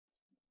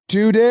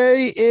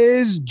Today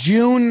is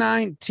June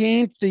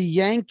 19th. The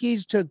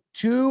Yankees took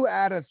 2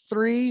 out of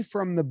 3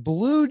 from the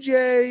Blue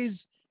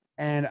Jays,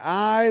 and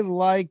I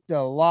liked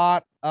a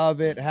lot of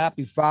it.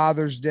 Happy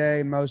Father's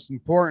Day, most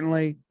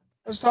importantly.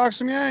 Let's talk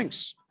some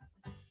Yanks.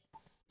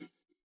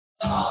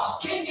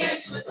 Talking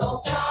Yanks with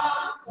old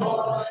John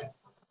Boy.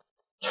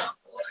 John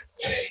Boy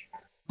J.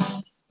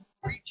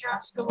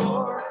 Recaps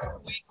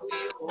galore, weekly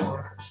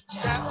awards,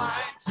 stat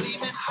lines,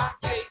 steaming hot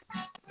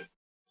takes.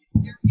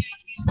 Your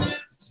Yankees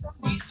news from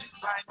these two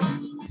fine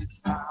dudes. It's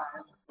time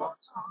for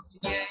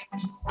Talking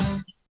Yanks.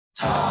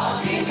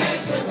 Talking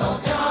Yanks with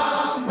old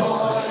John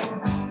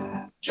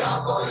Boy.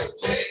 John Boy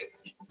J.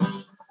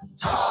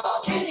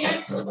 Talking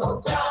Yanks with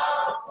old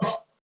John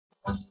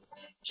Boy.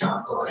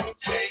 John Boy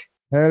J.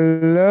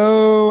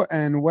 Hello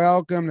and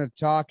welcome to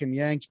Talking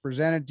Yanks,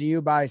 presented to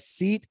you by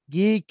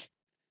SeatGeek.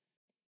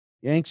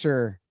 Yanks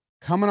are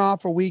coming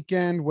off a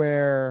weekend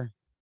where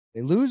they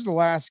lose the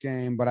last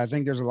game, but I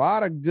think there's a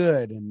lot of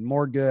good and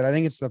more good. I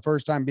think it's the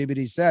first time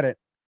BBD said it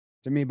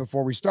to me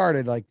before we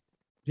started. Like,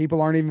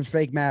 people aren't even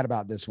fake mad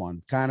about this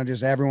one. Kind of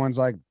just everyone's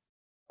like,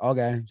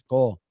 okay,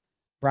 cool.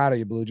 Proud of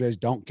you, Blue Jays.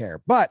 Don't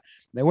care. But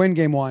they win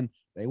game one.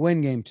 They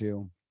win game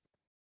two.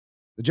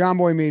 The John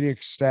Boy Media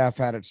staff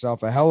had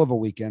itself a hell of a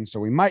weekend, so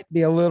we might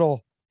be a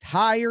little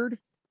tired,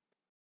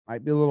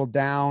 might be a little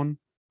down.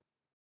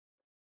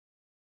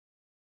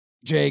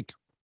 Jake,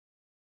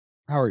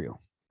 how are you?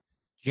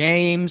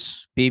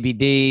 James,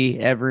 BBD,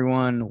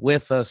 everyone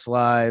with us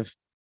live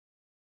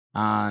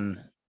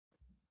on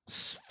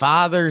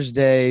Father's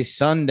Day,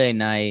 Sunday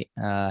night.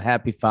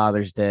 Happy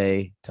Father's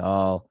Day to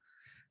all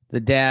the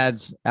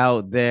dads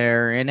out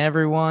there and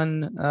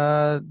everyone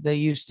that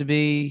used to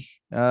be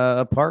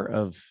a part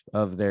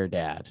of their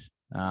dad.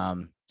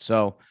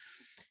 So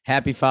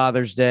happy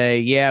Father's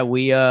Day. Yeah,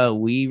 we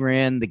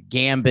ran the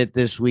gambit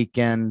this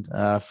weekend.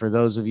 For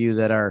those of you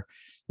that are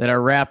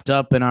wrapped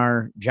up in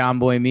our John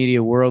Boy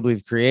Media world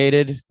we've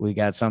created, we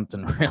got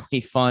something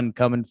really fun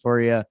coming for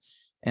you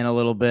in a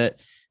little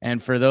bit.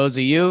 And for those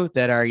of you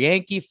that are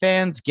Yankee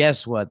fans,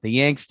 guess what? The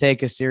Yanks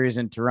take a series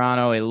in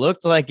Toronto. It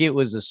looked like it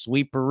was a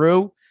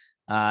sweeperoo.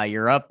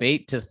 You're up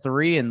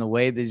 8-3 in the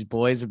way these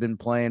boys have been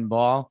playing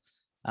ball.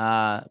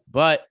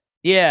 But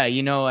yeah,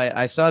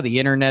 I saw the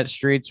internet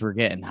streets were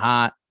getting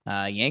hot.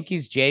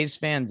 Yankees, Jays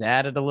fans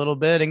added a little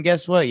bit. And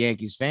guess what,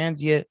 Yankees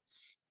fans, you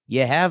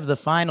have the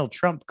final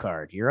trump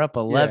card. You're up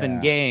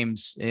 11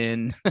 games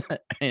in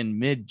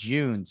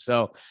mid-June.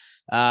 So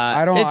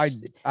I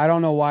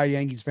don't know why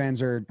Yankees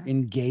fans are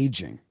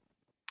engaging.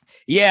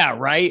 Yeah,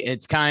 right.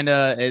 It's kind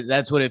of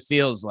that's what it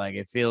feels like.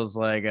 It feels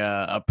like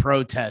a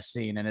protest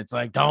scene, and it's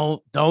like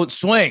don't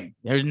swing.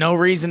 There's no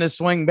reason to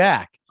swing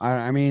back.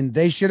 I mean,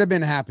 they should have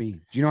been happy. Do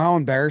you know how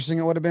embarrassing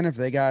it would have been if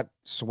they got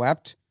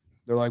swept?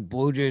 They're like,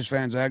 Blue Jays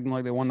fans acting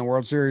like they won the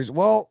World Series.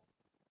 Well,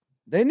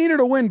 they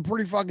needed a win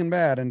pretty fucking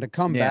bad, and to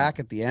come back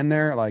at the end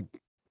there, like,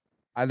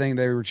 I think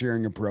they were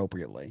cheering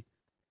appropriately.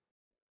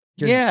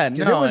 Because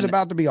it was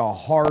about to be a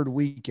hard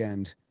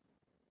weekend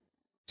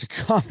to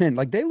come in.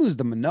 Like, they lose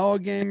the Manoah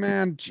game,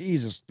 man.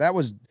 Jesus, that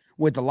was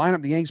with the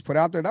lineup the Yanks put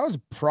out there. That was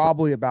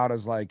probably about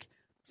as like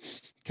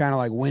kind of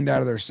like wind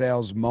out of their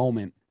sails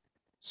moment.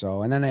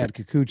 So, and then they had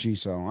Kikuchi.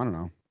 So I don't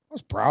know. I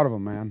was proud of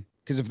them, man.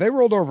 Because if they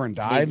rolled over and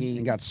died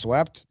and got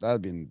swept,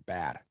 that'd been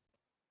bad.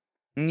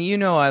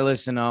 I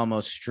listen to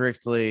almost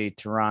strictly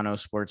Toronto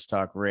sports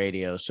talk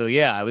radio. So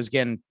yeah, I was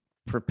getting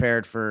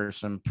prepared for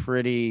some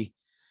pretty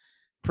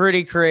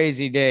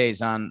crazy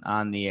days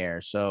on the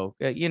air. So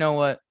you know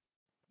what?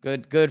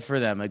 Good for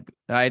them.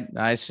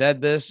 I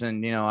said this,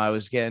 and I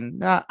was getting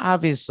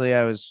obviously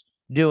I was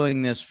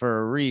doing this for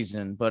a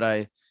reason, but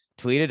I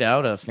tweeted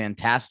out a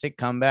fantastic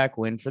comeback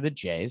win for the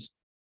Jays.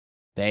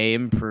 They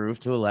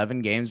improved to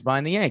 11 games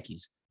behind the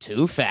Yankees.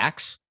 2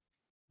 facts.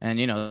 And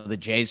the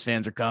Jays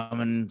fans are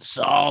coming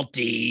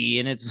salty,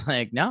 and it's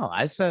like, no,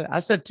 I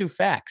said 2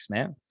 facts,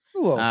 man.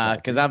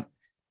 Because I'm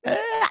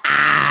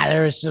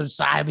there is some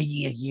side,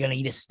 you're gonna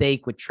eat a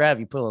steak with Trev.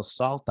 You put a little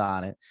salt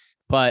on it,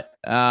 but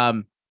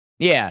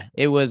yeah,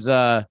 it was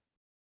the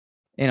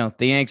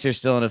Yanks are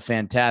still in a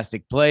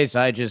fantastic place.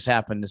 I just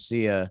happened to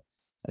see a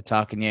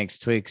Talking Yanks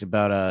tweaks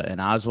about an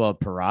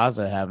Oswald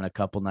Peraza having a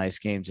couple nice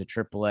games at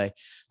AAA.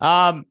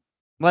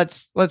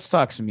 Let's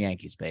talk some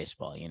Yankees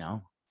baseball.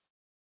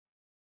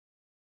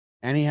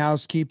 Any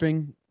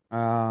housekeeping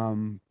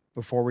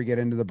before we get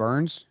into the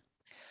Burns?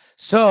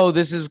 So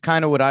this is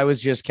kind of what I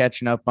was just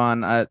catching up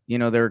on. There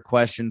were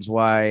questions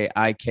why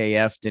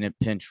IKF didn't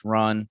pinch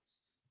run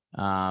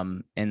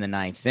in the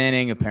 9th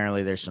inning.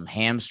 Apparently there's some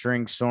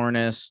hamstring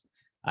soreness.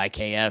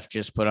 IKF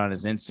just put on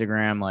his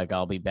Instagram, like,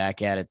 I'll be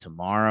back at it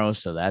tomorrow.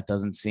 So that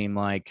doesn't seem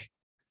like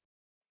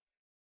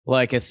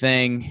a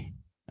thing.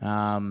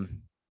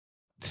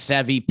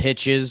 Sevy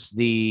pitches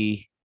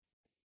the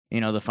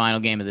final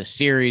game of the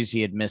series.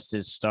 He had missed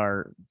his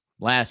start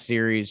last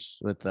series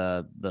with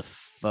the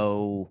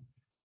faux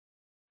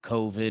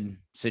COVID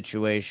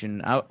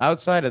situation.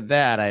 Outside of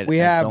that, we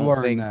have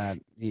learned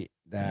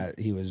that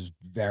he was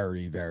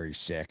very, very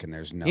sick, and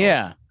there's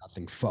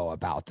nothing faux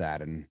about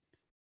that, and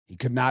He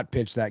could not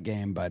pitch that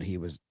game, but he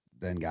was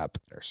then got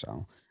better.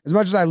 So as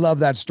much as I love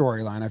that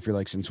storyline, I feel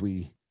like since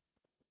we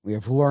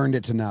have learned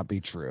it to not be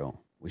true,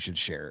 we should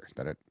share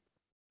that it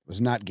was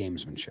not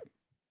gamesmanship.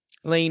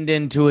 Leaned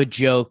into a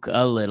joke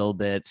a little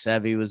bit.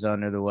 Sevy was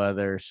under the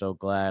weather, so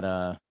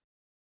glad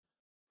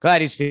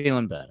he's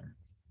feeling better.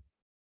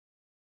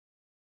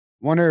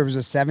 Wonder if it was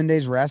a 7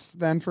 days rest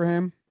then for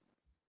him.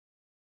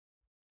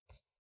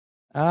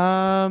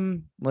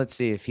 Let's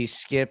see if he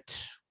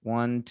skipped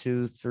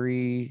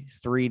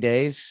 3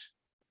 days,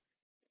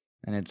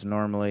 and it's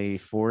normally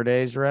 4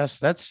 days rest.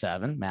 That's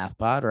 7. Math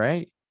pod,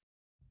 right?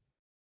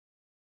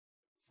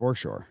 For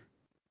sure.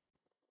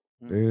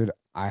 Dude,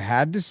 I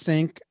had to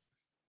sync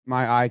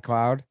my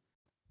iCloud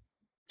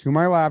to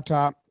my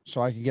laptop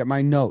so I could get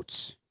my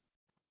notes.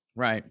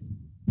 Right.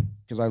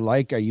 Because I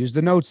use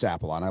the Notes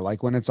app a lot. I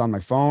like when it's on my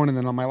phone and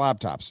then on my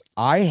laptops.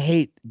 I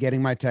hate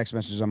getting my text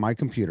messages on my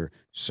computer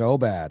so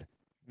bad.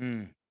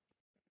 And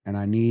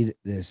I need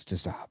this to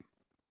stop.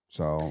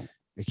 So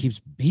it keeps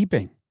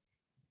beeping.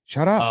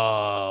 Shut up.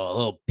 Oh, a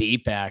little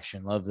beep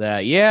action. Love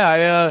that.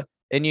 Yeah,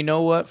 and you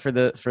know what? For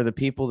the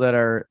people that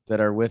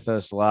are with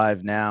us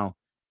live now,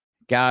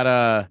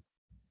 got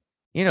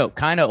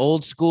kind of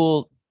old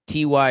school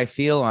TY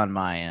feel on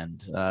my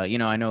end.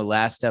 I know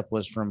last step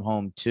was from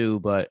home too,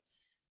 but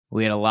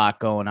we had a lot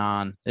going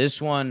on.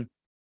 This one,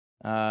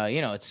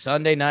 it's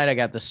Sunday night. I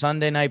got the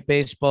Sunday night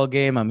baseball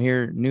game. I'm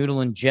here.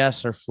 Noodle and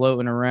Jess are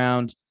floating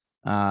around.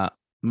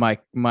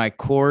 My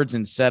cords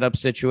and setup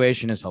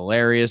situation is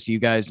hilarious. You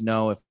guys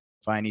know if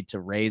I need to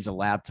raise a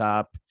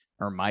laptop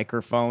or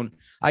microphone,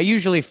 I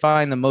usually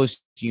find the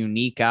most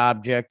unique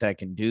object I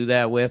can do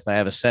that with. I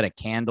have a set of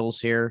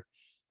candles here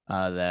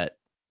that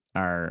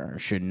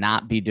should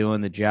not be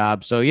doing the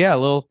job. So yeah, a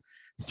little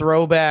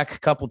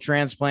throwback, couple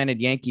transplanted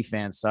Yankee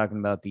fans talking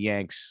about the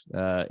Yanks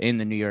in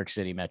the New York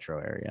City metro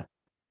area.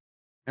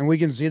 And we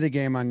can see the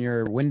game on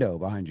your window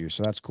behind you.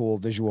 So that's cool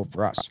visual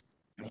for us.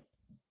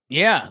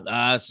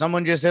 Yeah.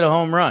 Someone just hit a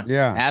home run.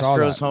 Yeah.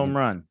 Astros home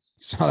run.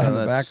 Saw that in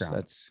the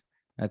background.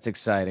 That's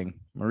exciting.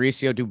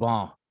 Mauricio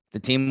Dubon. The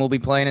team will be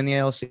playing in the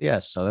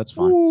LCS, so that's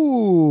fun.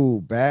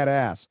 Ooh,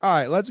 badass. All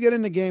right, let's get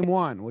into game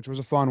one, which was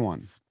a fun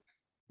one.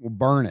 We'll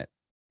burn it.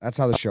 That's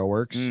how the show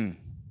works. Okay.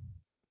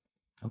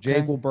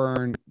 Jake will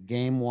burn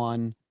game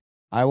one.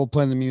 I will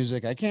play the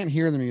music. I can't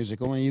hear the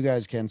music. Only you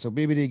guys can. So,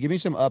 BBD, give me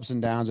some ups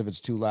and downs if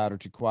it's too loud or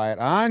too quiet.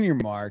 On your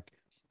mark,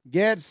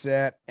 get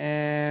set,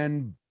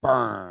 and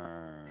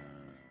burn.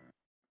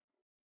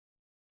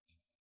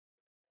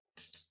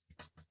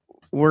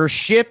 We're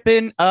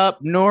shipping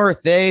up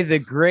north,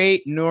 the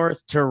great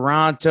North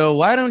Toronto.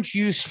 Why don't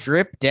you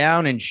strip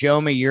down and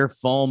show me your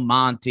full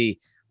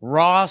Monty?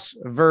 Ross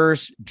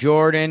versus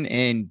Jordan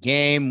in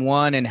game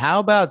one. And how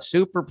about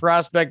super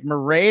prospect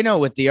Moreno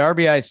with the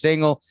RBI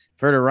single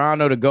for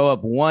Toronto to go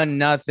up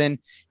 1-0?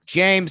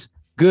 James,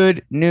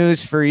 good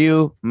news for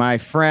you, my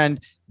friend.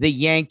 The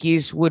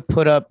Yankees would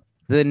put up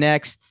the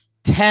next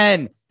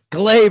 10.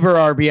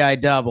 Glaber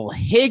RBI double.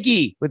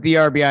 Higgy with the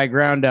RBI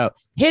ground out.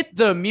 Hit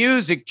the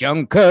music,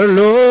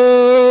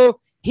 Giancarlo.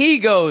 He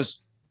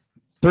goes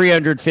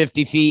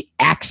 350 feet,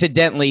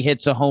 accidentally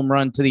hits a home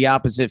run to the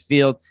opposite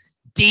field.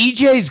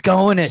 DJ's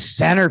going to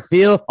center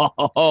field.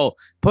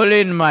 Put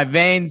it in my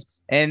veins.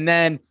 And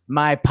then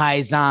my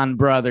Paisan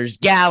brothers,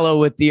 Gallo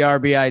with the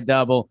RBI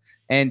double,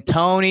 and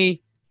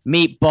Tony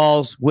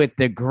Meatballs with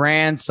the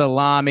grand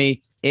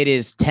salami. It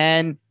is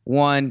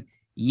 10-1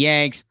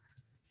 Yanks.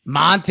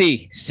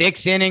 Monty,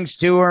 6 innings,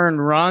 2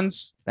 earned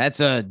runs. That's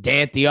a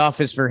day at the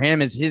office for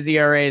him as his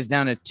ERA is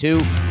down to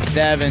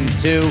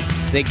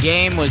 2.72. The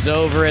game was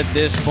over at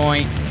this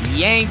point.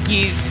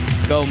 Yankees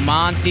go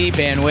Monty,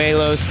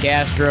 Banuelos,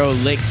 Castro,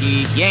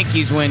 Licky.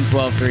 Yankees win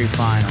 12-3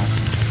 final.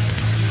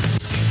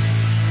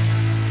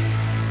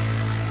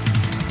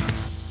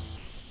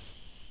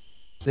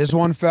 This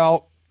one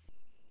felt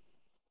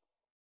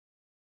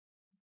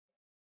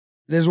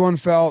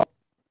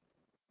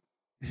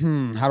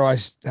how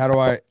do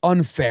I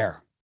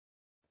unfair.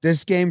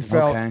 This game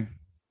felt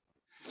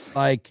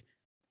like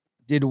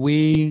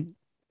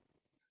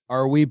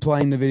are we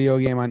playing the video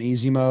game on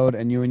easy mode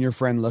and you and your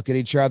friend look at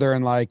each other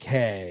and like,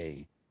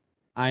 hey,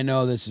 I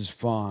know this is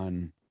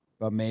fun,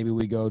 but maybe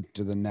we go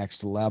to the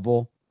next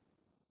level.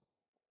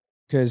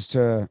 Because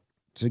to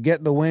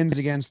get the wins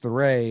against the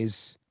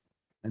Rays,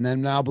 and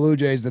then now Blue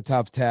Jays the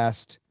tough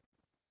test,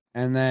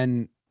 and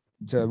then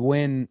to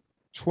win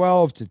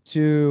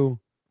 12-2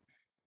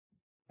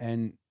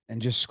 and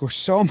just score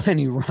so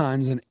many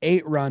runs, an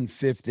 8-run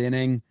 5th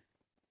inning.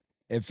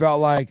 It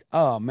felt like,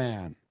 oh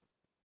man,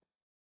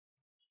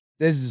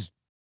 this is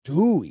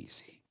too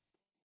easy.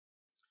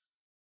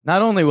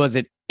 Not only was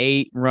it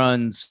 8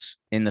 runs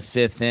in the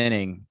 5th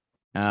inning,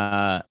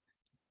 but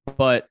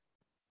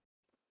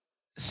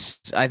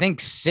I think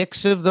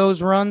 6 of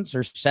those runs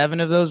or 7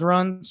 of those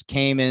runs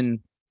came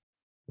in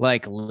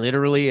like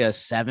literally a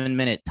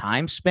 7-minute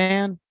time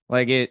span.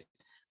 Like it,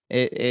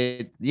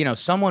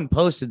 someone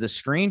posted the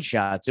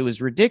screenshots. It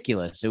was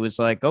ridiculous. It was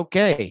like,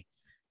 okay,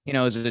 it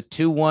was a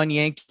 2-1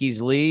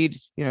 Yankees lead,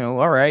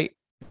 all right.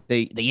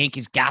 the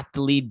Yankees got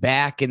the lead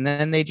back, and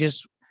then they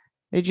just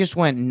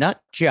went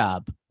nut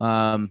job.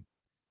 And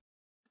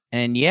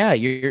yeah,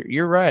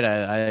 you're right.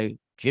 I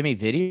Jimmy,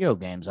 video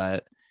games.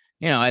 I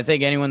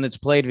think anyone that's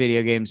played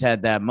video games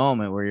had that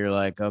moment where you're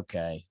like,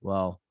 okay,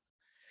 well,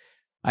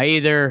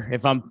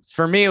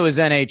 for me, it was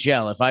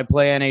NHL. If I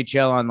play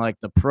NHL on like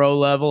the pro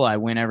level, I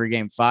win every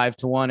game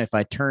 5-1. If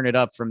I turn it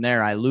up from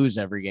there, I lose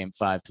every game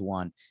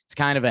 5-1. It's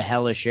kind of a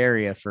hellish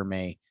area for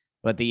me,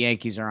 but the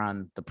Yankees are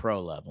on the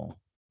pro level.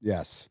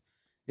 Yes.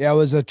 Yeah, it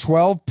was a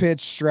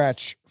 12-pitch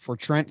stretch for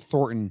Trent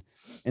Thornton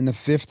in the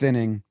 5th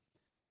inning.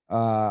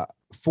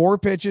 4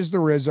 pitches to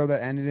Rizzo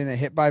that ended in a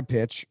hit by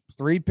pitch.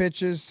 3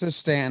 pitches to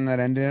Stanton that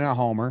ended in a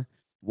homer.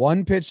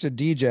 1 pitch to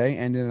DJ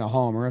ended in a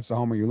homer. That's the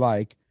homer you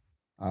like.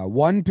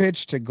 1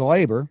 pitch to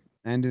Glaber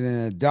ended in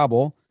a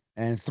double,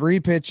 and 3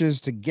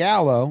 pitches to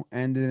Gallo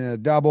ended in a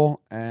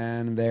double,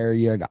 and there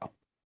you go.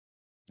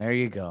 There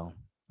you go.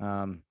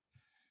 I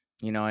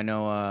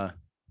know.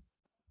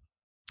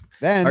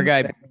 Then our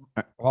guy.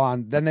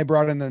 Then they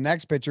brought in the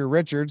next pitcher,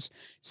 Richards,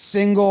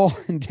 single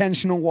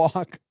intentional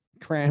walk,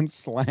 grand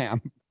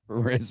slam for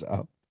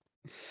Rizzo.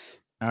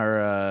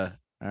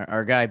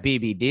 Our guy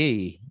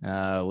BBD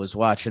was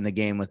watching the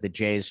game with the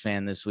Jays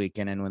fan this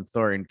weekend, and when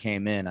Thornton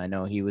came in, I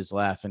know he was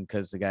laughing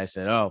because the guy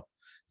said, "Oh,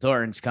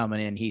 Thornton's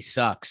coming in, he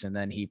sucks," and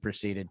then he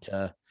proceeded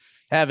to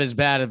have as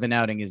bad of an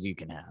outing as you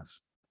can have.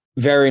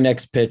 Very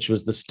next pitch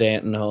was the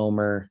Stanton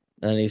homer,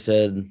 and he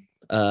said,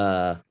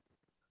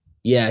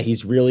 "Yeah,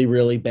 he's really,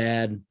 really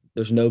bad.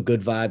 There's no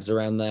good vibes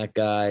around that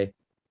guy."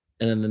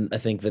 And then I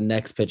think the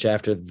next pitch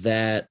after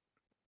that.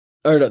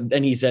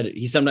 And he said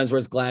he sometimes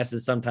wears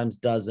glasses, sometimes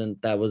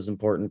doesn't. That was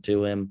important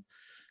to him.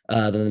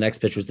 Then the next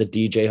pitch was the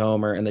DJ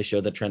homer, and they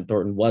showed that Trent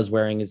Thornton was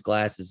wearing his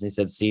glasses. And he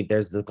said, "See,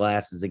 there's the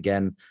glasses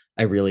again.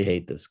 I really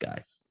hate this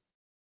guy."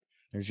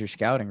 There's your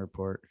scouting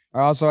report. I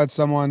also had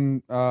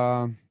someone,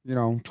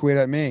 tweet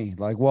at me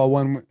like, "Well,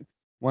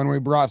 when we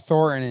brought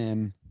Thornton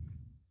in,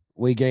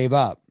 we gave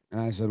up."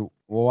 And I said,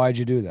 "Well, why'd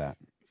you do that?"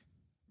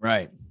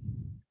 Right.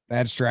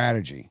 Bad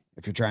strategy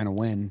if you're trying to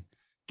win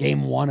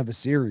game 1 of a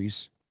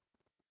series.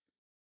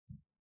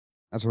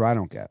 That's what I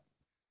don't get.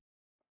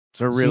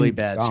 It's a really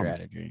bad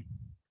strategy.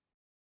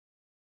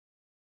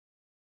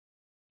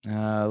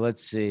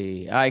 Let's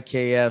see.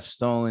 IKF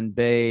stolen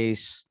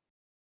base.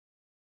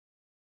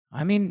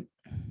 I mean,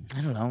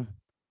 I don't know.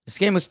 This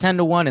game was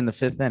 10-1 in the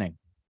 5th inning.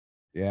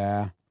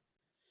 Yeah.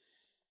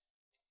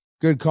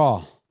 Good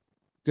call.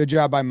 Good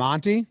job by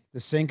Monty. The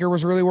sinker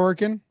was really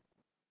working.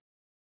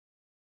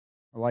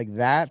 I like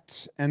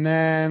that. And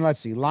then let's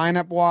see.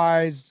 Lineup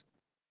wise,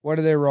 what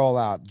do they roll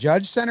out?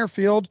 Judge center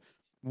field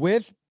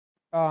with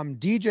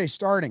DJ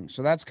starting.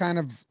 So that's kind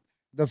of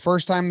the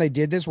first time they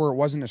did this where it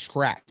wasn't a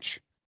scratch.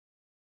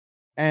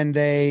 And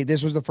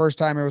this was the first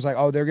time it was like,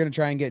 oh, they're going to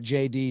try and get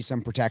JD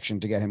some protection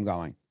to get him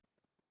going.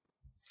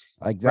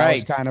 Like that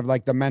was kind of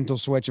like the mental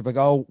switch of like,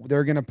 oh,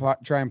 they're going to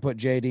try and put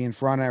JD in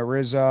front of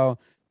Rizzo.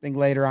 I think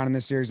later on in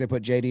this series, they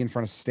put JD in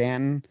front of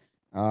Stanton.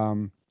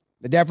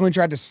 They definitely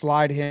tried to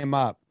slide him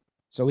up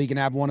so he can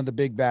have one of the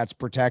big bats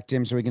protect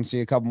him so he can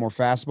see a couple more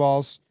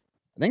fastballs.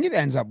 I think it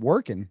ends up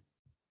working.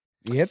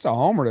 He hits a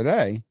homer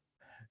today.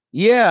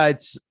 Yeah,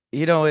 it's,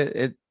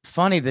 it's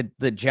funny that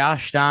the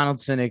Josh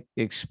Donaldson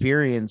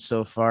experience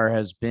so far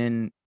has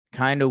been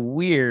kind of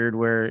weird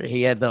where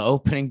he had the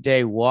opening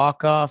day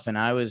walk-off and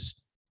I was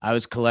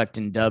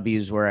collecting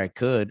W's where I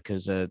could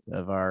because of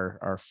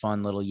our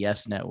fun little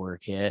Yes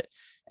Network hit.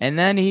 And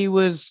then he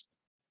was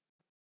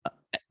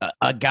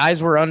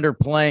guys were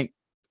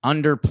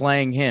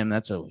underplaying him.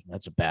 That's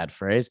a bad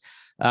phrase.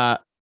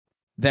 That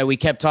we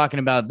kept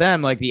talking about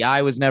them. Like the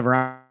eye was never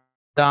on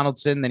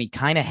Donaldson. Then he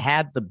kind of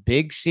had the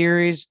big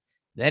series.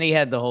 Then he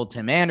had the whole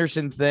Tim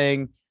Anderson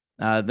thing.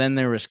 Then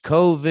there was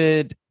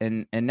COVID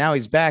and now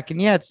he's back.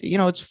 And yeah,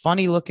 it's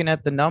funny looking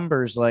at the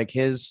numbers. Like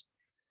his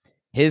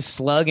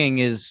slugging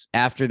is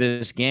after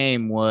this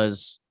game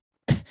was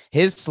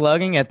his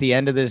slugging at the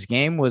end of this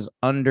game was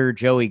under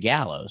Joey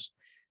Gallo's.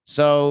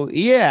 So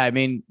yeah, I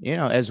mean,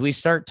 as we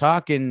start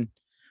talking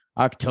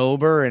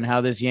October and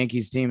how this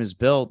Yankees team is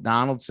built,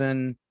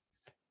 Donaldson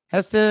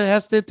has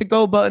to hit the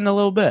go button a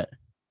little bit.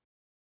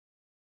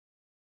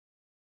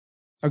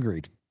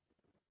 Agreed.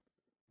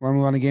 Want to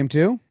move on to game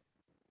 2?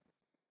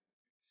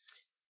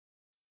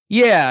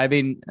 Yeah, I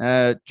mean,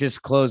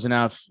 just closing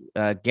off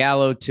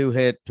Gallo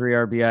 2-hit, 3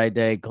 RBI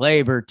day,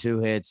 Glaber 2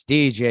 hits,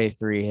 DJ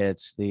 3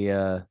 hits.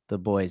 The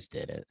boys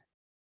did it.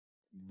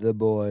 The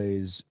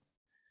boys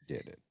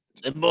did it.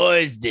 The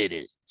boys did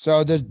it.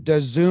 So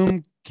does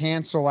Zoom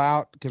cancel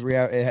out because we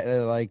have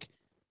it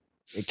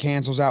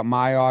cancels out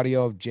my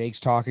audio of Jake's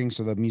talking,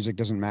 so the music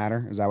doesn't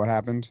matter? Is that what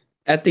happened?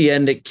 At the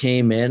end, it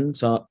came in,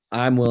 so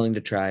I'm willing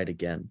to try it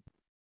again.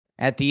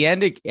 At the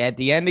end,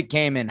 it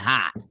came in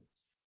hot.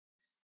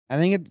 I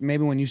think it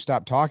maybe when you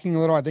stop talking a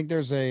little. I think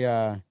there's a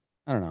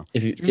I don't know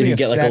if you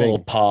get like a little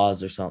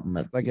pause or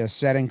something, like a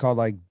setting called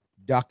like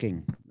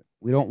ducking.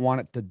 We don't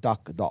want it to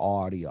duck the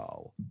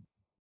audio.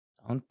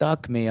 Don't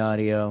duck me,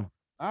 audio.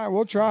 All right,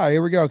 we'll try.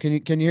 Here we go. Can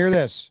you hear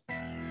this?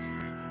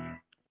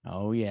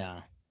 Oh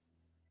yeah.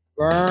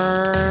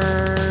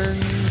 Burn,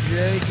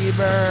 Jakey,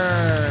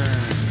 burn.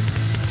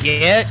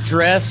 Get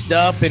dressed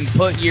up and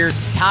put your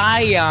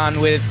tie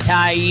on with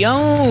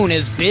Tyone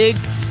as Big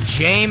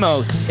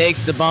J-Mo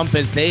takes the bump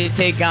as they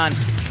take on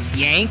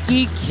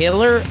Yankee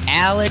killer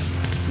Alek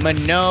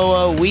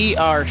Manoah. We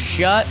are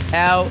shut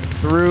out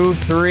through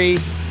 3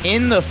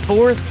 in the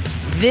 4th.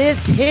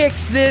 This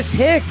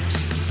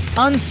Hicks,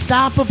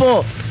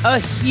 unstoppable. A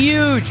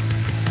huge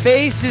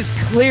bases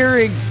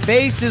clearing,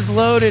 bases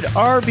loaded,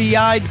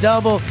 RBI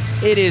double.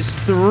 It is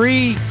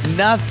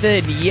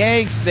 3-0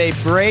 Yanks. They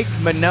break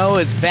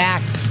Manoah's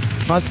back.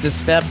 Must have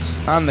stepped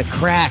on the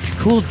crack.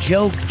 Cool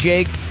joke,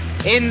 Jake.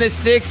 In the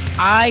 6th,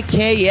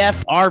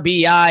 IKF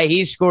RBI.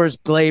 He scores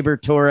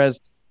Gleyber Torres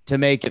to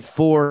make it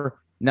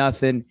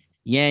 4-0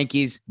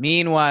 Yankees.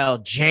 Meanwhile,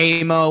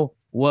 J-Mo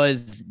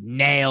was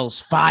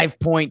nails.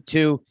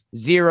 5.2,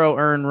 0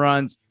 earned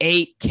runs,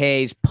 8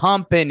 Ks,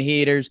 pumping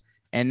heaters.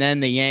 And then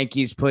the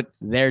Yankees put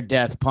their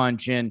death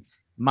punch in.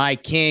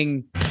 Mike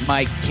King,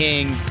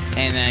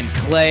 and then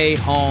Clay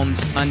Holmes,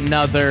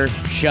 another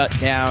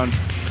shutdown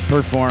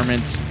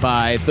performance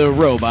by the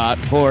Robot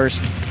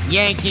Horse.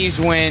 Yankees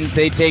win.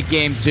 They take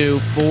game 2,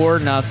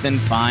 4-0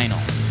 final.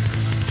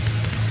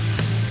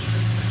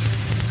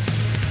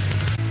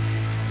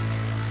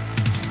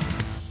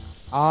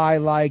 I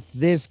like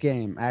this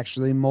game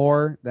actually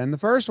more than the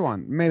first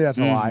one. Maybe that's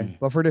a lie,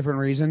 but for different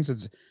reasons.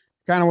 It's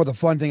kind of what the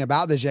fun thing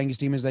about this Yankees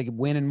team is they can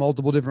win in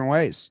multiple different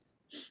ways.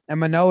 And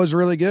Manoah is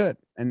really good.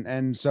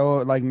 And so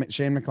like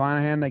Shane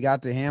McClanahan, they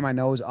got to him. I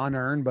know it was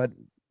unearned, but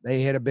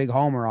they hit a big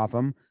homer off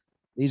him.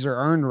 These are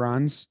earned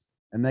runs,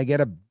 and they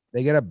get a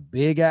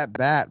big at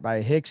bat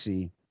by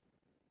Hicksy.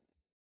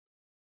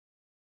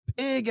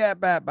 Big at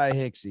bat by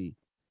Hicksy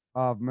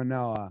of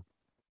Manoah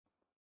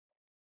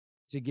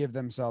to give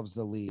themselves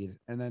the lead.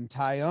 And then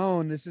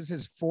Tyone, this is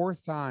his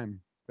 4th time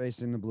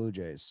facing the Blue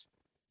Jays,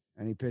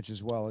 and he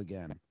pitches well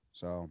again.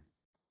 So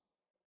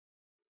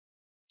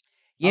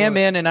yeah,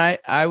 man, and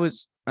I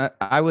was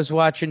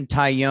watching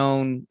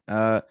Tyone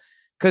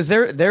because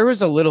there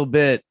was a little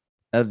bit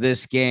of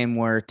this game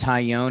where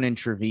Tyone and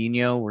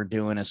Trevino were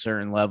doing a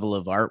certain level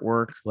of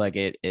artwork. Like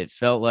it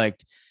felt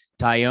like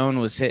Tyone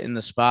was hitting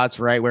the spots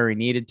right where he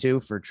needed to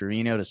for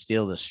Trevino to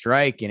steal the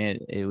strike, and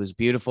it was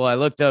beautiful. I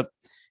looked up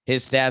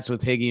his stats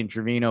with Higgy and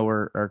Trevino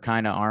are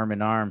kind of arm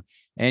in arm.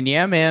 And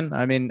yeah, man,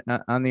 I mean,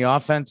 on the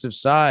offensive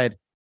side,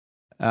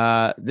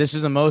 this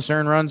is the most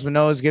earned runs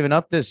Manoah's given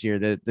up this year.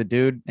 The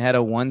dude had a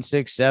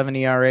 1.67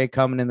 ERA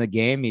coming in the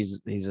game.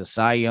 He's a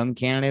Cy Young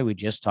candidate. We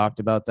just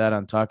talked about that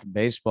on Talking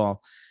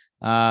Baseball.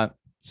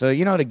 So,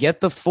 you know, to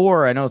get the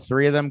 4, I know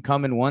 3 of them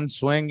come in one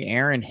swing.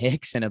 Aaron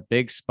Hicks in a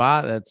big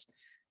spot.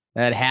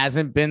 That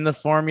hasn't been the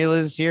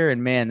formula this year.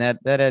 And man,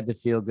 that had to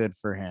feel good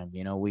for him.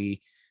 You know,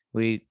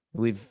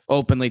 we've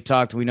openly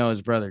talked. We know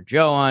his brother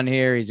Joe on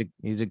here.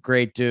 He's a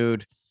great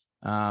dude.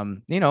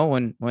 You know,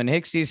 when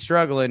Hicksy's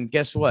struggling,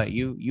 guess what?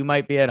 You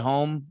might be at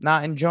home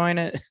not enjoying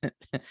it.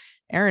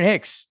 Aaron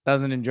Hicks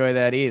doesn't enjoy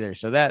that either.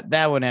 So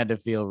that one had to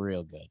feel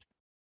real good.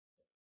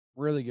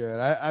 Really good.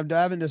 I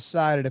haven't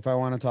decided if I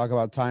want to talk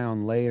about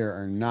Tyone later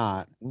or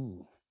not,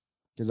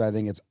 because I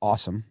think it's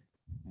awesome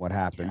what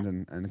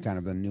happened and kind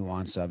of the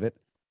nuance of it.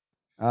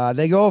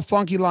 They go a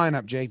funky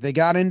lineup, Jake. They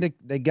got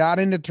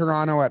into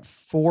Toronto at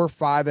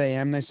 4-5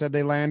 a.m. They said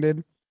they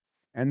landed,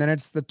 and then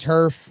it's the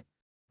turf,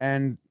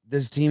 and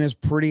this team is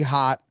pretty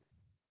hot.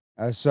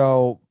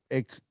 So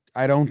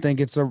I don't think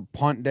it's a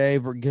punt day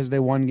because they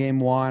won game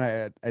 1.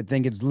 I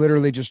think it's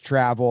literally just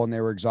travel, and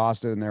they were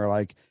exhausted, and they were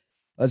like,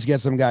 let's get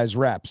some guys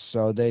reps.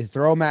 So they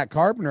throw Matt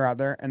Carpenter out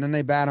there, and then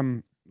they bat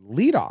him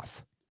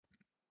leadoff.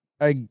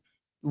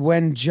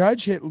 When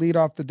Judge hit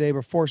leadoff the day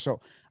before.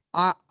 So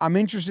I'm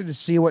interested to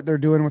see what they're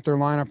doing with their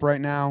lineup right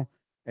now.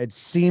 It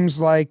seems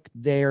like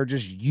they are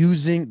just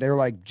they're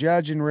like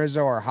Judge and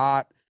Rizzo are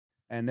hot,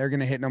 and they're going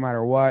to hit no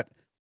matter what.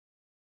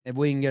 If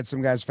we can get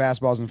some guys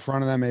fastballs in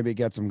front of them, maybe it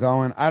gets them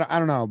going. I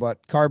don't know,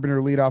 but Carpenter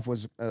leadoff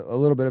was a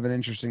little bit of an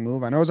interesting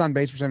move. I know his on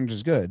base percentage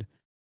is good,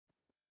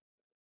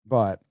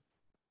 but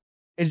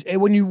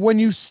when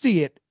you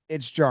see it,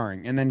 it's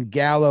jarring. And then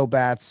Gallo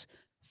bats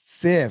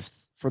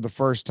 5th for the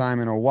first time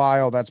in a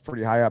while. That's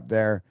pretty high up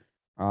there.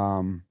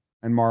 And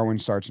Marwin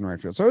starts in right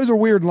field. So it was a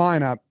weird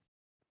lineup.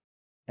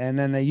 And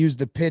then they used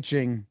the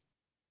pitching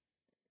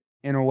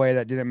in a way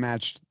that didn't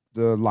match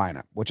the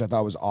lineup, which I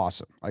thought was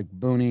awesome. Like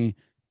Booney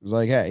was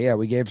like, hey, yeah,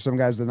 we gave some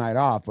guys the night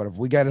off, but if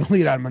we get a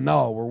lead on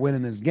Manoah, we're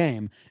winning this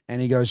game.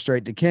 And he goes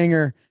straight to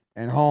Kinger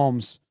and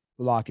Holmes,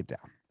 who lock it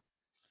down.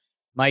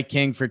 Mike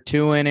King for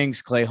 2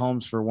 innings, Clay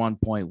Holmes for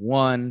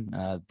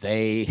 1.1.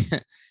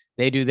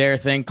 They do their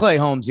thing. Clay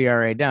Holmes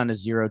ERA down to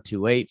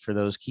 0.28 for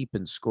those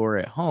keeping score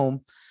at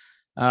home.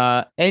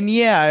 And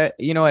yeah,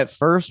 you know, at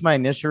first my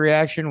initial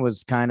reaction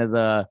was kind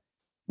of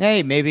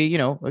hey, maybe, you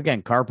know,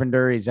 again,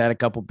 Carpenter, he's had a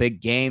couple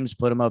big games,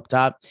 put him up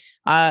top.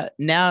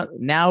 Now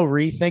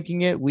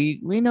rethinking it, we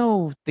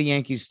know the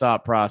Yankees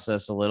thought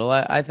process a little.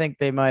 I think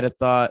they might have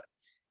thought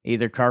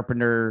either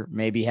Carpenter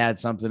maybe had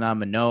something on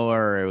Manoah,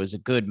 or it was a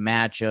good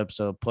matchup,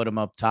 so put him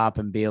up top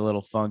and be a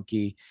little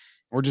funky.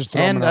 Or just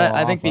throw him off.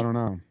 I don't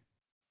know.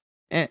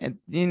 and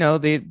you know,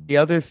 the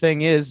other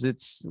thing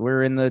is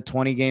we're in the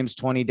 20 games,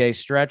 20-day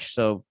stretch.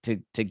 So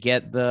to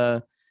get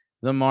the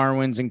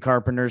Marwins and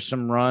Carpenters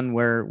some run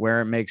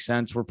where it makes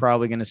sense, we're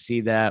probably going to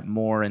see that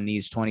more in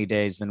these 20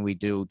 days than we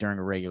do during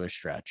a regular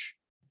stretch.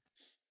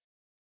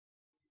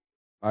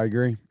 I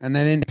agree. And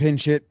they didn't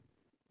pinch it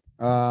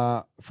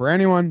for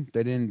anyone.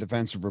 They didn't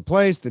defensive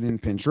replace. They didn't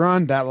pinch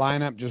run. That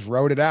lineup just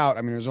rode it out.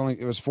 I mean,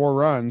 it was 4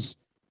 runs,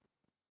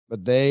 but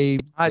I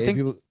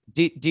think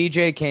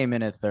DJ came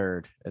in at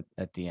third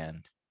at the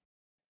end.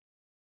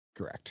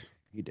 Correct.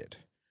 He did.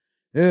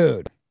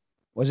 Dude,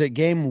 was it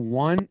game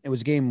 1? It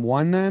was game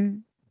 1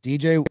 then.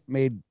 DJ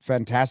made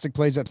fantastic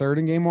plays at third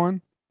in game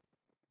 1.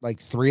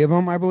 Like 3 of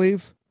them, I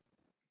believe.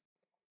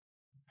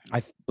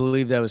 I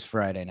believe that was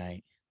Friday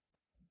night.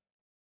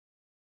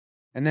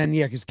 And then,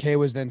 yeah, because Kay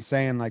was then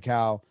saying like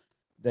how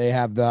they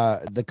have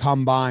the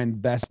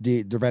combined best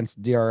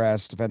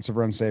DRS, defensive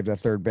run saved at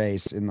third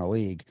base in the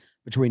league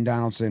between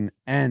Donaldson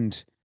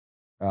and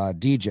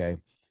DJ.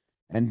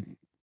 And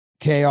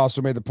Kay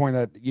also made the point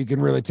that you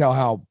can really tell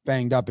how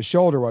banged up his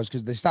shoulder was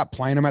because they stopped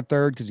playing him at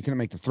third because he couldn't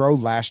make the throw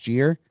last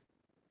year.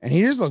 And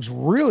he just looks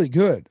really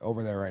good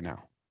over there right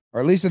now, or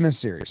at least in this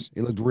series.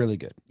 He looked really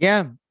good.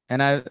 Yeah.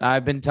 And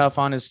I've been tough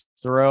on his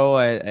throw.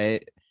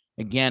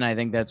 Again, I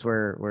think that's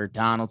where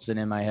Donaldson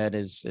in my head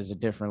is a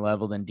different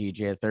level than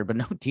DJ at third. But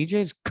no,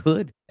 DJ's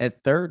good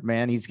at third,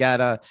 man.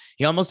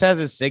 He almost has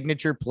a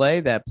signature play,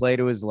 that play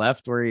to his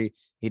left where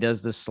he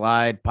does the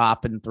slide,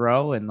 pop, and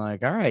throw. And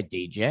like, all right,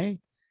 DJ,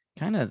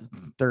 kind of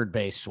third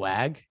base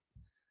swag.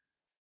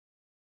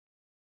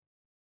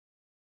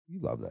 You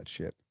love that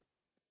shit.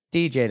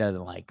 DJ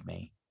doesn't like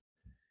me.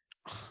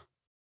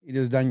 He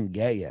just doesn't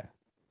get you.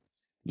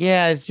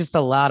 Yeah, it's just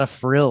a lot of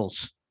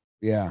frills.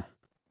 Yeah.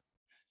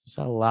 It's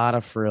a lot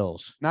of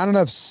frills. Not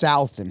enough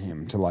South in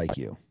him to like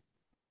you.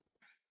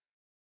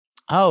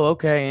 Oh,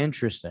 okay.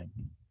 Interesting.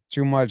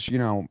 Too much,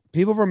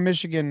 people from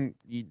Michigan,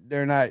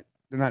 they're not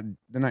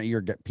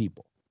your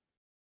people.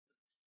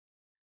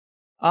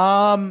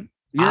 I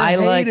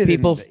like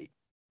people.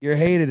 You're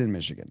hated in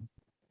Michigan.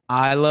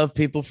 I love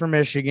people from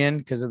Michigan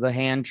because of the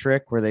hand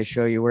trick where they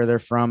show you where they're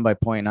from by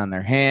pointing on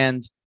their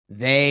hand.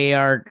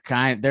 They're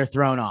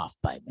thrown off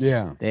by me.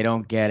 Yeah. They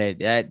don't get it.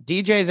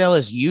 DJ's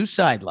LSU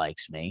side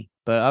likes me,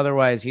 but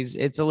otherwise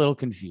it's a little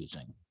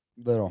confusing.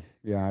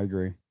 Yeah, I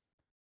agree.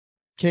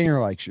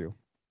 Kinger likes you.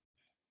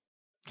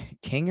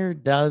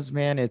 Kinger does,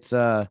 man. It's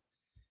a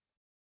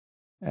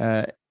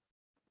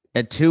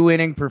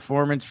 2-inning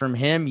performance from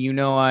him.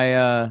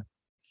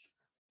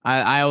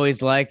 I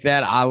always like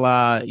that.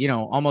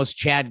 Almost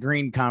Chad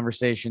Green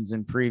conversations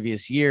in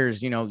previous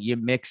years. You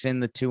mix in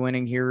the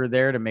 2-inning here or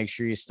there to make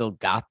sure you still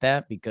got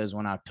that, because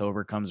when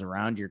October comes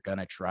around, you're going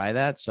to try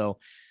that. So,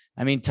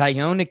 I mean,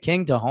 Tyone to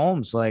King to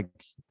Holmes, like,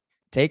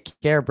 take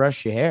care,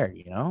 brush your hair,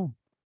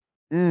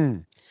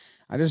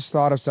 I just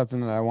thought of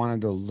something that I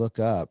wanted to look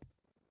up.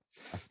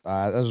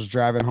 I was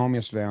driving home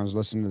yesterday. I was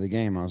listening to the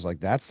game. I was like,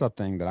 that's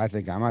something that I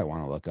think I might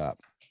want to look up.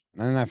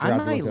 And then I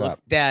forgot to look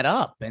that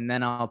up, and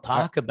then I'll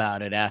talk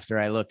about it after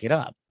I look it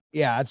up.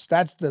 Yeah,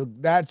 that's the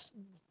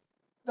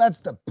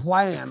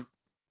plan.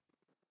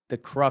 The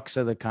crux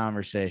of the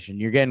conversation.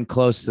 You're getting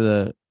close to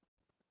the.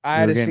 I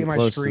had to see my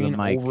screen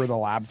over the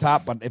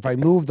laptop, but if I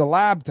move the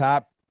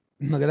laptop,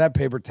 look at that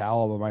paper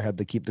towel over my head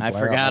to keep the. I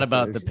forgot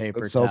about the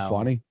paper towel. So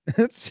funny.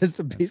 It's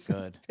just a piece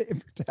of paper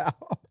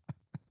towel.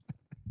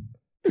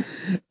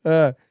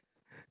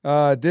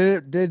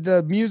 Did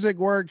the music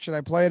work? Should I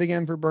play it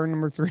again for burn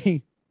number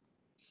 3?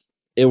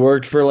 It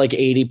worked for like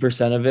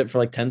 80% of it for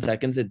like 10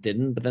 seconds. It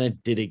didn't, but then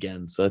it did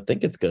again. So I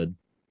think it's good.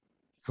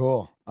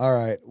 Cool. All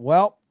right.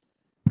 Well,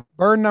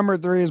 burn number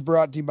 3 is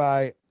brought to you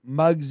by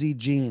Muggsy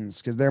jeans,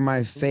 because they're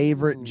my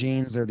favorite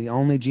jeans. They're the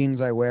only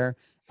jeans I wear.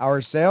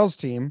 Our sales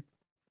team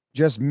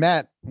just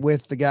met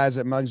with the guys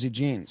at Muggsy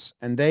jeans,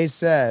 and they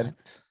said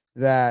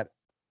that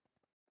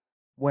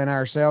when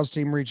our sales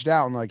team reached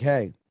out and like,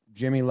 hey,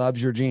 Jimmy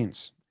loves your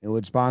jeans, it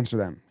would sponsor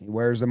them. He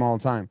wears them all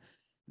the time.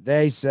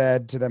 They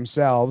said to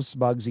themselves,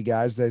 Muggsy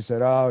guys, they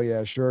said, oh,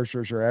 yeah, sure.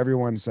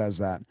 Everyone says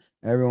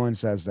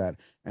that.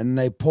 And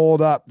they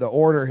pulled up the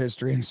order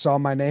history and saw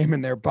my name,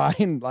 and they're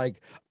buying like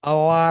a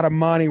lot of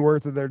money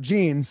worth of their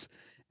jeans.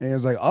 And he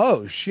was like,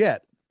 oh,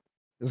 shit.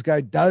 This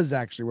guy does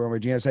actually wear my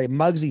jeans. I say,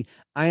 Muggsy,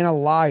 I ain't a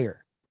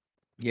liar.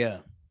 Yeah.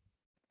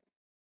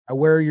 I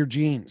wear your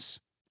jeans.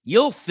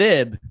 You'll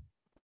fib,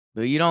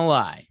 but you don't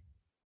lie.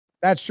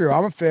 That's true.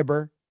 I'm a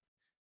fibber.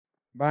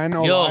 But I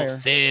know you'll liar.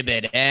 Fib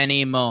at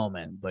any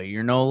moment, but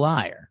you're no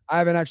liar. I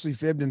haven't actually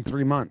fibbed in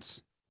 3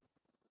 months.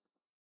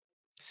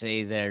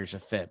 See, there's a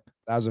fib.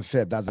 That was a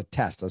fib. That was a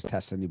test. I was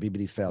testing you.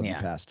 BBD failed. Yeah.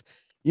 You passed.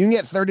 You can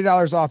get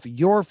 $30 off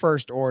your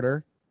first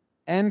order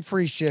and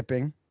free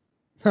shipping.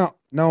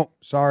 No,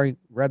 sorry.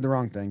 Read the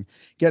wrong thing.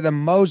 Get the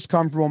most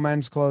comfortable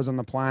men's clothes on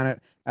the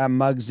planet at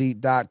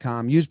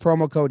Muggsy.com. Use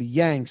promo code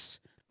YANKS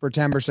for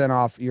 10%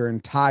 off your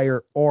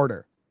entire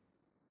order.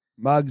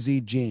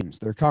 Muggsy jeans.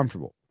 They're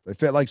comfortable. They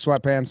fit like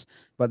sweatpants,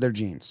 but they're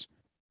jeans.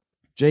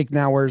 Jake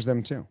now wears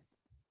them too.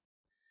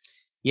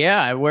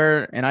 Yeah,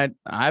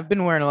 I've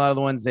been wearing a lot of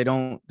the ones they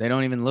don't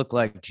even look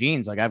like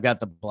jeans. Like I've got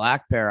the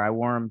black pair. I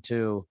wore them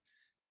to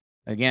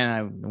again,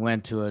 I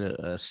went to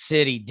a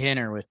city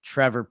dinner with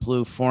Trevor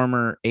Plouffe,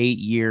 former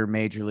 8-year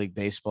Major League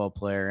Baseball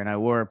player, and I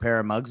wore a pair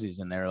of Mugsies,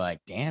 and they're like,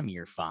 "Damn,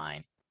 you're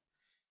fine."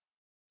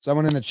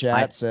 Someone in the I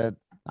chat said,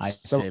 I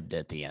so fibbed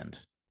at the end.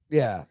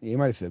 yeah, you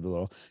might have fibbed a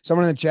little.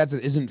 Someone in the chat said,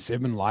 isn't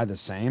fib and lie the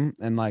same?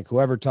 And like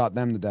whoever taught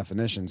them the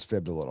definitions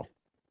fibbed a little.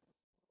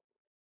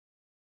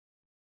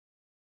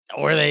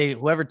 Or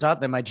whoever taught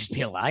them might just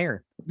be a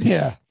liar.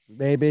 Yeah,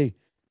 maybe.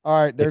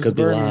 All right, there's the could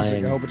be burn music.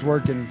 lying. I hope it's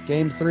working.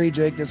 Game 3,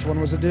 Jake. This one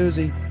was a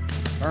doozy.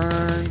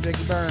 Burn,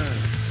 Jakey, burn.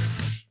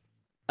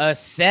 A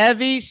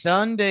Savvy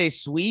Sunday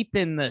sweep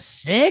in the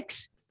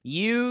 6.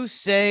 You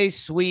say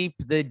sweep.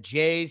 The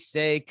Jays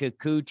say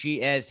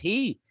Kikuchi as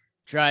he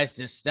tries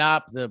to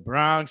stop the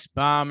Bronx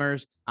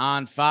Bombers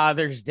on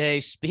Father's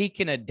Day.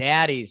 Speaking of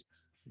daddies,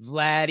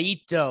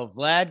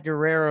 Vlad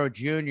Guerrero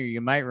Jr.,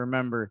 you might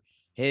remember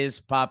his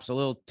pops a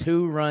little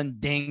 2-run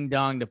ding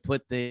dong to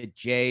put the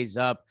Jays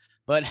up.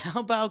 But how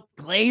about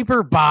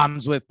Glaber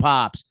bombs with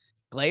pops?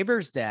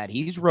 Glaber's dad,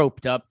 he's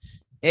roped up.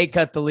 They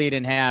cut the lead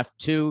in half,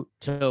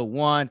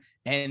 2-1.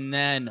 And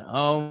then,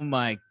 oh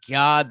my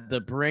God, the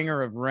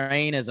bringer of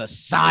rain as a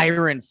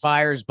siren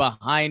fires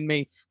behind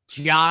me.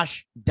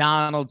 Josh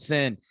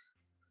Donaldson.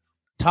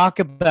 Talk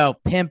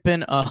about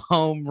pimping a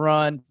home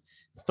run.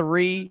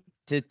 3-2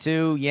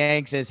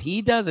 Yanks as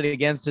he does it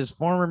against his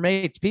former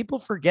mates. People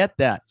forget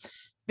that.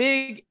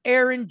 Big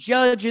Aaron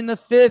Judge in the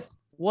 5th.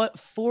 What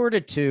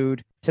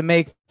fortitude to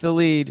make the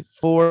lead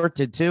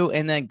 4-2.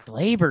 And then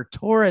Gleyber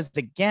Torres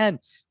again,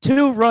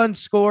 2-run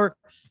score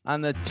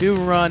on the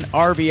 2-run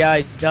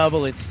RBI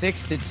double. It's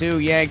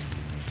 6-2 Yanks.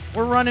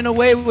 We're running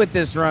away with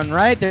this run,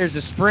 right? There's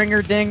a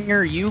Springer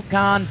dinger,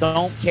 UConn,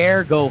 don't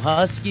care, go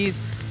Huskies.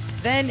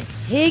 Then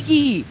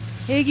Higgy,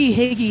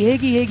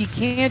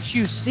 can't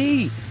you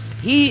see?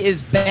 He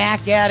is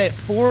back at it,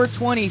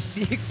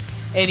 426,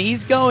 and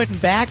he's going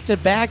back to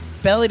back,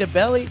 belly to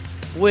belly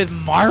with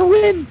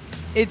Marwin.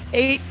 It's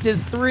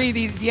 8-3.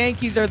 These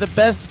Yankees are the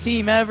best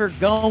team ever.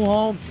 Go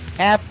home.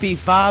 Happy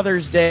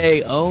Father's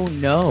Day. Oh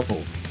no.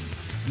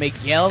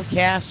 Miguel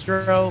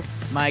Castro,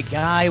 my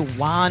guy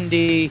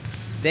Wandy,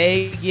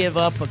 they give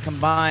up a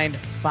combined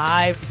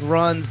 5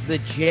 runs. The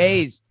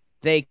Jays,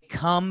 they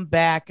come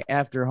back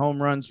after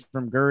home runs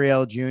from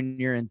Gurriel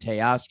Jr. and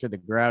Teoscar the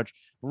Grouch.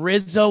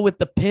 Rizzo with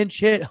the pinch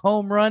hit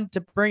home run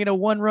to bring it a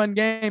 1-run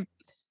game.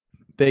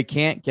 They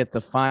can't get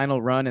the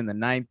final run in the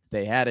 9th.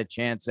 They had a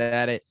chance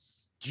at it.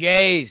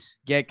 Jays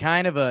get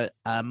kind of a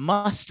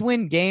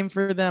must-win game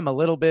for them a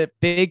little bit.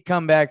 Big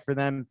comeback for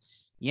them.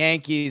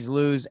 Yankees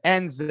lose,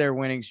 ends their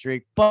winning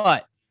streak,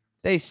 but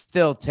they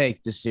still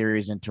take the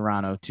series in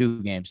Toronto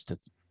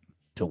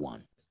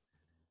 2-1.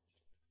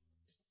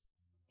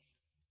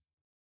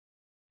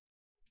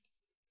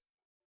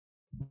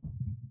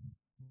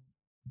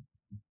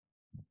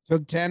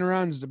 Took 10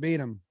 runs to beat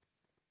him.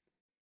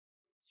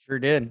 Sure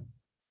did.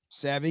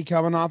 Savvy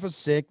coming off of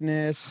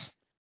sickness.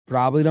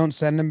 Probably don't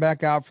send him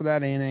back out for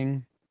that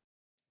inning.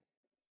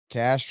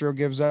 Castro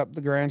gives up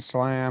the grand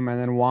slam, and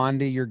then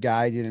Wandy, your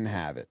guy, didn't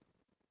have it.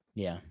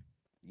 Yeah.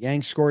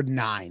 Yanks scored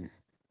 9.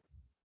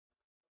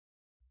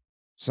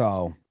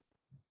 So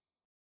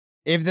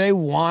if they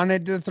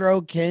wanted to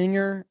throw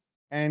Kinger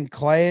and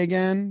Clay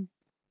again,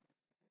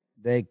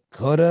 they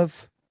could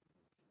have.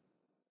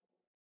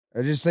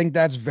 I just think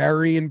that's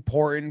very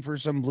important for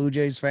some Blue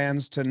Jays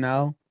fans to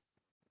know.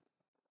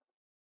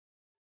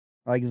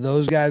 Like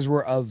those guys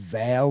were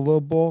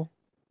available.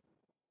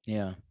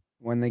 Yeah.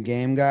 When the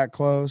game got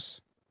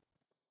close.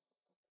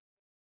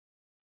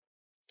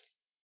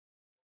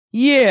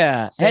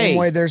 Yeah. Same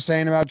way they're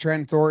saying about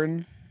Trent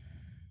Thornton.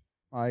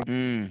 Like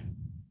they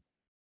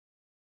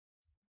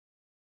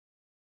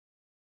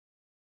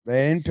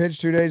didn't pitch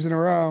 2 days in a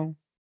row.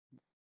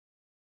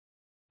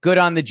 Good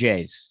on the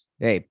Jays.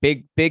 Hey,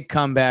 big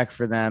comeback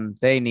for them.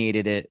 They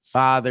needed it.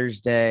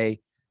 Father's Day.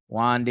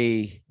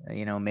 Wandy,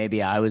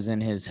 maybe I was in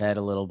his head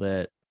a little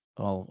bit.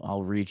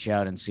 I'll reach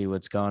out and see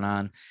what's going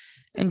on.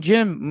 And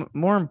Jim,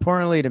 more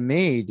importantly to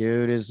me,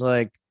 dude, is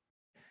like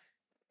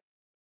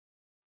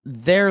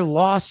their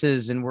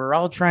losses, and we're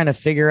all trying to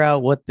figure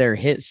out what their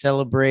hit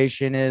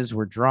celebration is.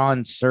 We're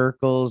drawing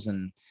circles,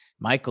 and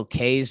Michael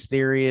K's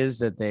theory is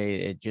that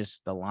the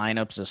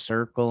lineup's a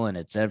circle and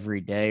it's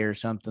every day or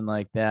something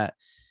like that.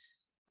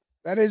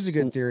 That is a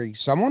good theory.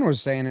 Someone was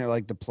saying it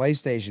like the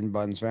PlayStation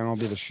buttons for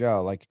MLB The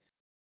Show, like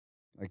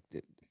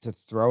to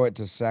throw it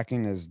to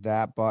second is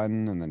that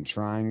button and then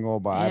triangle.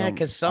 But yeah,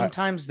 because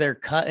sometimes they're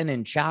cutting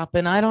and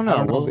chopping. I don't know. I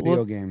don't know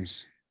video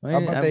games,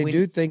 but they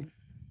do think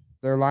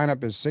their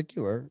lineup is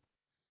circular.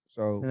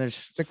 So there's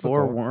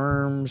cyclical. 4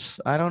 worms.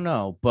 I don't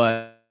know,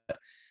 but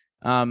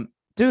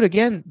dude,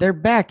 again, they're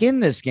back in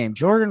this game.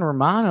 Jordan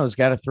Romano's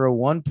got to throw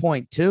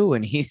 1.2,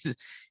 and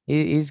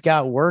he's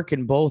got work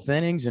in both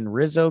innings. And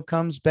Rizzo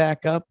comes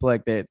back up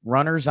like the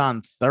runners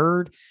on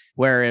third.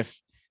 Where if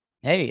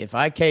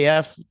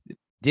IKF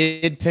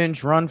did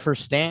pinch run for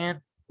Stan,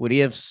 would he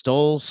have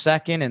stole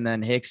second and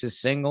then Hicks's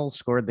single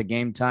scored the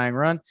game tying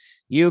run?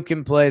 You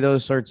can play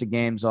those sorts of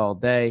games all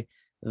day.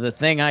 The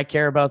thing I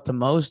care about the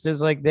most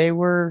is like they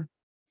were,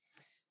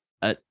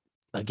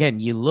 again,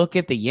 you look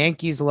at the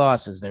Yankees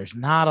losses, there's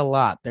not a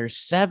lot. There's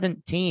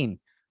 17.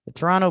 The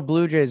Toronto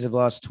Blue Jays have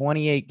lost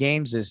 28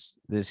 games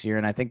this year,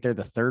 and I think they're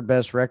the third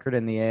best record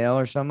in the AL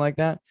or something like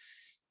that.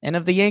 And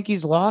of the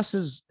Yankees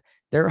losses,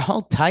 they're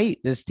all tight.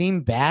 This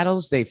team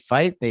battles, they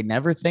fight, they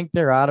never think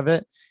they're out of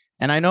it.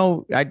 And I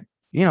know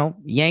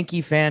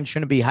Yankee fans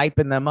shouldn't be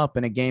hyping them up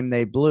in a game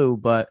they blew,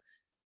 but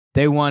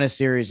they won a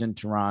series in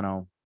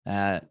Toronto.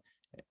 I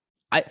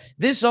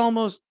was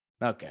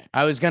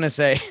gonna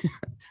say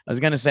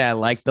I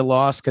like the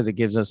loss because it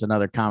gives us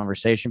another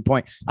conversation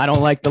point. I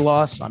don't like the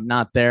loss. I'm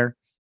not there.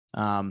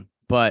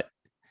 But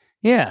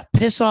yeah,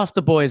 piss off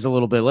the boys a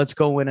little bit. Let's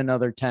go win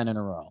another 10 in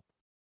a row.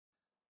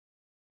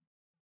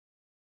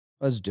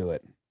 Let's do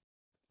it.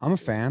 I'm a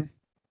fan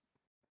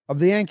of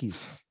the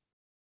Yankees.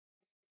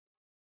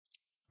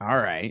 All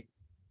right.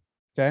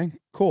 Okay,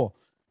 cool.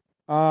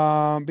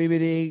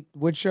 BBD,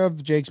 which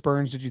of Jake's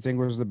burns did you think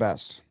was the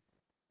best?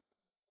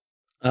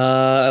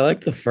 I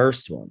like the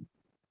first one.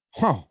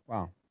 Oh,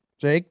 wow.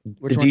 Jake,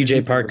 which The one did you DJ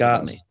think part was the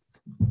got best? me.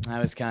 I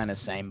was kind of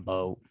same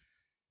boat.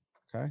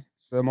 Okay.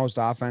 So the most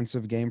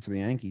offensive game for the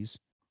Yankees.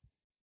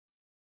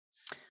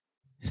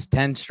 It's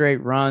 10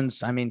 straight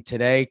runs. I mean,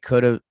 today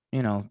could have,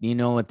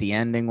 what the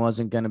ending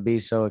wasn't going to be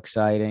so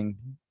exciting.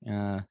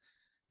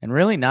 And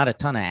really not a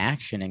ton of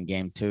action in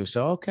game 2.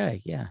 So,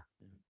 okay. Yeah.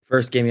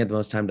 First game, you had the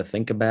most time to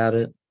think about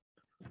it,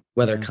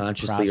 whether Yeah,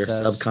 consciously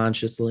process. or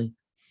subconsciously.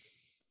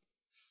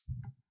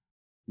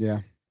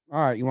 Yeah.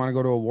 All right. You want to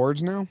go to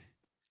awards now?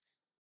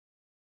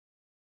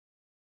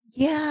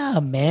 Yeah,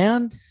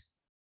 man.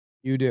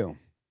 You do.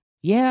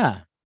 Yeah.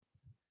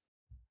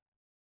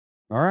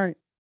 All right.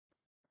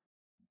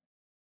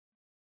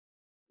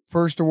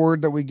 First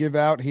award that we give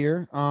out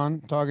here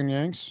on Talking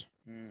Yanks.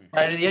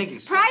 Pride of the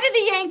Yankees. Pride of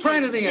the Yankees.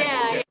 Pride of the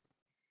Yankees. Yeah.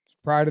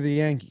 Pride of the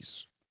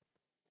Yankees.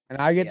 And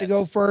I get to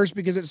go first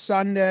because it's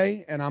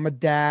Sunday and I'm a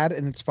dad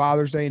and it's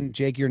Father's Day. And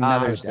Jake, you're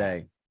Father's not a dad.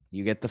 Day.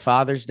 You get the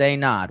Father's Day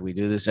nod. We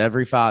do this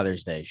every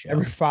Father's Day show.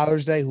 Every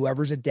Father's Day,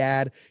 whoever's a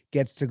dad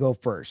gets to go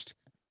first.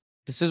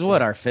 This is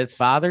what, our 5th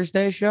Father's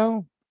Day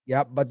show?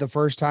 Yep. But the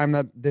first time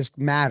that this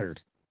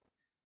mattered.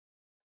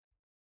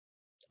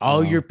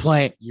 Oh, No. you're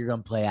going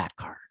to play that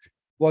card.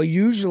 Well,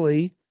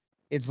 usually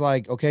it's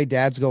like, okay,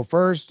 dads go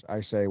first.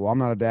 I say, well, I'm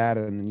not a dad.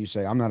 And then you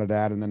say, I'm not a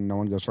dad. And then no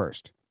one goes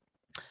first.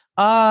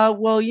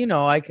 Well,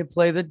 I could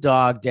play the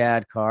dog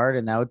dad card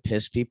and that would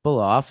piss people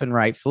off, and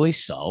rightfully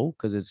so,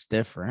 because it's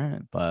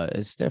different, but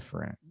it's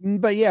different.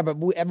 But yeah, but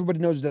everybody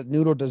knows that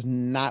Noodle does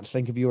not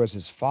think of you as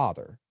his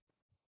father.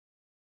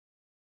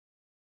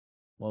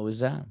 What was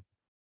that?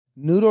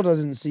 Noodle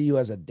doesn't see you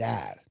as a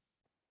dad.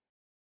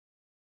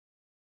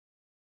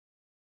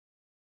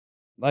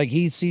 Like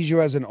he sees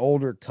you as an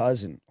older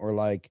cousin or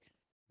like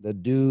the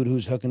dude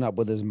who's hooking up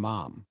with his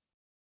mom.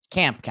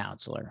 Camp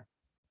counselor.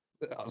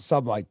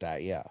 Something like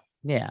that. Yeah.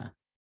 Yeah.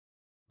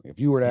 If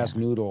you were to ask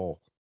Noodle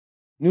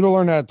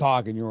learned how to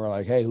talk and you were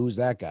like, hey, who's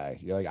that guy?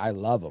 You're like, I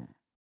love him.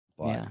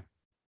 But Yeah.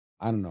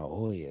 I don't know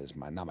who he is.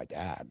 Not my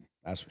dad.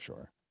 That's for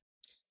sure.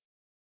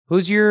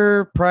 Who's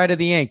your pride of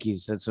the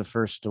Yankees? That's the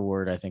first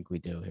award I think we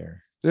do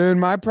here. Dude,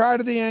 my pride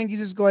of the Yankees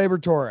is Gleyber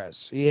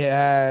Torres. He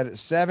had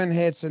 7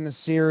 hits in the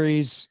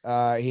series.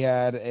 He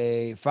had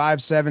a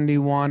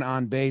 571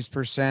 on base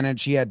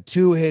percentage. He had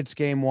 2 hits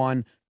game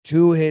 1,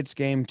 2 hits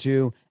game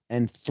 2,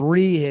 and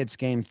 3 hits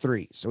game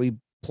 3. So he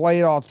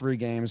played all 3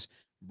 games,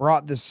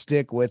 brought the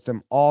stick with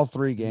him all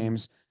 3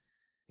 games.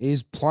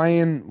 He's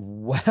playing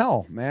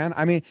well, man.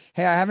 I mean,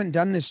 hey, I haven't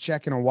done this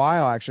check in a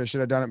while. Actually, I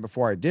should have done it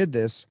before I did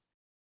this.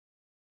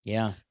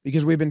 Yeah.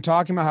 Because we've been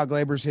talking about how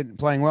Gleyber's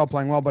playing well,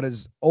 but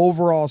his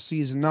overall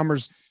season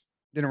numbers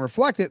didn't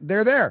reflect it.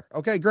 They're there.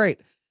 Okay,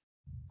 great.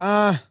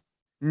 No,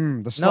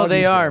 slugging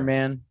they are, today.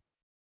 man.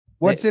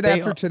 What's it They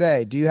after are.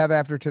 today? Do you have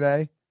after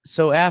today?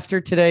 So after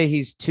today,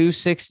 he's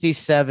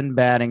 267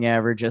 batting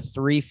average, a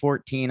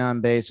 314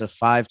 on base, a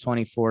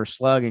 524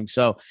 slugging.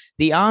 So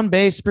the on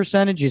base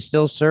percentage, you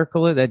still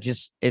circle it.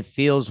 It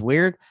feels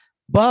weird.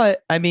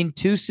 But I mean,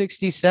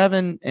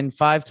 267 and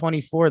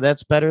 524,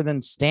 that's better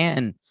than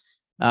Stanton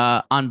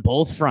on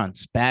both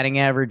fronts, batting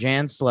average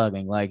and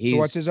slugging. Like So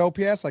what's his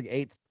OPS? Like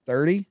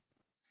 830?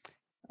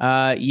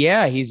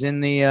 Yeah, he's in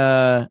the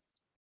I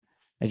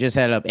just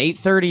had it up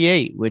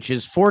 838, which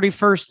is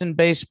 41st in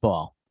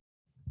baseball.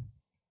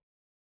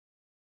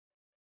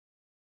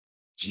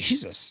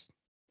 Jesus.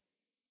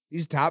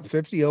 He's top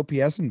 50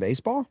 OPS in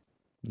baseball?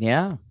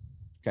 Yeah.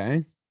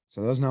 Okay.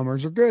 So those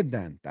numbers are good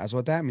then. That's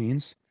what that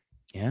means.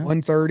 Yeah.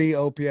 130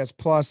 OPS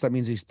plus. That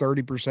means he's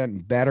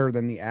 30% better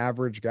than the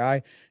average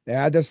guy. They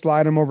had to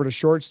slide him over to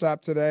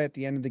shortstop today at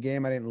the end of the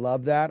game. I didn't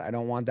love that. I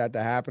don't want that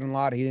to happen a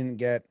lot. He didn't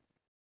get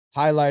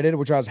highlighted,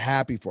 which I was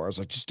happy for. I was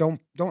like, just don't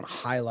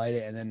highlight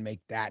it and then make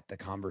that the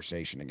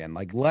conversation again.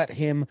 Like, let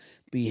him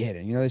be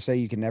hidden. You know, they say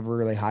you can never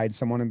really hide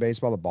someone in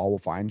baseball. The ball will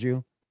find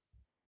you.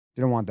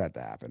 Didn't want that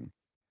to happen.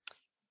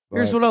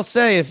 Here's But what I'll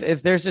say.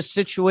 If there's a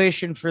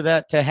situation for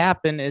that to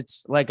happen,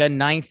 it's like a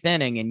ninth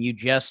inning and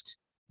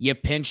you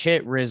pinch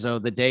hit Rizzo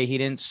the day he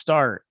didn't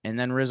start, and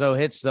then Rizzo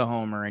hits the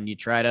homer, and you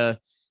try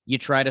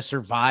to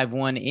survive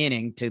one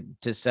inning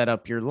to set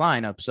up your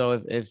lineup.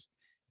 So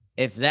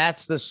if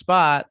that's the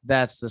spot,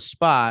 that's the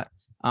spot.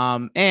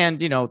 And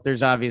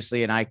there's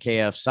obviously an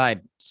IKF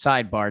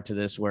sidebar to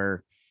this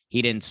where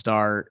he didn't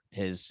start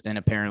and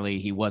apparently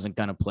he wasn't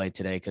going to play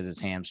today because his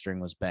hamstring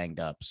was banged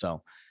up.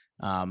 So,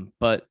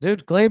 but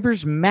dude,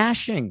 Glaber's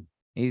mashing.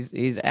 He's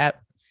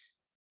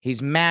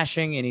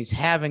mashing and he's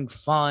having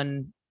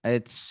fun.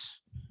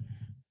 It's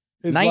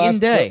night and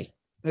day.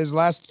 His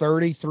last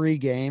 33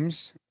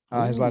 games,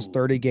 his last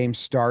 30 games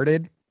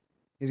started.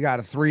 He's got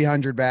a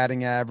 300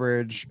 batting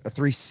average, a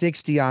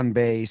 360 on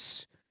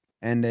base,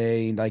 and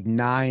a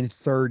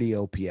 930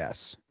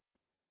 OPS.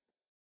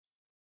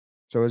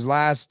 So his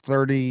last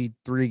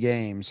 33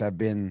 games have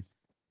been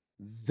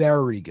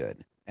very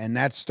good. And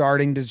that's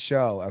starting to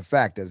show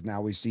effect as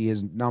now we see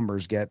his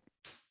numbers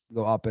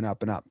go up and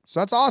up and up.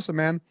 So that's awesome,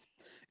 man.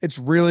 It's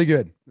really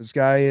good. This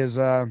guy is,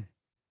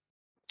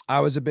 I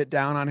was a bit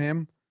down on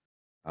him.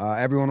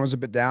 Everyone was a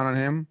bit down on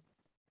him.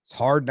 It's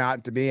hard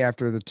not to be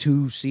after the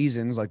 2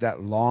 seasons, like that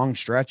long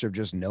stretch of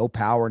just no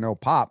power, no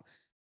pop.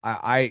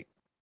 I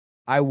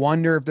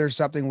wonder if there's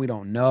something we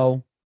don't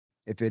know.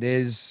 If it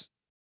is,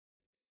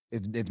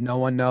 if no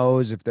one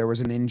knows, if there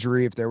was an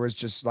injury, if there was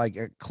just like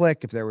a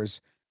click, if there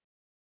was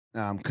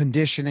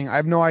conditioning, I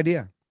have no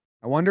idea.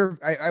 I wonder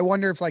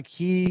if like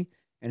he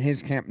and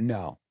his camp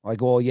know,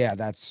 like, well, yeah,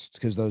 that's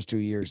because those 2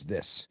 years,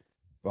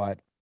 but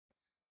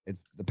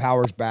the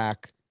power's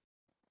back,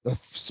 the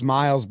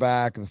smile's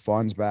back, the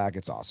fun's back.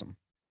 It's awesome.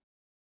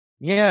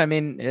 Yeah, I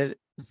mean,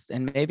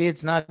 and maybe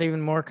it's not even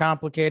more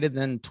complicated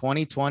than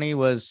 2020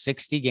 was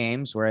 60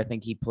 games where I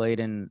think he played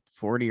in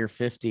 40 or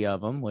 50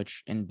 of them,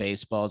 which in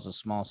baseball is a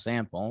small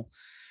sample.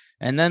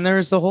 And then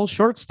there's the whole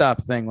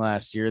shortstop thing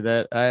last year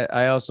that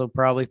I also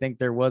probably think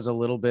there was a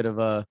little bit of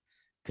a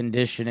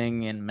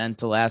conditioning and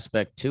mental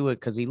aspect to it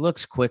because he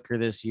looks quicker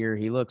this year.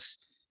 He looks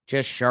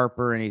just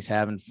sharper and he's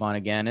having fun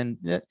again.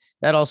 And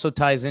that also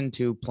ties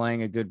into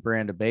playing a good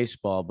brand of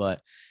baseball.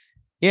 But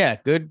yeah,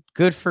 good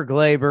for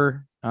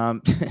Glaber.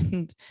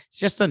 It's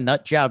just a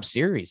nut job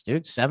series,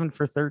 dude. 7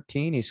 for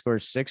 13. He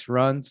scores 6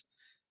 runs.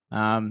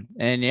 And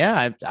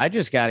yeah, I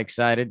just got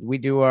excited. We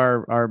do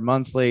our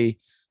monthly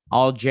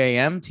all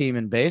JM team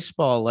in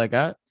baseball. Like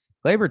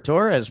Gleyber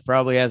Torres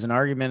probably has an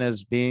argument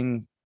as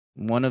being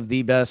one of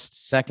the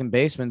best second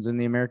basemen in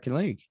the American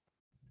League.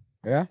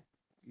 Yeah,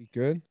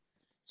 good.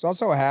 It's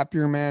also a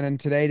happier man. And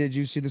today, did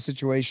you see the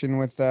situation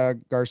with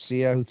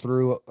Garcia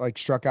who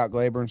struck out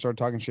Gleyber and started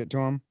talking shit to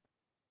him?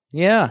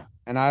 Yeah.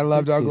 And I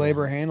loved how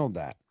Gleyber handled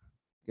that.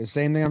 The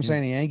same thing I'm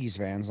saying to Yankees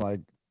fans,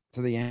 like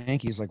to the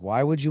Yankees, like,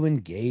 why would you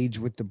engage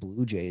with the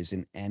Blue Jays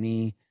in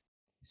any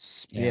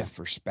spiff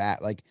or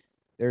spat? Like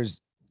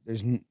there's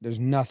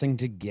nothing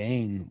to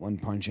gain when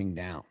punching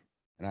down.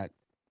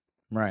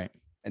 Right.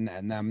 And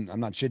I'm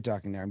not shit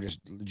talking there. I'm just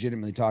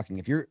legitimately talking.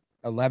 If you're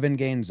 11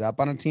 games up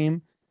on a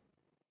team,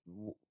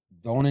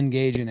 don't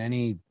engage in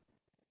any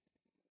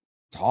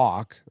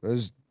talk.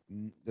 There's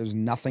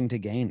nothing to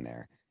gain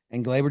there.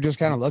 And Gleyber just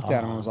kind of looked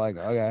at him and was like,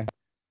 okay,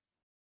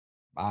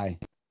 bye.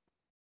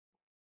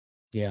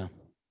 Yeah.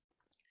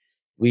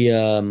 We,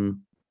 you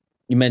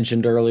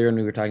mentioned earlier, and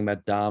we were talking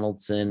about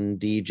Donaldson,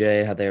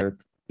 DJ, how the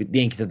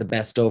Yankees had the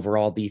best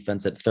overall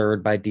defense at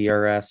third by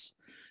DRS.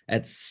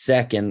 At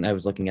second, I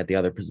was looking at the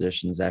other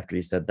positions after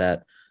he said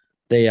that.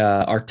 They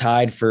are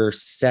tied for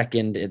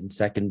second in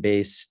second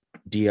base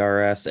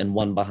DRS and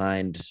one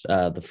behind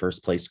the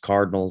first place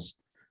Cardinals.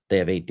 They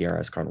have 8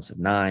 DRS. Cardinals have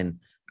 9.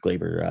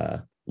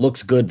 Gleyber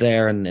looks good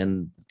there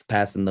and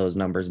passing those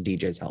numbers.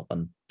 DJ's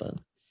helping. But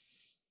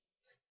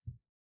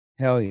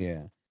hell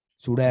yeah.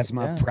 So that's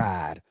my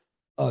pride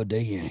of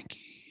the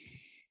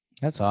Yankee.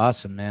 That's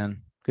awesome,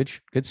 man.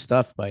 Good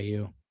stuff by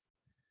you.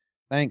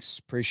 Thanks.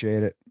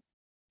 Appreciate it.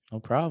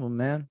 No problem,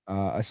 man.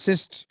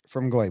 Assist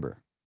from Gleyber.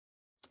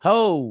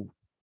 Oh,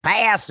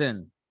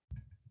 passing.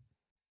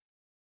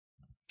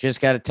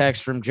 Just got a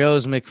text from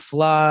Joe's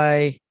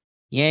McFly.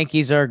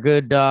 Yankees are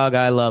good, dog.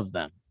 I love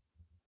them.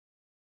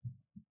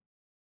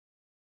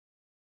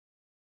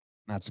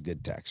 That's a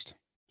good text.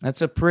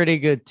 That's a pretty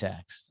good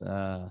text.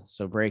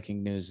 So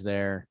breaking news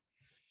there.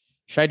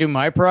 Should I do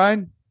my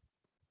pride?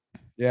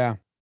 Yeah.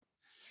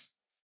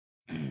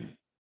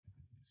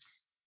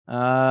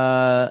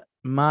 My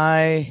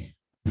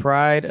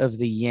pride of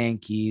the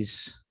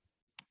Yankees.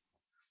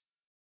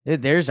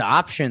 There's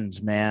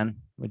options, man,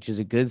 which is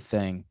a good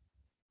thing.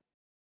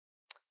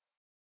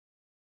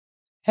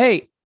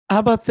 Hey, how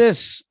about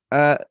this?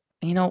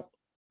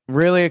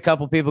 Really a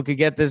couple people could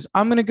get this.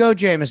 I'm going to go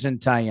Jameson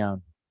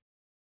Taillon.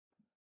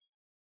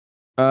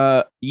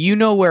 You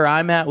know where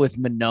I'm at with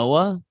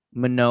Manoah.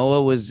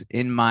 Manoah was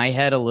in my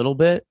head a little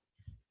bit.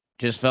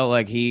 Just felt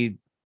like he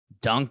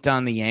dunked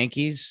on the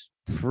Yankees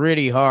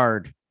pretty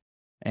hard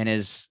in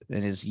his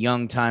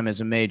young time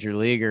as a major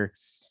leaguer.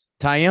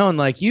 Tyone,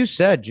 like you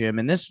said, Jim,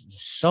 and this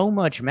so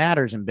much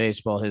matters in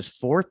baseball. His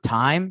fourth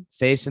time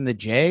facing the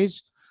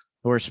Jays,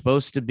 who are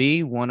supposed to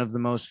be one of the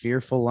most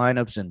fearful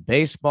lineups in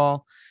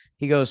baseball.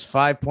 He goes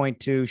 5.2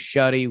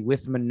 shutty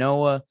with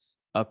Manoah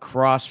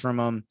across from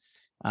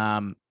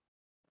him.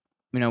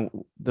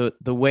 The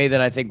way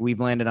that I think we've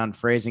landed on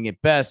phrasing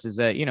it best is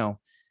that,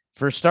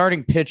 for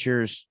starting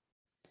pitchers,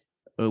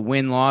 a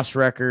win-loss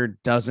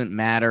record doesn't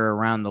matter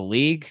around the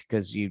league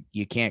because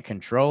you can't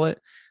control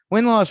it.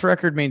 Win-loss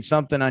record means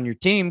something on your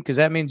team because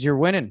that means you're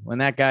winning when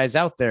that guy's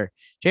out there.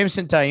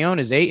 Jameson Taillon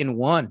is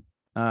 8-1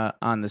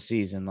 on the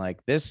season.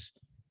 Like this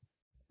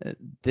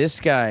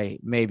guy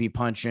may be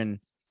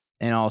punching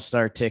an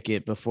all-star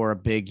ticket before a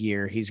big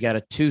year. He's got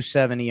a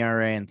 2.7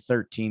 ERA in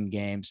 13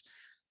 games.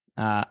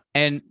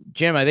 And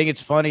Jim, I think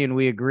it's funny, and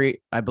we agree.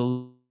 I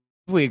believe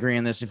we agree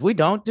on this. If we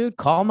don't, dude,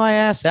 call my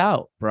ass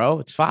out, bro.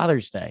 It's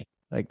Father's Day.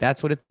 Like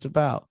that's what it's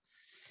about.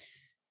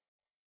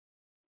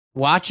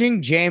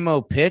 Watching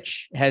JMO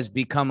pitch has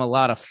become a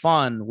lot of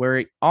fun where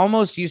it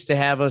almost used to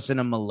have us in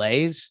a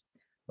malaise.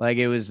 Like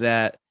it was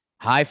that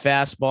high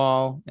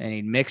fastball and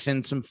he'd mix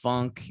in some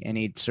funk and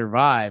he'd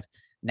survive.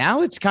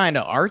 Now it's kind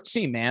of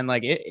artsy, man.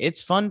 Like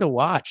it's fun to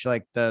watch.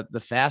 Like the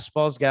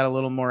fastball's got a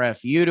little more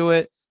FU to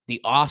it. The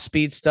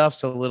off-speed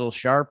stuff's a little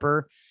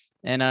sharper.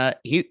 And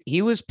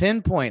he was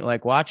pinpoint.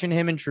 Like watching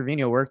him and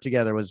Trevino work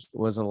together was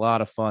a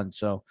lot of fun.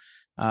 So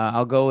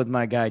I'll go with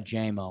my guy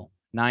JMO.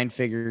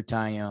 9-figure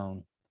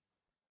Taillon.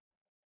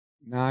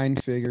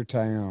 9-figure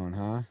Taillon,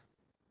 huh?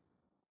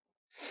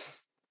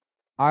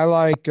 I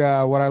like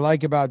what I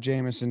like about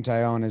Jameson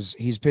Taillon is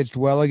he's pitched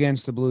well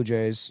against the Blue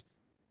Jays.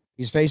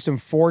 He's faced him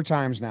 4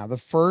 times now. The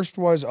first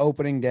was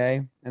opening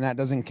day, and that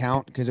doesn't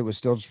count because it was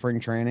still spring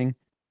training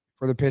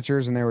for the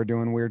pitchers and they were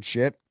doing weird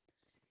shit.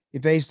 He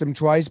faced him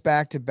twice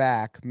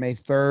back-to-back, May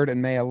 3rd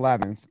and May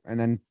 11th, and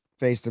then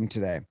faced him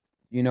today.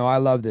 I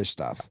love this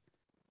stuff.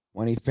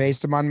 When he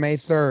faced him on May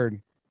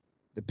 3rd,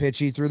 the pitch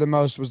he threw the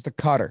most was the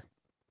cutter.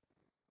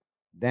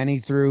 Then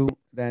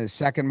the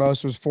second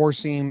most was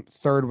 4-seam,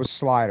 third was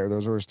slider.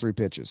 Those were his 3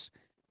 pitches.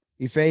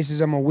 He faces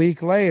him a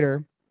week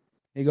later.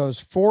 He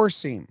goes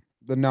 4-seam,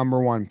 the number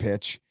 1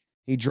 pitch.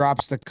 He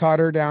drops the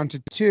cutter down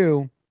to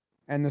 2,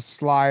 and the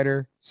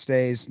slider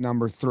stays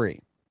number 3.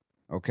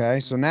 Okay,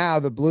 so now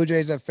the Blue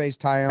Jays have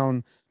faced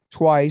Taillon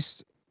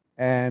twice,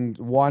 and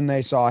one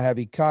they saw a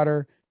heavy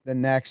cutter. The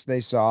next they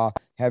saw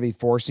heavy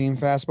 4-seam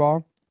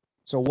fastball.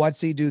 So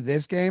what's he do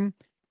this game?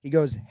 He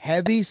goes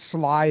heavy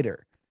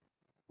slider.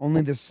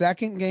 Only the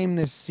second game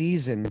this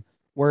season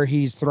where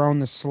he's thrown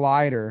the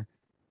slider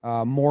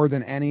more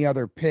than any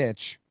other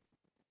pitch.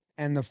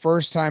 And the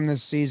first time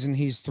this season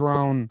he's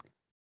thrown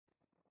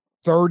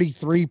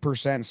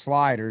 33%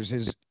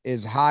 sliders.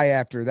 His high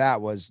after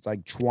that was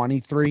like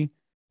 23,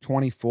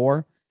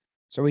 24.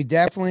 So he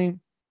definitely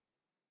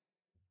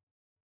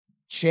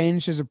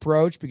changed his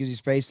approach because he's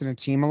facing a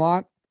team a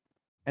lot.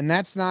 And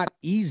that's not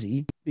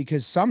easy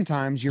because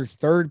sometimes your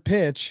third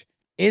pitch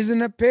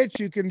isn't a pitch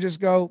you can just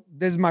go,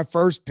 this is my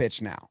first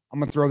pitch now. I'm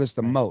going to throw this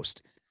the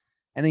most.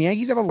 And the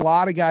Yankees have a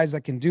lot of guys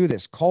that can do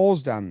this.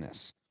 Cole's done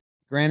this.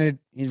 Granted,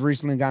 he's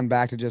recently gone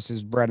back to just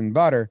his bread and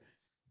butter,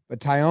 but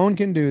Taillon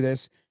can do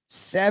this.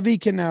 Sevy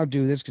can now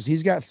do this because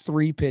he's got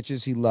 3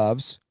 pitches he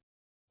loves.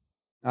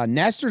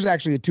 Nestor's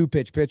actually a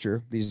 2-pitch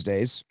pitcher these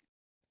days,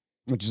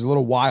 which is a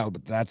little wild,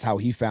 but that's how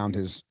he found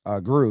his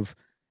groove.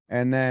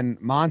 And then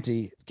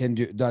Monty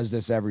does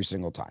this every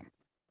single time.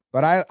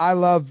 But I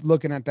love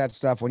looking at that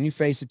stuff. When you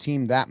face a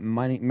team that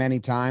many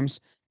times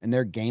and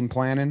they're game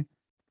planning,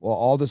 well,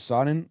 all of a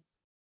sudden,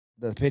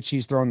 the pitch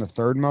he's throwing the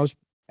third most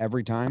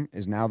every time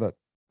is now the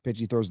pitch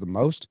he throws the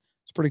most.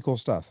 It's pretty cool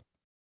stuff.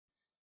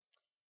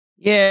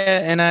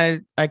 Yeah, and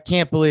I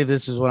can't believe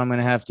this is what I'm going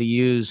to have to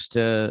use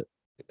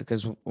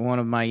because one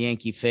of my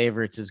Yankee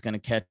favorites is going to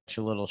catch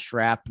a little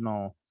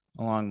shrapnel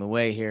along the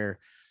way here.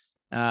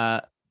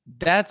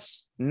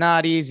 That's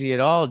not easy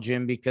at all,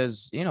 Jim,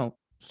 because,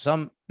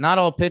 not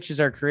all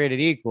pitches are created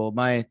equal.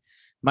 My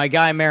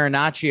guy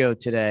Marinaccio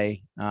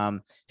today,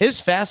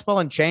 his fastball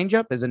and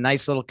changeup is a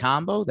nice little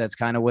combo. That's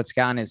kind of what's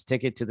gotten his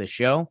ticket to the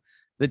show.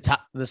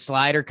 The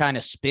slider kind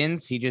of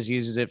spins. He just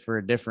uses it for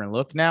a different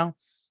look now.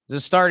 As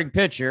a starting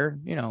pitcher,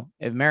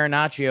 if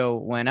Marinaccio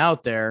went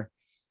out there,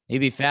 he'd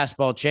be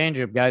fastball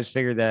changeup. Guys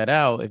figure that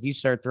out. If you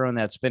start throwing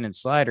that spinning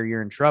slider,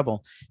 you're in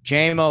trouble.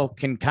 JMO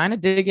can kind of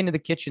dig into the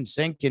kitchen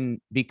sink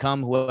and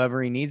become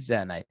whoever he needs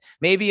that night.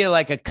 Maybe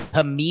like a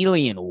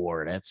chameleon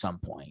award at some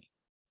point.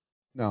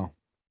 No.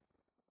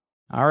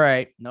 All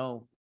right.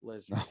 No,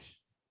 Liz. No.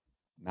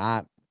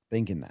 Not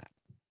thinking that.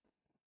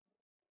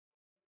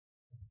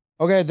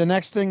 Okay, the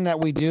next thing that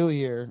we do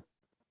here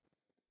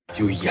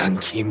You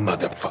Yankee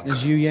motherfucker.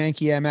 is you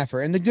Yankee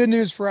MFer. And the good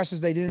news for us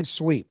is they didn't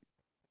sweep.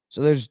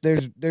 So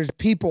there's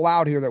people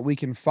out here that we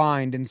can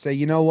find and say,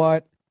 you know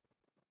what?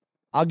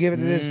 I'll give it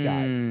to this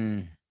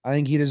guy. I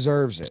think he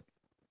deserves it.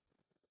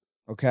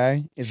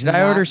 Okay? Should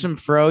I order some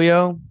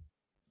Froyo?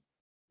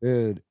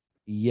 Dude,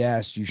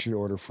 yes, you should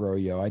order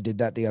Froyo. I did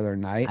that the other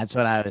night. That's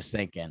what I was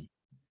thinking.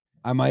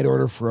 I might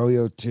order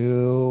froyo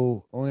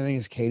too. Only thing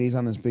is Katie's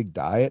on this big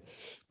diet,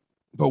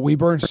 but we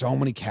burned so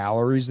many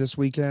calories this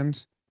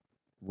weekend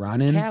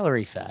running.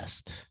 Calorie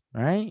fest,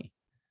 right?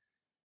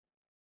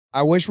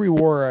 I wish we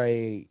wore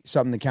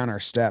something to count our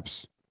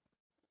steps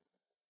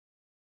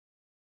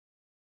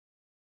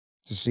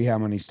to see how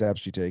many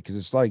steps you take, because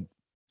it's like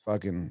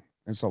fucking,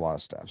 it's a lot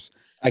of steps.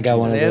 I got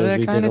Do one Do of they have those. that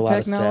We kind did a of lot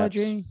of steps.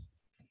 technology?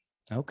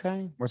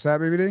 Okay. What's that,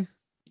 BBD?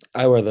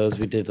 I wear those.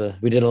 We did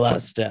a lot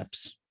of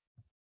steps.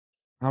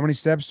 How many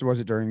steps was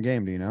it during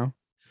game? Do you know?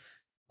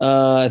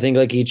 I think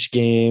like each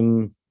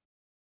game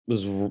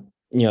was,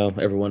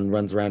 everyone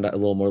runs around a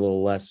little more, a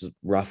little less, was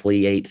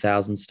roughly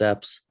 8,000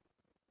 steps.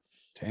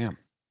 Damn.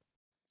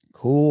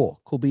 Cool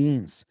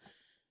beans.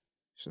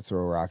 Should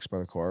throw rocks by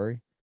the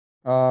quarry.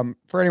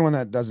 For anyone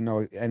that doesn't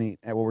know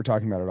what we're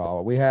talking about at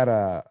all, we had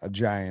a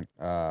giant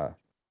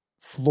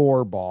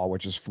floor ball,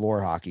 which is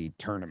floor hockey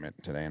tournament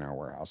today in our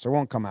warehouse. It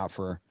won't come out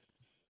for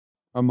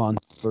a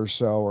month or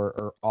so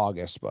or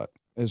August, but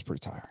it was pretty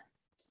tiring.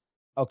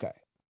 Okay.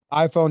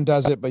 iPhone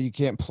does it, but you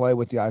can't play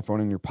with the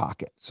iPhone in your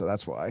pocket. So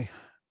that's why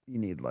you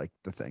need like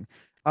the thing.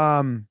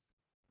 MFer.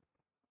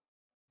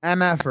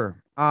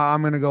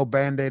 I'm going to go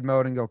Band-Aid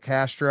mode and go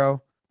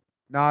Castro.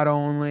 Not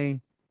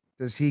only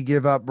does he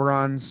give up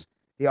runs,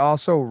 he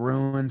also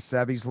ruins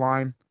Sevy's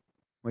line,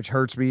 which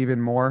hurts me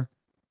even more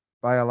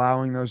by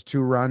allowing those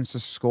 2 runs to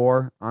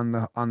score on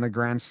the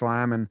grand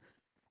slam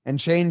and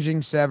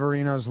changing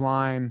Severino's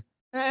line.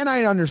 And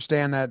I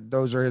understand that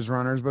those are his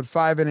runners, but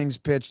 5 innings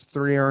pitched,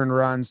 3 earned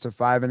runs to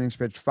 5 innings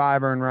pitched,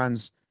 5 earned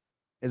runs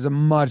is a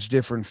much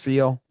different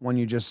feel when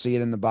you just see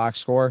it in the box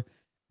score.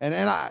 And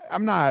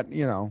I'm not,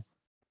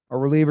 a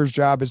reliever's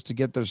job is to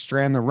get the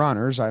strand the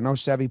runners. I know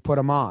Sevy put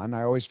them on.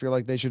 I always feel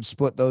like they should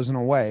split those in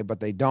a way, but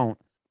they don't.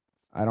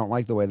 I don't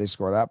like the way they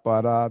score that,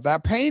 but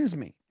that pains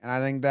me. And I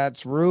think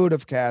that's rude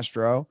of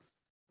Castro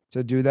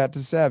to do that to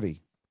Sevy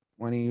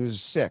when he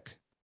was sick.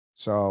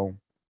 So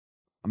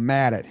I'm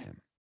mad at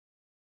him.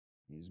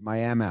 He's my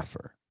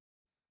MFer.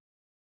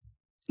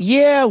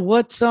 Yeah,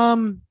 what's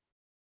Jim,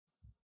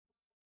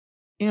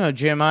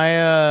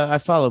 I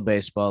follow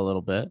baseball a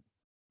little bit.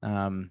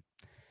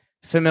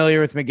 Familiar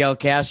with Miguel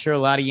Castro. A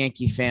lot of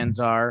Yankee fans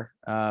are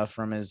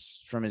from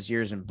his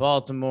years in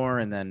Baltimore,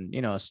 and then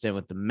a stint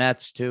with the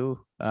Mets too.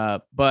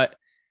 But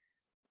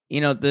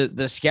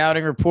the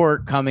scouting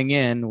report coming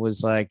in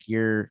was like,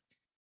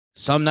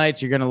 some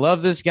nights you're gonna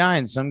love this guy,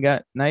 and some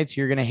nights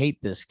you're gonna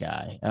hate this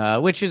guy,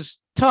 which is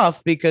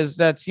tough because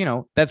that's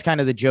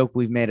kind of the joke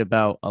we've made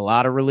about a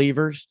lot of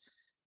relievers.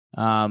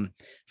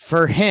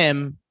 For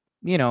him,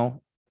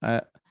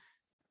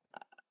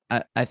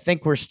 I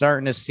think we're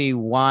starting to see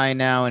why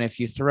now. And if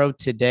you throw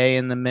today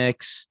in the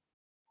mix,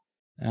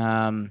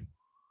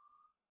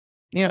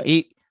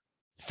 he,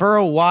 for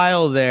a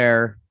while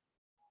there,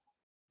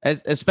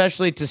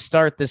 especially to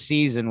start the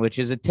season, which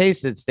is a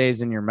taste that stays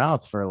in your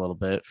mouth for a little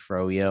bit,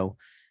 Froyo.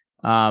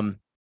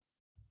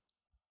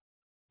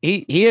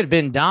 He had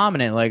been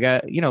dominant,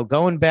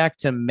 going back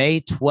to May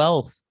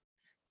 12th,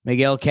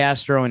 Miguel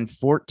Castro in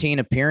 14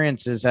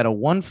 appearances at a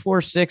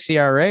 1.46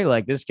 ERA.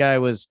 Like, this guy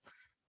was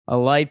a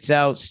lights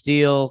out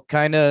steal.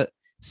 Kind of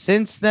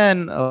since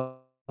then, a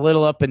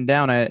little up and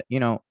down.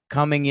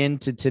 Coming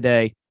into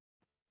today,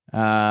 he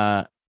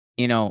had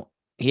a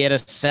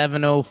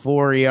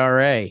 7.04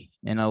 ERA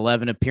in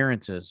 11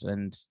 appearances,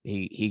 and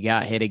he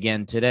got hit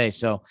again today.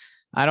 So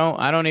I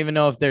don't even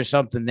know if there's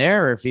something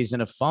there or if he's in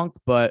a funk,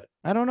 but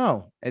I don't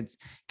know. It's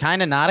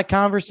kind of not a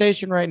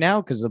conversation right now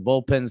because the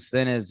bullpen's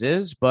thin as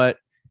is, but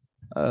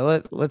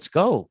let's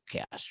go,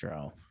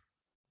 Castro.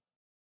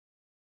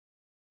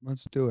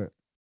 Let's do it.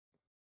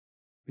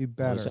 Be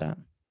What was better.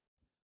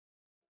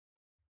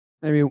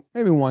 that?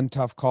 Maybe one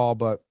tough call,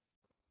 but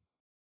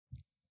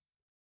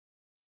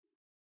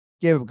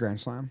gave up a grand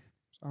slam.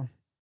 So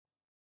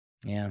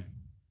Yeah.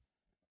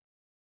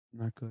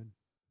 not good.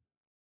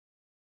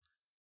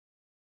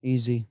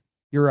 Easy.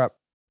 You're up.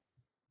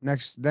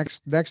 Next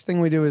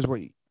thing we do is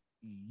what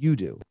you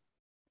do.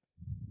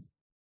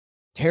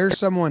 Tear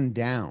someone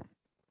down.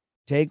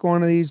 Take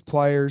one of these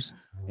players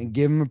and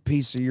give them a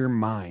piece of your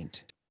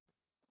mind.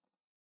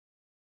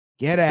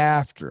 Get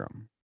after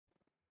them.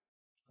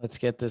 Let's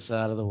get this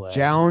out of the way.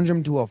 Challenge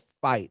them to a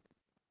fight.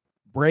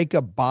 Break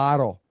a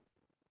bottle.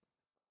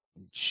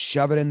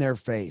 Shove it in their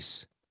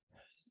face.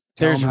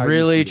 There's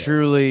really,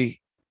 truly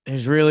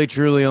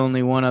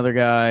only one other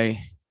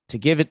guy to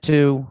give it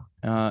to.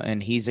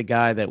 And he's a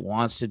guy that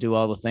wants to do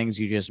all the things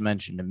you just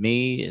mentioned to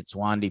me. It's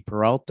Wandy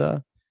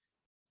Peralta.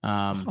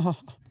 Wandy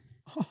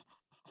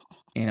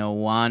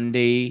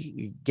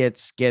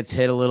gets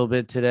hit a little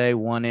bit today.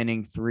 1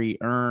 inning, 3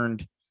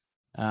 earned,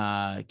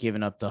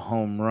 giving up the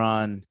home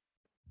run.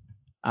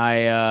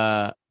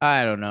 I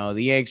don't know.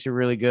 The Yanks are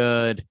really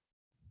good.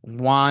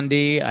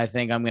 Wandy, I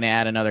think I'm going to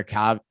add another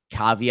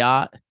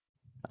caveat.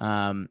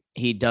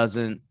 He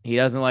doesn't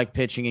like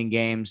pitching in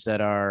games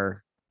that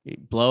are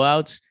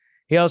blowouts.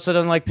 He also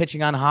doesn't like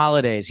pitching on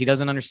holidays. He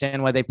doesn't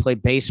understand why they play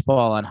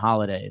baseball on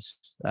holidays.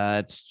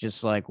 It's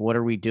just like, what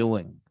are we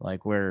doing?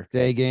 Like we're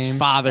Day games.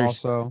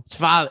 Father's Also.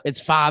 It's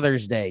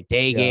Father's Day,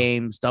 day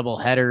games, double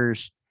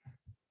headers.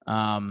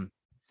 So,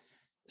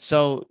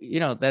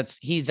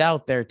 he's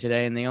out there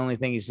today. And the only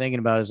thing he's thinking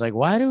about is like,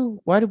 why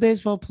do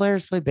baseball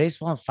players play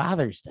baseball on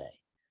Father's Day?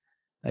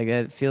 Like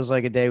it feels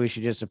like a day we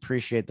should just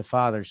appreciate the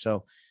father.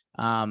 So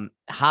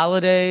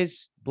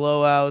holidays,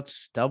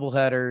 blowouts, double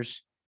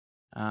headers.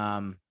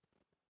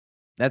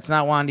 That's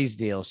not Wandy's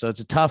deal. So it's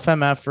a tough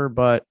MFer,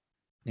 but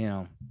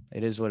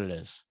it is what it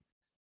is.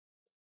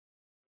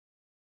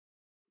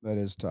 That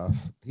is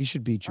tough. He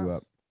should beat you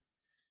up.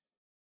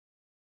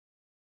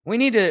 We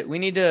need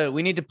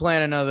to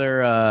plan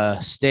another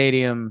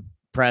stadium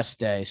press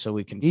day so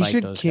we can He fight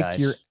should those kick guys.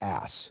 your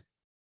ass.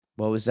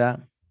 What was that?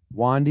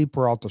 Wandy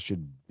Peralta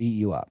should beat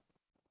you up.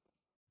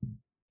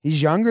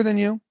 He's younger than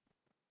you.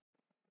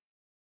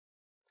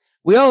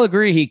 We all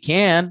agree he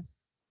can.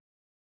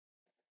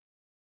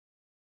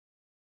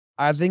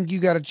 I think you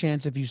got a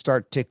chance if you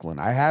start tickling.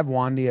 I have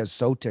Wandy as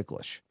so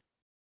ticklish.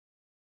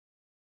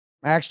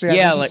 Actually,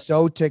 I think he's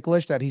so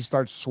ticklish that he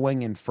starts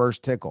swinging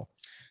first tickle.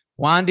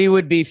 Wandy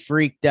would be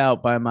freaked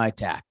out by my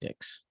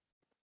tactics.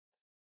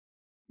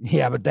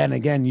 Yeah, but then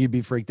again, you'd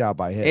be freaked out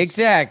by his.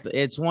 Exactly.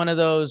 It's one of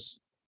those.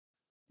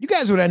 You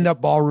guys would end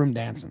up ballroom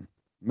dancing,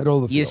 middle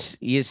of the field.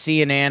 You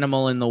see an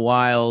animal in the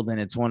wild, and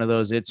it's one of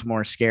those. It's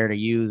more scared of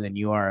you than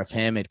you are of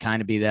him. It'd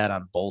kind of be that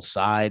on both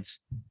sides.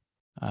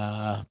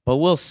 But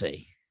we'll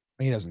see.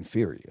 He doesn't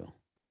fear you.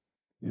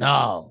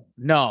 No.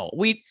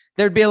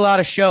 There'd be a lot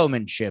of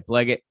showmanship.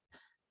 Like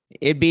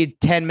it'd be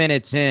 10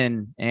 minutes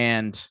in,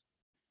 and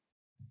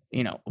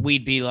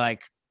we'd be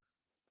like,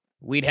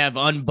 we'd have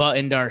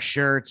unbuttoned our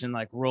shirts and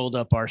like rolled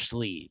up our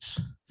sleeves.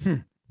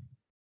 I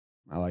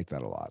like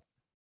that a lot.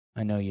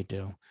 I know you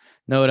do.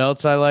 Know what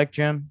else I like,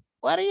 Jim?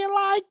 What do you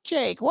like,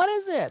 Jake? What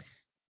is it?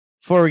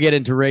 Before we get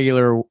into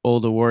regular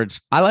old awards,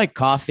 I like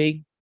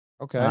coffee.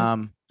 Okay. I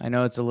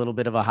know it's a little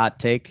bit of a hot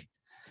take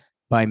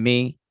by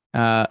me.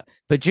 But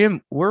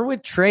Jim, we're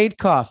with Trade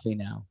Coffee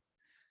now,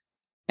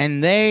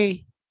 and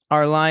they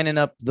are lining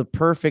up the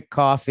perfect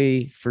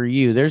coffee for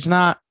you. There's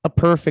not a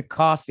perfect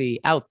coffee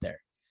out there.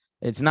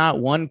 It's not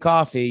one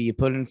coffee you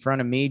put in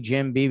front of me,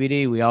 Jim,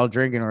 BBD. We all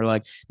drink and we're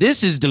like,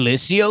 this is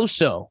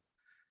delicioso.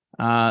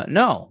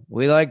 No,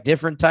 we like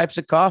different types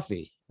of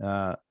coffee.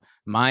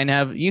 Mine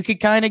have, you could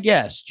kind of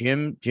guess.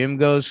 Jim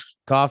goes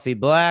coffee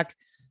black.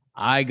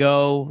 I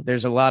go,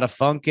 there's a lot of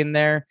funk in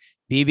there.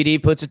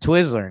 BBD puts a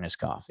Twizzler in his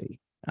coffee.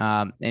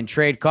 And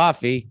Trade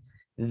Coffee,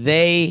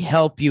 they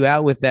help you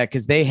out with that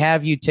because they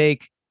have you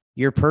take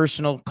your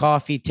personal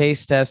coffee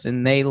taste test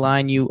and they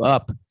line you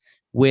up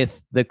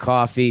with the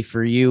coffee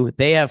for you.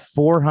 They have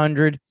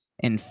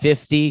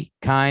 450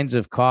 kinds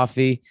of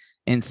coffee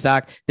in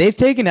stock. They've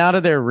taken out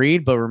of their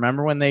read, but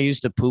remember when they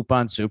used to poop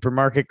on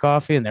supermarket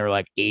coffee and they were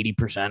like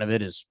 80% of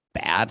it is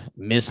bad?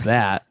 Miss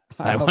that.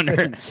 I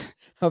wonder. I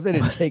hope they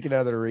didn't take it out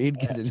of the read.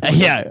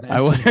 Yeah,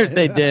 I wonder if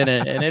they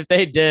didn't. And if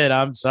they did,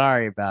 I'm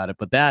sorry about it.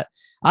 But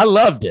I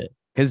loved it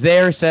because they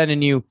are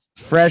sending you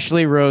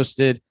freshly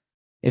roasted.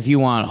 If you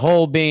want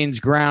whole beans,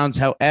 grounds,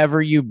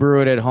 however you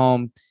brew it at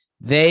home,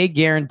 they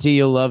guarantee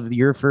you'll love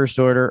your first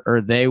order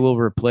or they will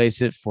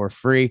replace it for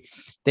free.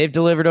 They've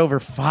delivered over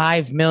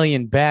 5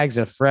 million bags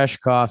of fresh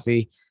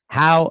coffee.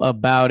 How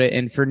about it?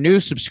 And for new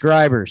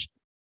subscribers,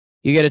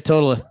 you get a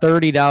total of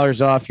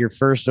 $30 off your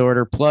first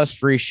order plus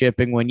free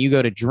shipping when you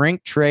go to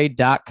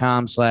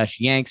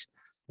drinktrade.com/Yanks.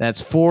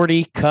 That's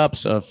 40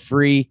 cups of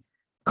free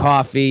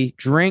coffee.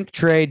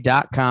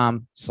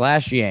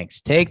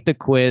 Drinktrade.com/Yanks. Take the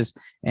quiz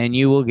and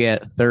you will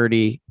get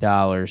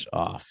 $30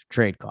 off.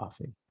 Trade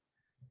Coffee.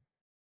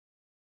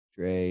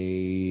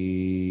 Trade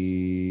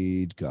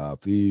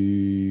Coffee.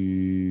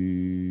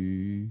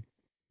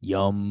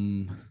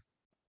 Yum.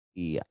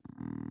 Yeah.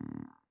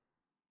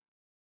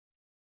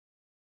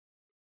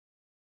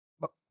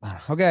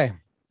 Okay.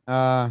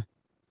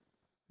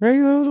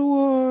 Regular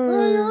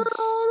awards.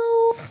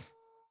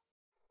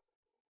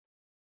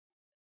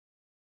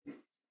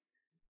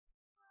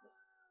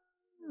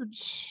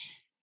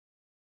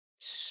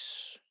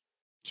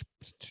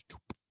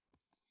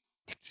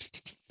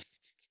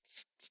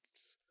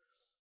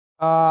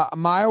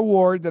 My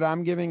award that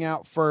I'm giving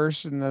out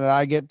first and that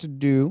I get to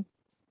do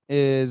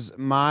is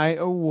my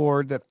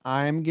award that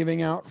I'm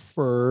giving out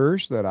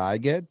first that I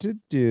get to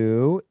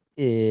do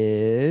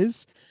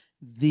is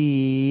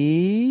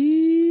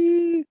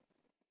the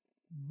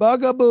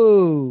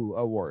Bugaboo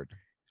Award.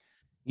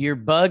 You're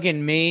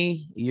bugging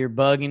me. You're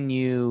bugging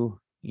you.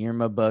 You're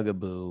my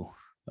bugaboo.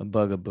 A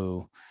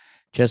bugaboo.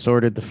 Just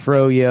ordered the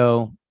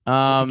Froyo.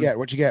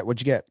 What you get?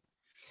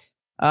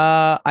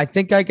 I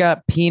think I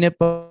got peanut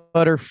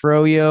butter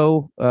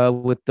Froyo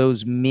with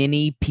those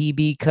mini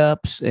PB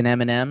cups and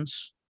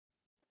M&Ms.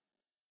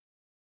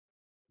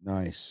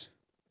 Nice.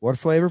 What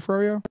flavor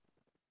Froyo?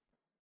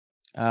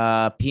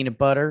 Peanut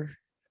butter.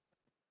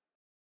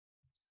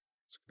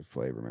 It's good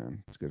flavor,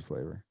 man. It's good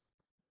flavor.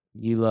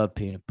 You love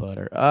peanut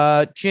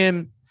butter.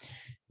 Jim,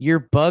 Your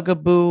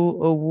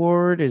Bugaboo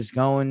Award is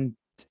going.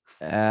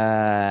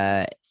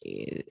 It's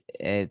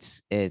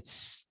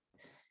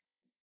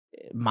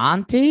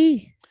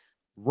Monty.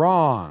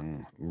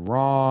 Wrong.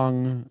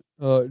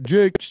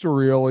 Jake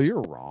Storielli,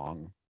 you're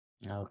wrong.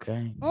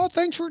 Okay. Oh,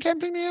 thanks for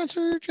attempting to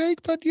answer,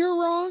 Jake, but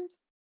you're wrong.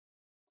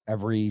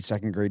 Every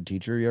second grade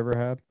teacher you ever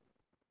had?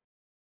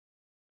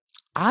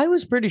 I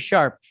was pretty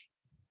sharp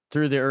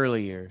through the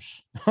early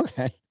years.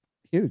 Okay.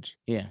 Huge.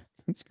 Yeah.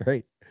 That's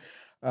great.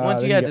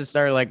 Once then you had got- to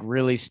start like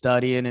really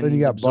studying then you and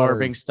got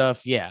absorbing buttered.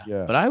 stuff, yeah.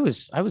 Yeah. But I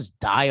was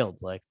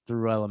dialed like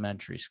through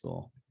elementary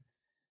school.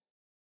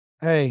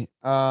 Hey,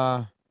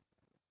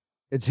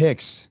 it's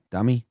Hicks,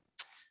 dummy.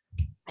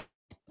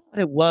 But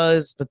it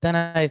was, but then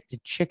I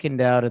chickened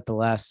out at the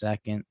last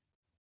second.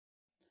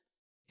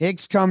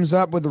 Hicks comes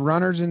up with the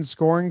runners in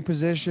scoring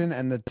position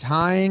and the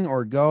tying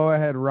or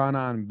go-ahead run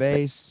on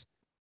base.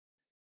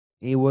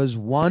 He was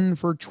 1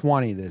 for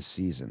 20 this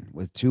season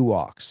with 2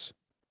 walks.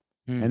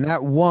 And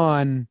that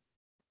one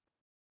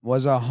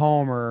was a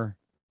homer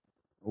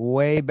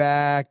way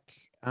back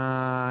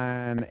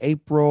on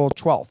April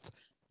 12th,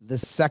 the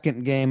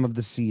second game of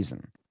the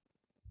season.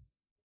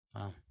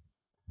 Wow.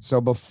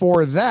 So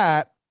before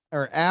that,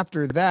 or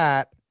after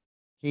that,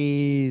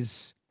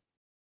 he's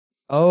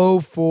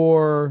 0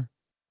 for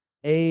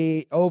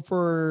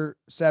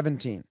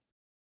 17.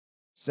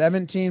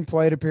 17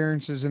 plate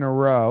appearances in a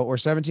row, or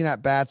 17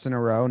 at bats in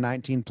a row,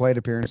 19 plate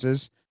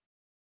appearances.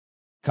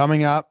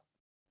 Coming up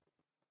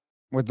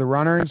with the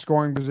runner in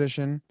scoring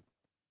position,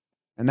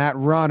 and that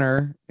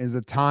runner is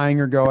a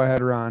tying or go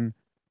ahead run.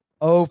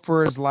 0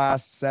 for his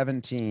last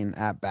 17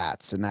 at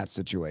bats in that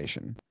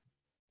situation.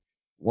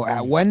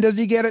 When does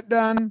he get it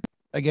done?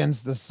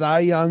 Against the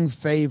Cy Young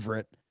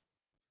favorite,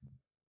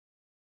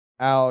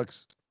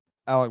 Alek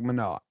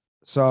Manoah.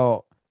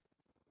 So,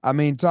 I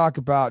mean, talk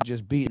about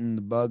just beating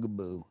the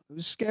bugaboo. It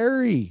was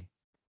scary.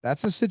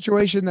 That's a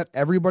situation that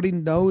everybody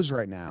knows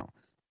right now.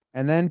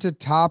 And then to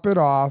top it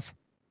off,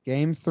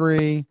 game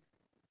 3,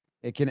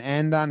 it can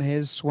end on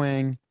his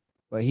swing,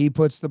 but he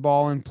puts the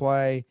ball in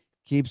play,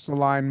 keeps the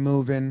line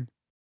moving.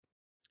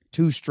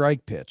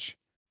 2-strike pitch.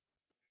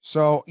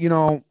 So,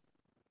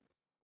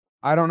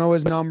 I don't know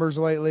his numbers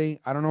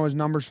lately. I don't know his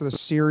numbers for the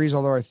series,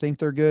 although I think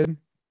they're good.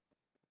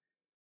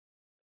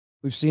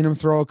 We've seen him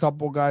throw a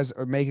couple guys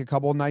or make a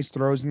couple nice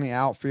throws in the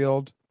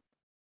outfield.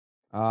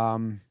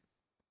 I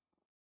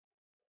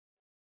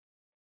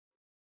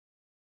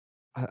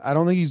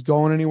don't think he's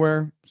going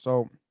anywhere.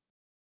 So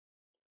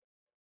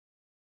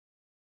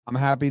I'm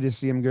happy to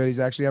see him good. He's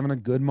actually having a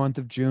good month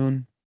of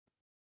June.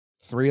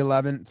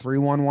 311,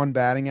 311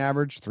 batting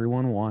average,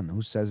 311.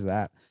 Who says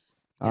that?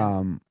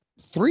 Yeah.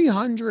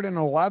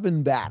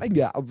 311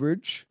 batting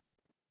average,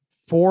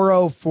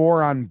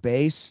 404 on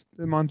base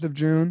the month of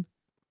June,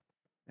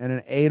 and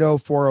an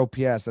 804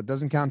 OPS. That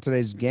doesn't count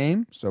today's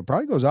game, so it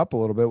probably goes up a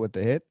little bit with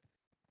the hit,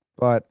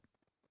 but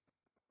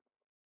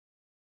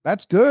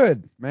that's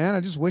good, man. I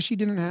just wish he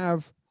didn't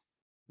have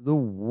the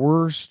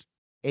worst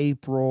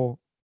April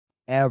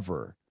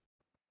ever.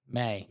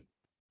 May.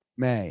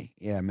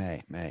 Yeah,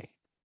 May.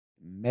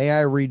 May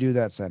I redo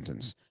that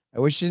sentence? I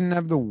wish he didn't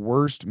have the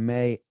worst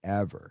May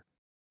ever.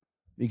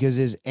 Because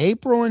his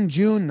April and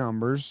June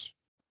numbers,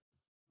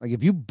 like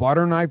if you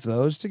butter knife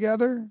those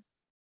together,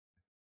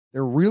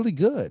 they're really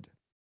good.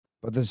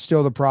 But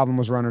still the problem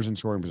was runners in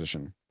scoring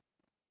position.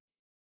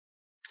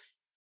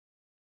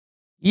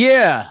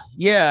 Yeah.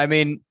 I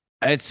mean,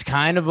 it's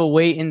kind of a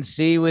wait and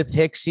see with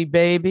Hicksy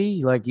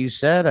baby. Like you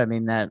said, I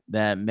mean,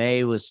 that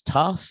May was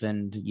tough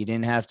and you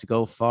didn't have to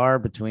go far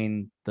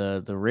between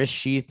the wrist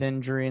sheath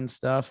injury and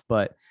stuff.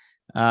 But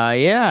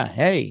yeah,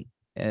 hey,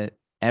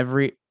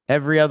 every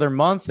other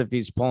month, if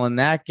he's pulling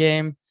that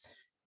game,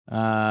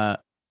 that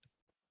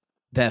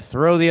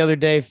throw the other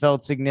day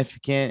felt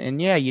significant.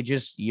 And yeah,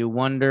 you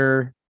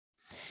wonder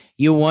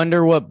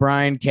what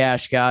Brian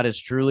Cashcott is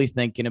truly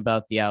thinking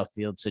about the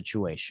outfield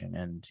situation.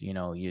 And,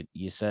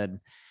 you said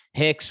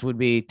Hicks would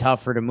be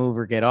tougher to move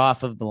or get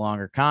off of the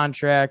longer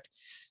contract.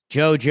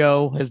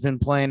 JoJo has been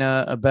playing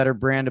a better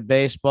brand of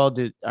baseball.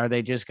 Are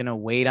they just going to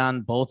wait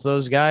on both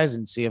those guys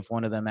and see if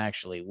one of them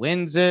actually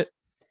wins it?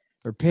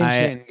 They're pinch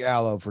hitting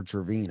Gallo for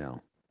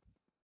Trevino.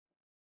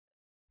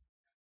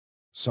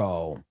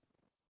 So,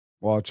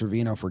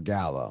 Trevino for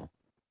Gallo.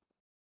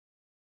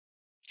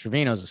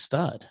 Trevino's a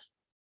stud.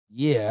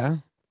 Yeah.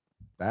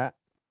 That's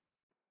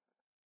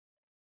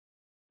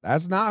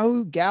not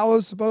who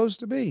Gallo's supposed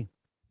to be.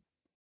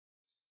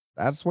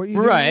 That's what you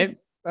do. Right.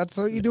 That's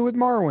what you do with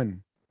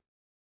Marwin.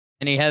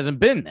 And he hasn't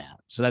been that.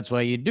 So that's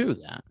why you do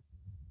that.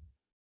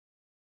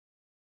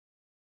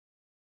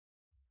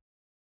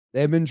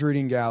 They've been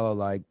treating Gallo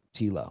like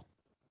Tilo.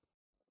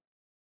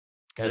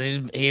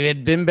 Because he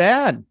had been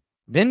bad.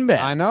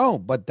 I know,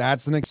 but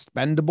that's an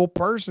expendable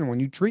person when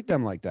you treat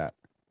them like that.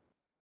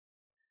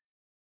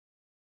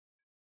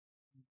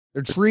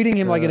 They're treating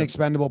him like an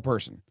expendable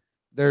person.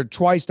 They're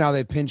twice now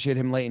they pinch hit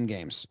him late in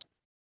games.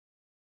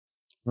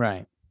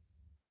 Right.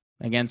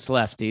 Against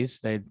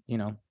lefties.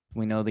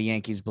 We know the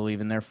Yankees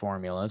believe in their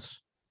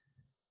formulas.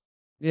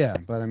 Yeah,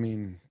 but I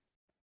mean,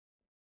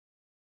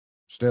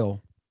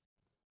 Still.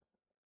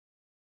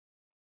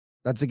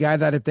 That's a guy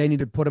that if they need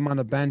to put him on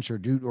the bench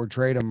or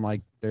trade him,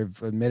 like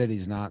they've admitted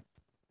he's not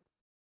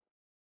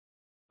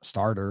a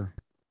starter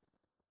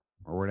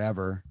or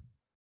whatever.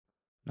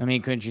 I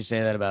mean, couldn't you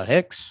say that about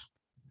Hicks?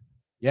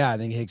 Yeah, I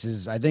think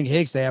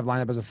Hicks they have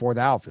lined up as a fourth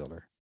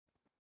outfielder.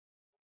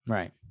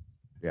 Right.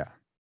 Yeah.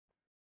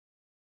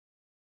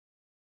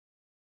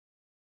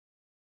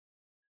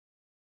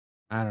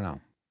 I don't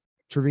know.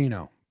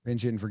 Trevino,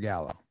 pinch hitting for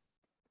Gallo.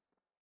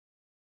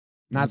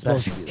 Not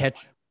supposed to be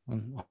catch.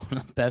 One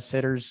of the best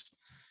hitters.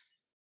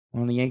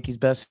 One of the Yankees'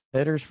 best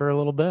hitters for a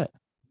little bit.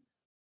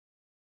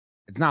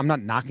 It's not. I'm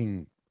not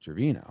knocking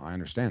Trevino. I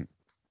understand.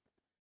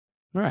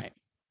 Right.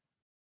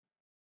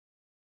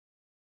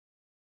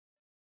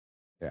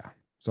 Yeah.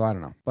 So I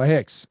don't know. But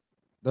Hicks,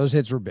 those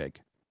hits were big.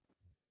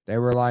 They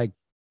were like,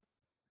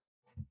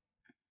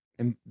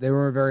 and they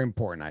were very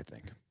important, I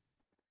think.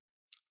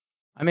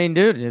 I mean,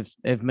 dude,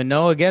 if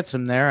Manoah gets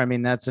him there, I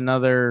mean, that's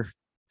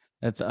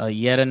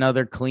yet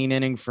another clean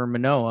inning for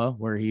Manoah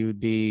where he would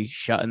be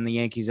shutting the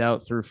Yankees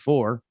out through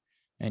 4.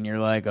 And you're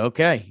like,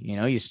 okay,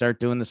 you start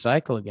doing the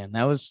cycle again.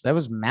 That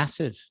was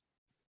massive.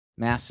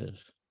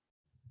 Massive.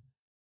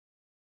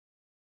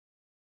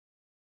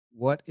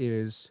 What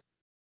is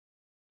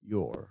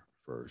your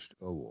first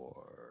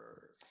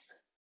award?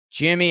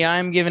 Jimmy,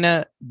 I'm giving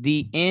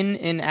the In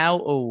and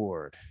Out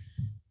Award.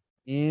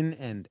 In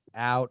and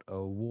Out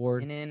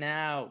Award. In and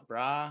Out,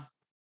 brah.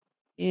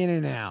 In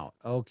and Out.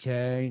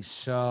 Okay.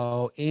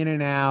 So In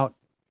and Out.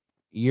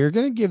 You're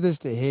going to give this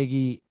to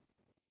Higgy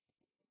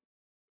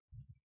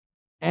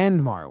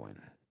and Marwin.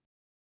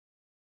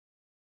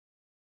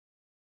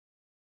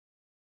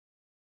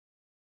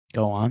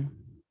 Go on.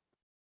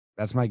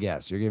 That's my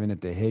guess. You're giving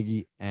it to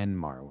Higgy and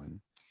Marwin.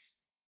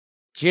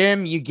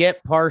 Jim, you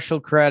get partial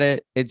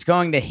credit. It's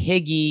going to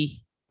Higgy.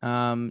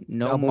 No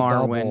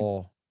Marwin.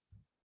 Double.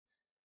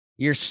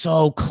 You're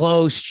so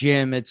close,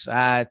 Jim. It's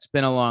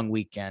been a long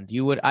weekend.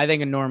 I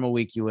think a normal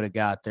week you would have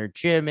got there.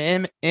 Jim,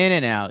 in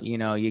and out.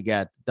 You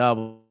got the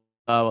double,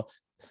 the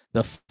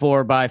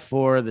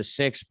 4x4, the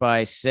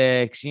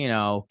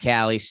 6x6,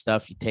 Cali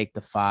stuff. You take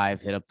the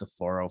 5, hit up the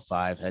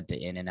 405, head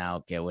to In and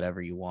Out, get whatever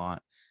you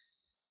want.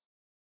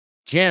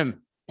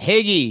 Jim,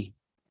 Higgy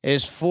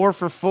is 4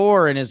 for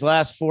 4 in his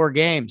last 4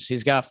 games.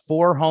 He's got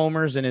 4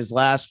 homers in his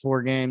last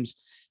 4 games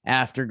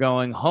after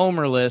going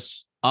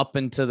homerless up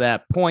until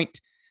that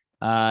point.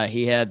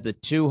 He had the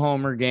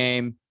 2-homer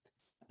game,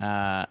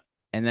 and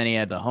then he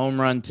had the home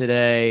run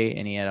today,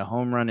 and he had a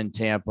home run in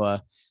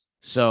Tampa.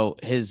 So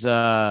his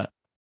last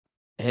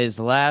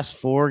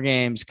 4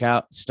 games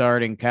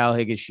starting Kyle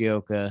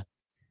Higashioka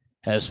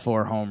has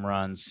 4 home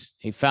runs.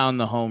 He found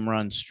the home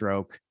run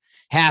stroke.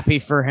 Happy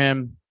for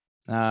him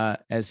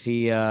as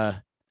he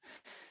got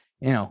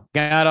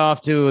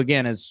off to,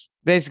 again, as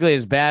basically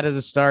as bad as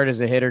a start as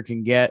a hitter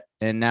can get,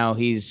 and now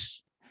he's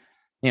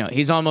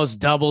almost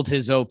doubled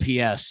his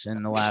OPS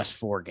in the last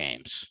 4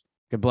 games.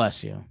 God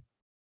bless you.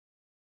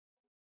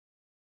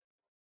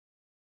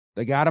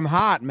 They got him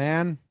hot,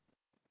 man.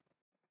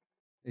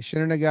 They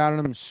shouldn't have gotten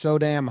him so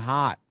damn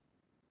hot.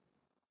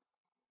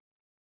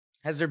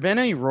 Has there been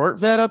any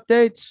Rortvet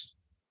updates?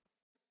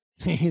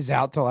 He's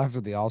out till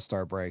after the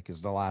All-Star break. It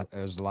was the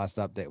last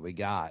update we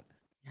got.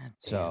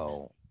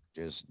 So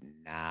just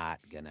not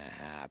gonna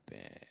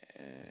happen.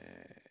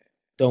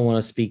 Don't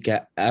want to speak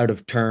out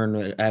of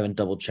turn. I haven't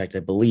double checked. I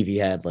believe he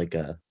had like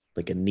a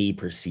knee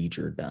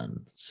procedure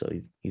done, so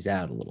he's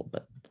out a little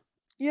bit.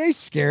 Yeah, he's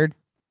scared.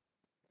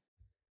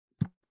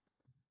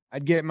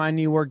 I'd get my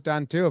knee work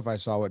done too if I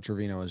saw what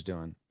Trevino was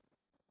doing.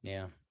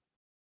 Yeah.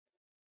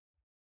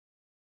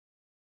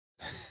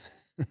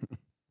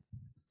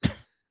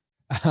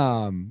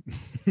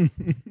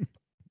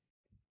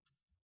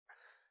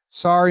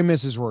 Sorry,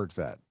 Mrs.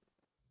 Wordfet.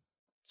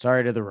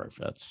 Sorry to the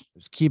Rortfets.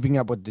 Was keeping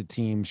up with the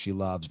team she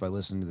loves by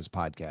listening to this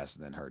podcast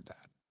and then heard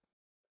that.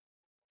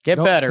 Get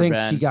better, think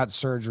Ben. He got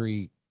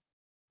surgery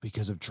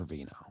because of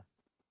Trevino.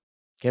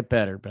 Get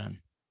better, Ben.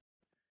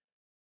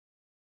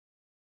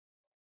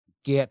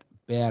 Get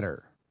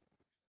better.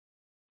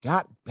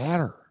 Got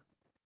better.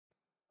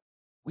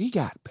 We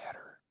got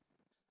better.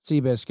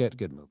 Seabiscuit,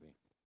 good movie.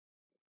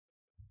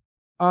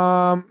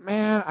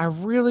 Man,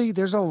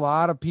 there's a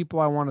lot of people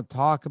I want to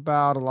talk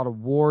about, a lot of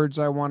awards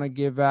I want to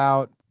give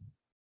out.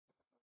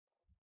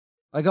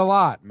 Like a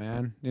lot,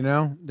 man.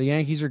 The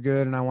Yankees are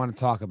good and I want to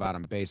talk about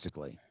them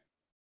basically.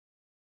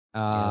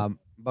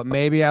 But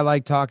maybe I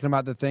like talking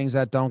about the things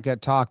that don't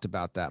get talked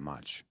about that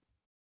much.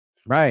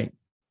 Right.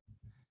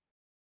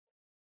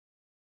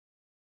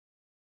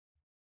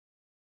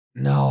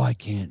 No, I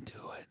can't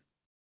do it.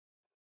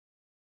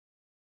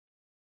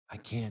 I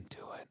can't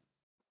do it.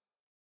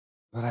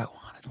 But I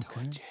want to do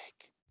it,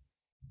 Jake.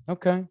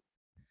 Okay.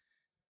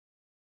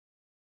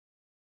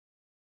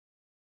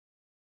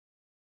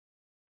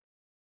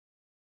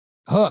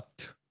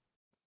 Hooked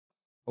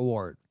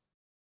award.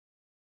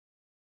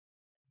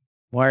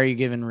 Why are you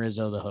giving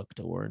Rizzo the Hooked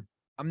award?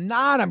 I'm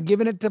not. I'm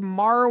giving it to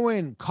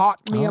Marwin.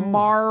 Caught me a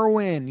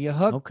Marwin. You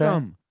hooked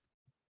him.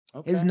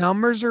 Okay. His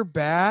numbers are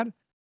bad,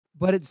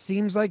 but it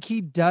seems like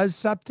he does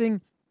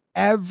something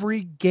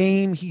every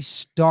game he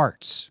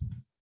starts.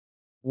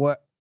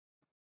 What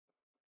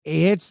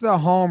he hits the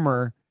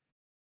homer,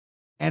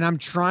 and I'm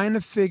trying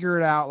to figure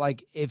it out.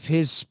 Like if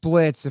his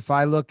splits, if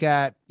I look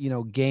at,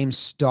 games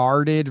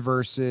started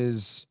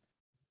versus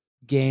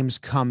games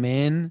come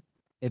in,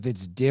 if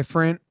it's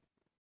different,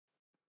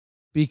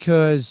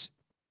 because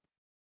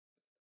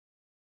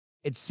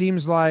it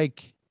seems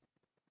like,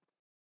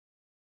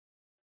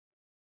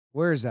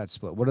 where is that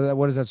split?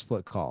 What is that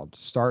split called?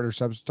 Starter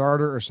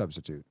or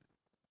substitute?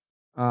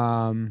 It's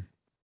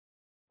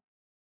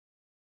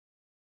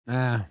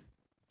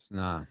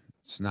not.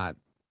 It's not.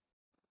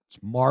 It's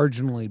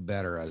marginally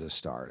better as a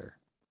starter.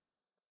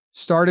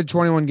 Started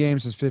 21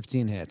 games, has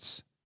 15 hits.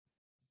 Is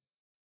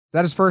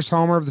that his first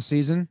homer of the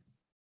season?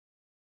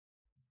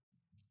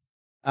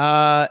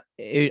 I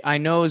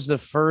know it was the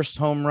first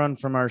home run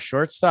from our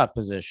shortstop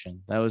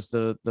position. That was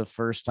the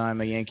first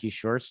time a Yankee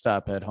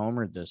shortstop had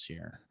homered this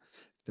year.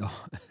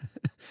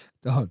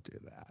 Don't do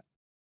that.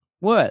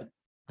 What?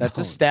 That's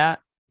a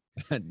stat.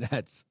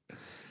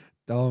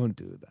 Don't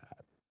do that.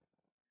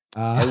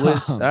 It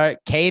was all right.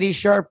 Katie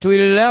Sharp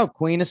tweeted it out.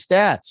 Queen of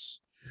stats.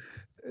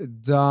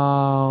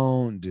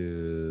 Don't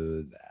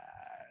do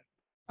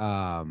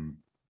that.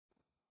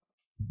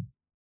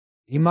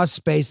 He must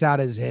space out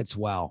his hits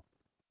well.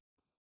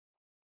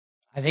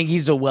 I think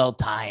he's a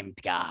well-timed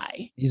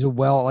guy. He's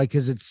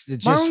because it's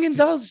just Marwin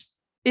Gonzalez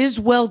is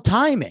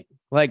well-timing.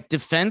 Like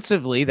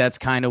defensively, that's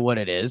kind of what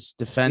it is.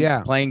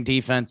 Playing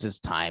defense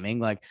is timing.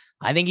 Like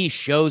I think he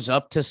shows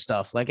up to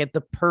stuff like at the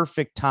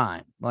perfect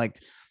time. Like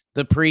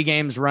the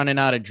pregame's running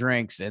out of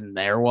drinks, and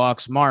there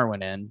walks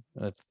Marwin in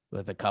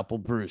with a couple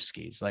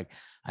brewskis. Like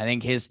I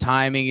think his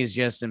timing is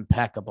just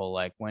impeccable.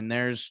 Like when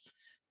there's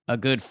a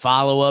good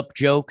follow-up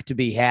joke to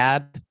be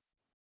had,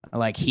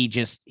 like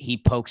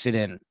he pokes it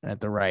in at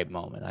the right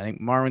moment. I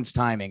think Marwin's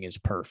timing is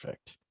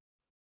perfect.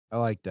 I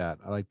like that.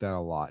 I like that a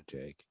lot,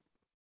 Jake.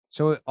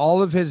 So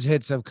all of his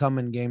hits have come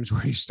in games where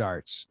he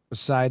starts,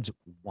 besides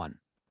one.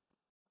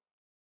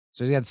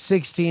 So he's got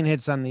 16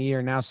 hits on the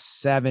year, now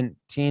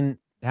 17.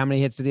 How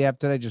many hits did he have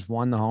today? Just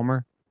one, the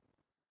homer?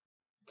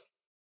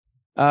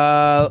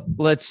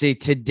 Let's see.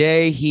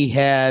 Today he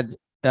had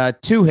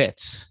 2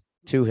 hits.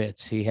 2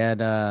 hits. He had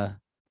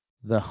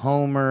the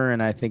homer,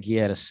 and I think he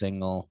had a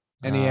single.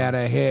 And he had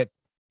a hit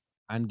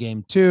on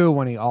game 2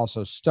 when he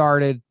also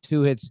started.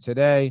 2 hits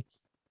today.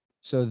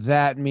 So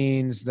that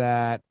means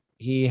that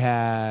he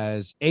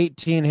has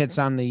 18 hits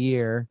on the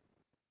year,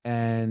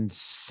 and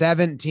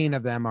 17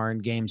 of them are in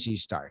games he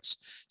starts.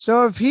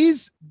 So if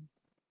he's,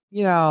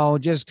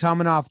 just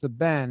coming off the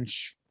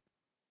bench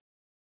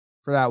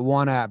for that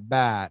one at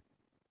bat,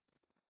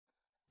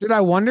 dude,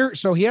 I wonder.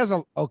 So he has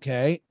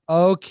okay,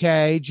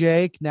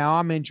 Jake. Now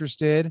I'm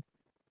interested.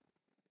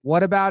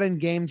 What about in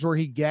games where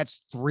he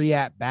gets 3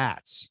 at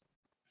bats?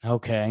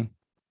 Okay.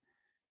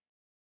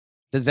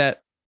 Does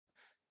that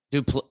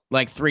do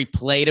 3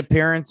 plate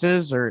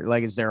appearances, or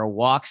is there a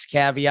walks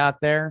caveat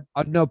there?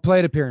 No,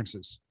 plate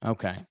appearances.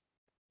 Okay.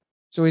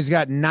 So he's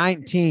got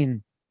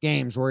 19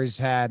 games where he's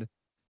had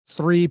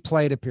 3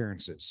 plate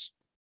appearances.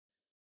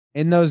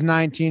 In those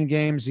 19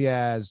 games, he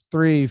has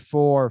 3,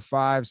 4,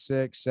 5,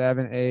 6,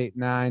 7, 8,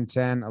 9,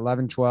 10,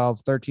 11,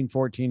 12, 13,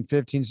 14,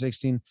 15,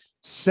 16,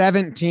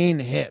 17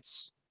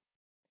 hits.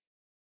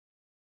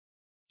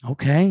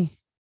 Okay.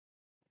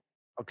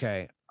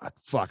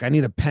 Fuck, I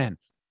need a pen.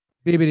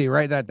 BBD,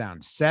 write that down.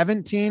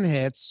 17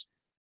 hits.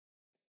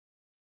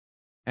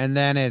 And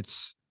then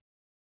it's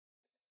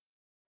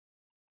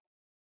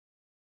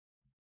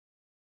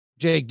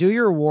Jake, do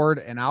your award,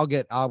 and I'll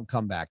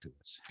come back to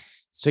this.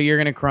 So you're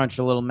going to crunch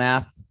a little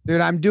math? Dude,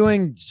 I'm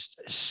doing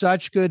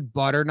such good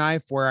butter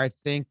knife where I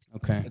think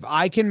if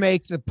I can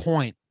make the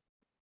point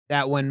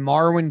that when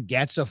Marwin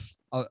gets a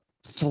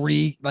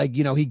 3,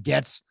 he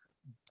gets,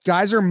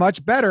 guys are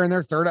much better in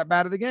their 3rd at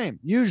bat of the game.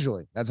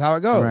 Usually that's how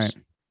it goes. Right.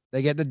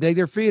 They get to dig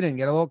their feet in,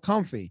 get a little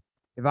comfy.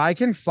 If I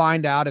can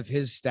find out if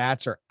his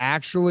stats are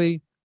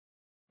actually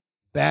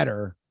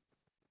better,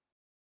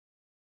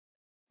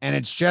 and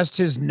it's just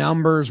his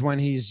numbers when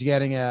he's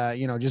getting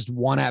just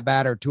 1 at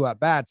bat or 2 at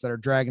bats that are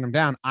dragging him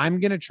down, I'm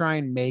going to try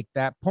and make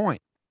that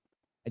point.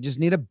 I just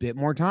need a bit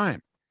more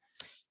time.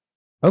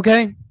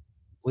 Okay.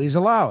 Please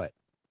allow it.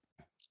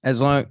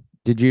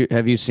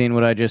 Have you seen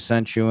what I just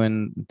sent you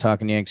in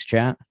Talking Yanks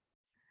chat?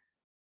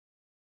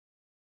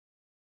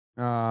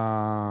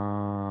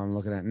 I'm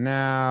looking at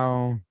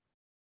now.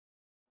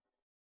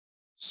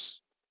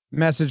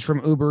 Message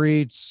from Uber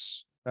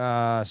Eats.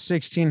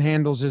 16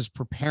 handles is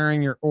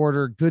preparing your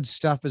order. Good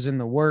stuff is in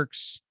the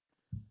works.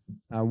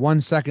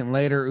 1 second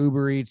later,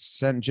 Uber Eats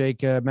sent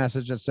Jake a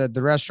message that said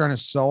the restaurant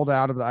is sold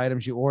out of the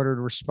items you ordered.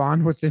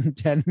 Respond within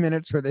 10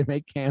 minutes or they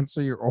may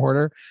cancel your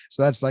order.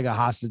 So that's like a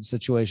hostage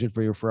situation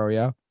for your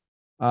froyo.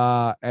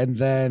 And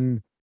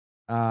then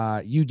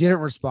you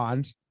didn't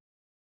respond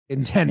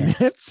in 10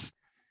 minutes,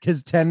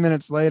 because 10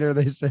 minutes later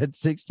they said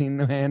 16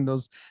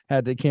 handles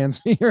had to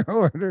cancel your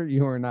order.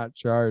 You were not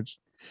charged.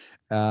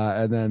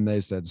 And then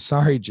they said,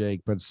 sorry,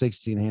 Jake, but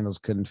 16 handles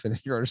couldn't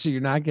finish your order. So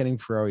you're not getting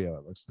Froyo,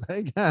 it looks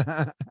like.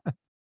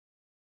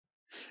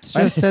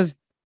 It's just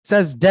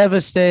as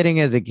devastating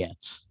as it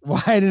gets.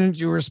 Why didn't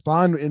you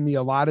respond in the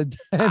allotted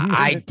 10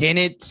 I minutes?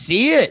 didn't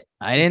see it.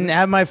 I didn't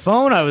have my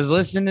phone. I was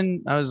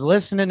listening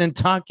and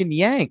talking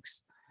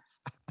Yanks.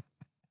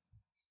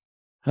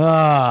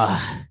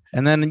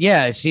 And then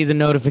I see the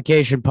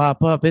notification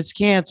pop up. It's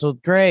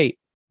canceled. Great.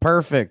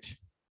 Perfect.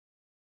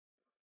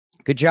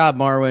 Good job,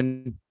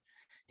 Marwin.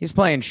 He's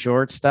playing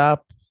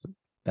shortstop.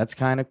 That's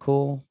kind of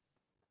cool.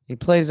 He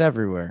plays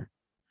everywhere.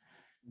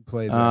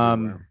 Plays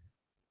everywhere.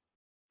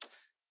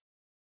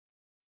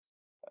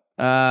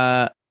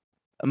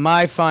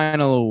 My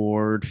final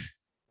award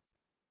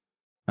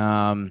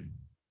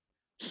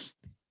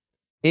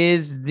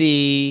is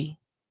the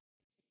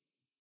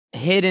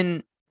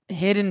Hidden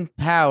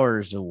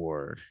Powers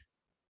Award.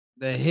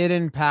 The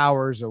Hidden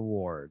Powers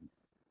Award.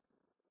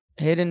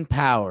 Hidden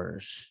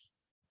Powers.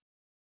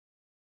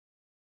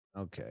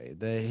 Okay,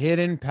 the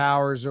Hidden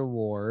Powers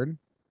Award.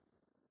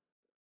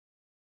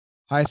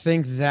 I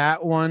think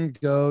that one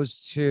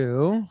goes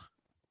to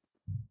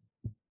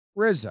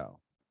Rizzo.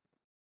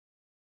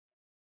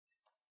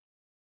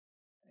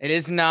 It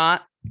is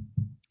not.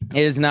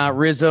 It is not.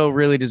 Rizzo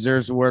really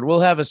deserves the award.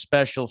 We'll have a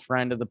special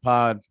friend of the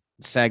pod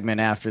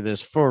segment after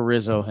this for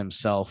Rizzo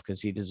himself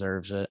because he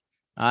deserves it.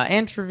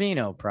 And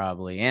Trevino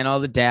probably, and all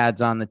the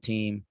dads on the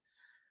team.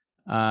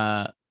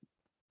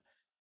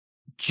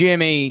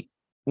 Jimmy,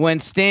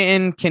 when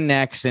Stanton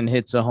connects and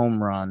hits a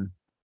home run,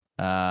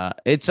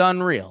 it's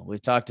unreal.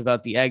 We've talked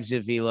about the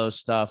exit velo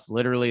stuff.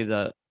 Literally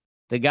the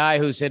guy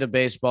who's hit a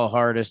baseball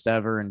hardest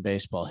ever in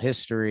baseball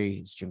history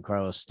is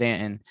Giancarlo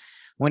Stanton.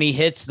 When he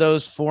hits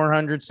those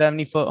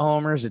 470-foot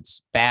homers,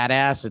 it's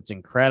badass. It's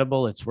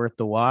incredible. It's worth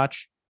the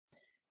watch.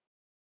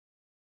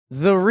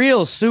 The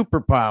real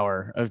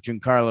superpower of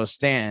Giancarlo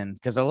Stanton,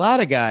 because a lot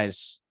of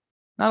guys,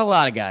 not a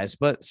lot of guys,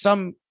 but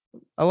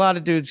a lot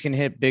of dudes can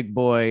hit big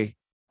boy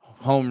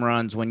home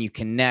runs. When you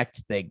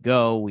connect, they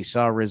go. We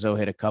saw Rizzo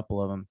hit a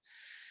couple of them.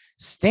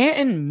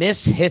 Stanton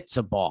mishits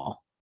a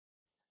ball.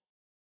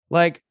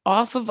 Like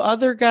off of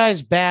other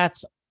guys'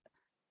 bats,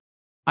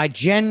 I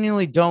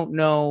genuinely don't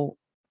know.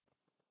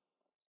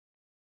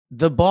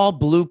 The ball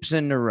bloops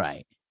into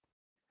right.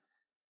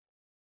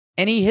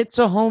 And he hits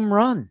a home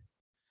run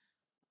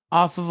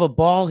off of a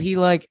ball he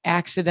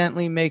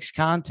accidentally makes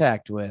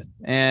contact with.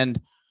 And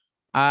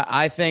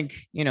I think,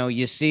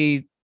 you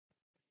see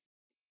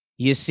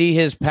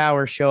his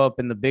power show up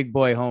in the big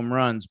boy home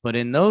runs, but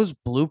in those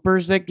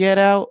bloopers that get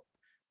out,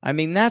 I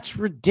mean, that's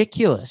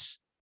ridiculous.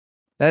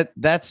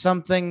 That's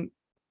something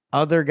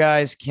other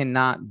guys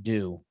cannot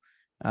do.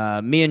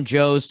 Me and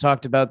Joe's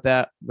talked about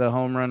that, the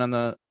home run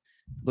on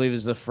I believe it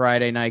was the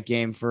Friday night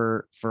game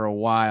for a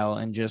while,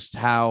 and just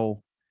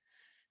how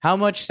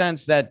much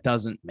sense that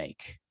doesn't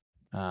make.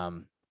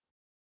 It's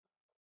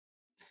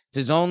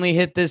his only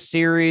hit this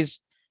series.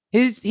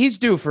 He's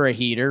due for a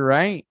heater,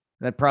 right?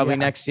 That probably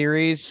next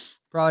series.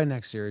 Probably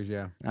next series,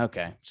 yeah.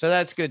 Okay, so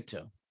that's good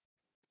too.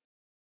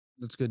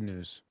 That's good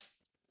news.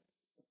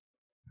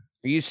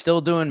 Are you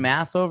still doing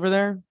math over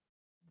there?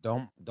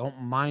 Don't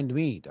mind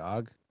me,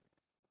 dog.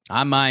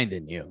 I'm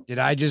minding you. Did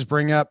I just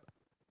bring up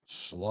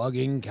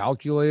slugging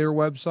calculator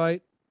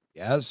website?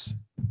 Yes.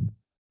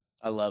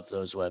 I love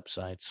those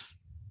websites.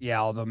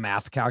 Yeah, all the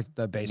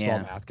the baseball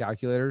math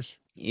calculators.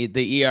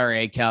 The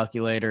ERA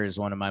calculator is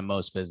one of my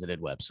most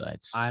visited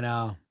websites. I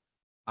know.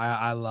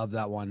 I love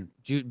that one.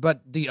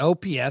 But the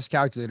OPS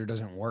calculator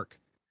doesn't work.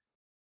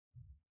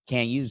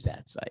 Can't use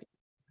that site.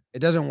 It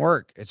doesn't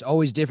work. It's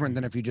always different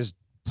than if you just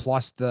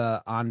plus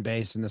the on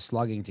base and the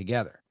slugging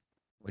together,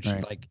 which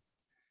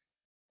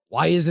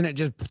why isn't it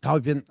just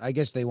typing? I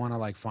guess they want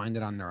to find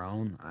it on their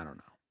own. I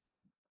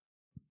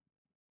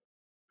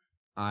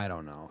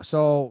don't know.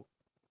 So,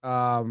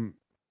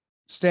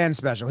 Stan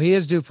special. He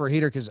is due for a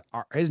heater because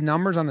his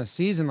numbers on the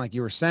season, like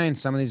you were saying,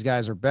 some of these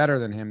guys are better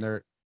than him.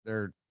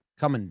 They're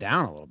coming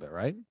down a little bit,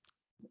 right?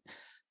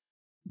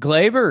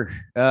 Glaber,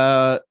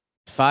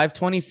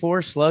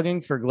 524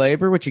 slugging for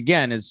Glaber, which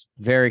again is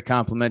very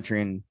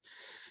complimentary and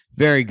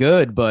very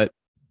good. But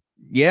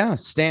yeah,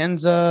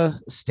 Stanton's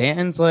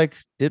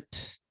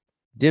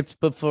dipped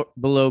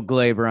below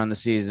Glaber on the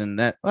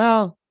season.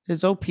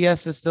 His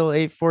OPS is still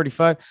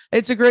 845.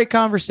 It's a great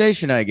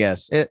conversation, I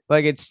guess.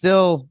 It's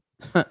still,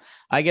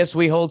 I guess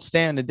we hold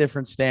Stan to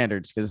different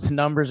standards because the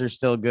numbers are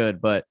still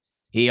good, but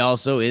he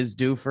also is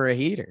due for a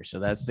heater. So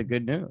that's the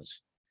good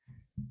news.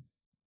 Do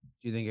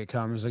you think it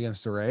comes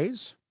against the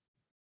Rays?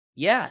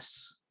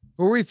 Yes.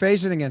 Who are we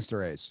facing against the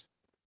Rays?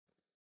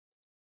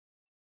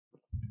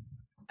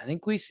 I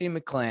think we see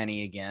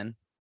McClanahan again.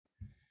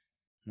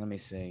 Let me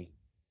see.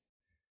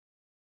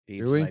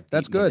 Do we?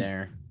 That's good.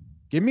 There.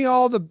 Give me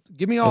all.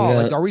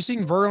 Are we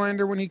seeing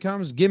Verlander when he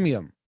comes? Give me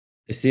him.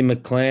 I see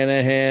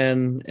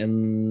McClanahan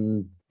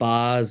and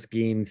Boz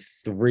game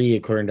 3,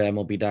 according to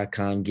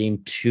MLB.com.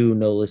 Game 2,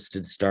 no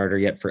listed starter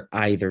yet for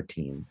either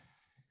team.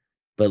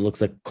 But it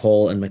looks like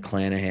Cole and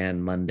McClanahan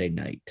Monday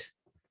night.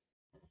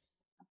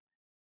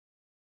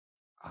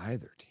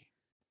 either team.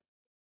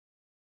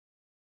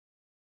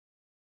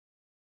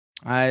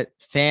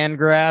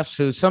 Fangraphs,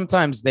 who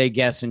sometimes they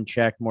guess and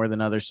check more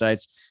than other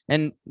sites,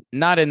 and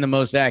not in the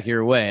most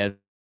accurate way.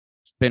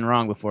 It's been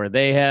wrong before.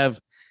 They have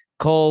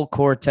Cole,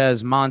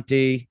 Cortez,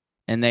 Monty,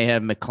 and they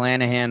have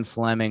McClanahan,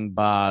 Fleming,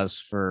 Boz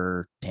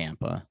for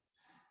Tampa.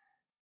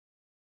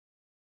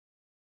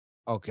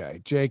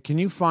 Okay, Jake, can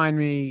you find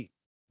me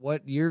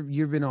what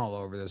you've been all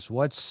over this?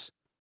 What's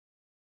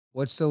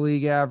the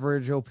league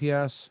average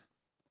OPS?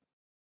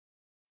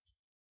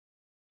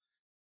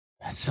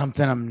 That's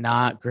something I'm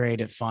not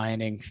great at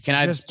finding.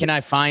 Can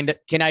I find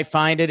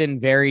it in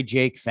very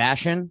Jake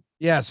fashion?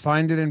 Yes,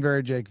 find it in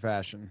very Jake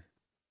fashion.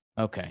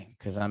 Okay,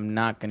 because I'm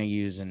not going to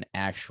use an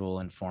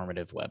actual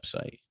informative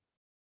website.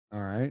 All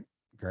right,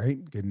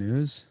 great, good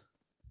news.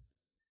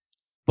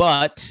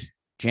 But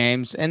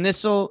James, and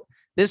this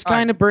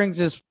kind of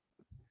brings us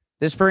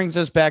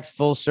back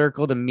full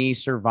circle to me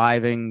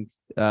surviving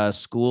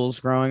schools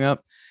growing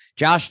up.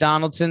 Josh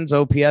Donaldson's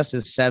OPS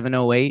is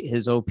 708.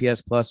 His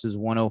OPS plus is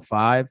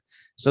 105.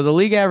 So the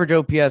league average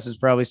OPS is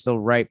probably still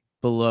right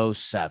below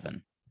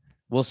 7.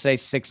 We'll say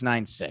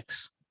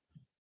 696.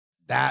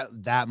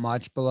 That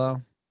much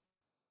below?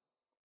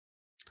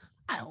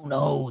 I don't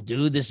know,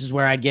 dude. This is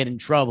where I'd get in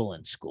trouble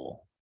in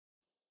school.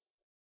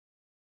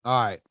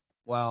 All right.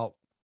 Well,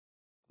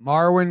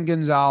 Marwin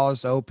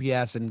Gonzalez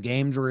OPS in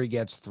games where he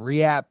gets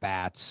 3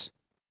 at-bats,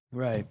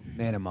 right,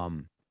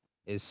 minimum,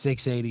 is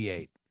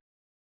 688.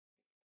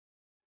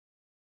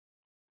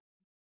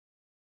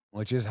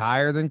 Which is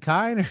higher than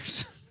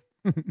Kiner's.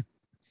 How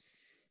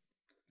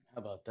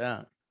about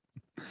that?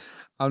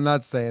 I'm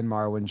not saying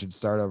Marwin should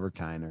start over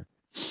Kiner,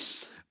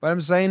 but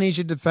I'm saying he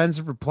should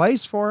defensive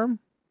replace for him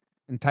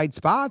in tight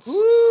spots.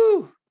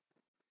 Woo!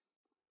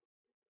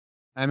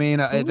 I mean,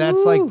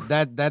 that's like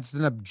that. That's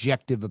an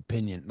objective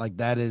opinion. Like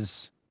that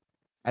is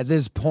at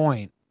this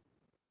point,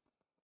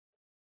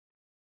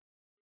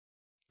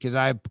 because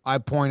I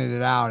pointed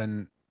it out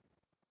and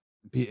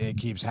it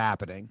keeps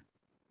happening.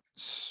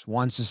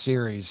 Once a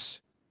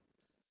series,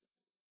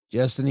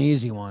 just an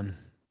easy one.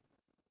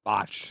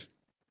 Watch.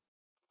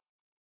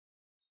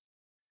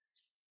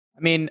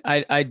 I mean,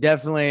 I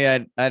definitely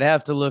I'd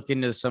have to look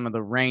into some of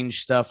the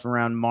range stuff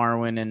around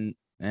Marwin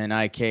and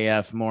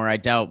IKF more. I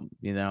doubt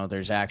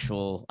there's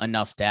actual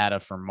enough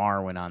data for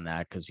Marwin on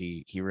that because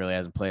he really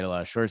hasn't played a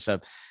lot of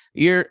shortstop.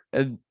 You're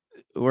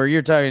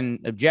talking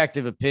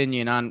objective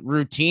opinion on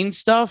routine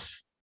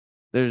stuff.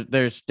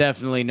 There's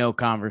definitely no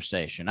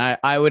conversation.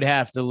 I would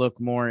have to look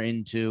more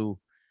into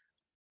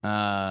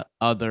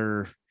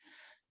other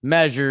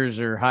measures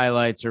or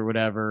highlights or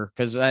whatever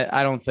because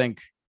I don't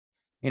think.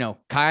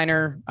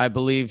 Kiner, I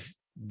believe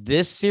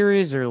this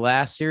series or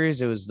last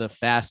series, it was the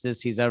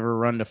fastest he's ever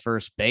run to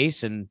first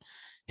base. And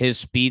his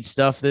speed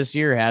stuff this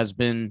year has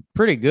been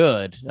pretty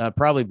good,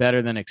 probably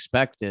better than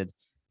expected.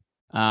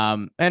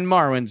 And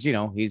Marwin's,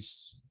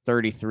 he's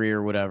 33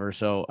 or whatever.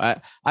 So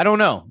I don't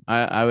know.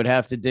 I would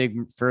have to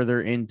dig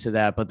further into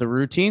that. But the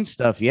routine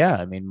stuff, yeah.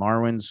 I mean,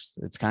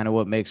 it's kind of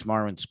what makes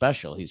Marwin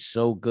special. He's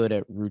so good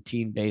at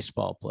routine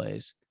baseball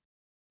plays.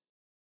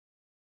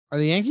 Are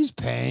the Yankees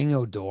paying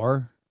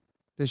Odor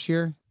this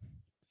year?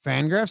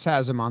 Fangraphs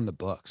has him on the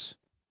books.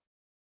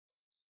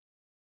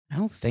 I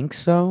don't think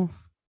so.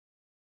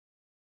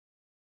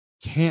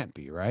 Can't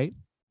be, right?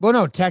 Well,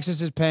 no,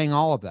 Texas is paying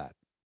all of that.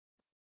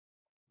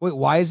 Wait,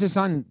 why is this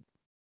on?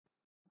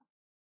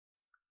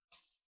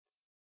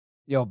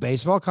 Yo,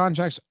 baseball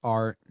contracts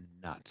are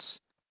nuts.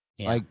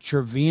 Yeah. Like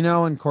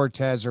Trevino and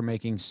Cortez are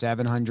making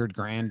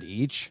 $700,000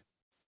 each,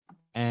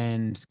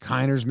 and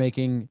Kiner's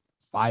making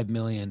 $5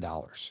 million.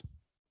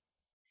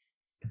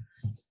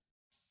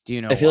 Do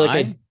you know I feel why?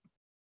 like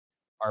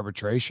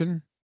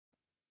arbitration?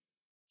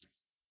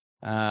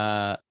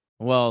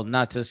 Well,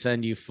 not to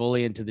send you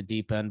fully into the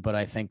deep end, but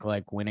I think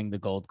like winning the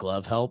Gold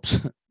Glove helps.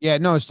 Yeah,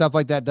 no, stuff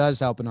like that does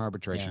help in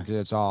arbitration because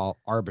it's all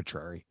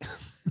arbitrary.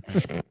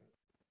 I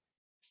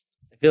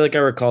feel like I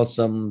recall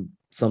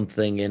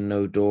something in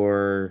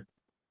Odor's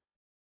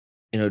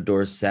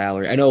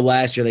salary. I know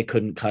last year they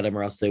couldn't cut him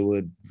or else they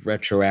would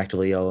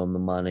retroactively owe him the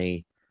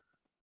money.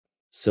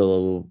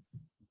 So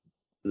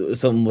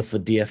something with the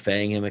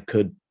DFAing him,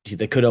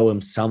 they could owe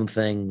him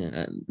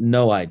something.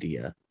 No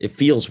idea. It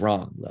feels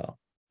wrong though.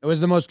 It was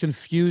the most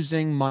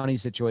confusing money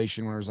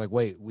situation where it was like,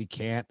 wait, we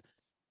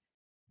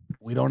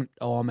don't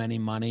owe him any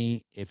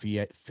money if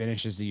he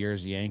finishes the year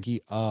as a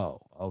Yankee. Oh,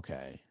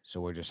 okay. So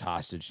we're just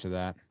hostage to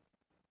that.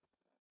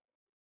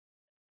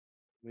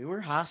 We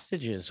were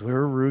hostages. We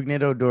were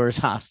Rougned Odor's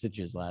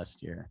hostages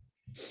last year.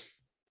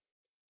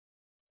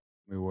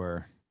 We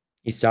were.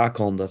 He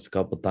Stockholmed us a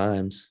couple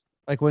times.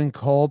 Like when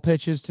Cole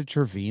pitches to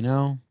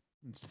Trevino,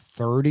 it's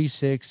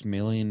 $36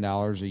 million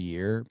a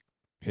year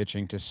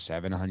pitching to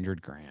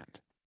 $700,000.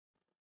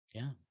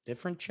 Yeah,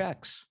 different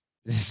checks.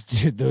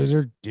 Dude, those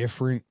are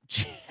different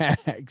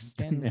checks.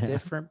 And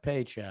different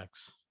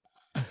paychecks.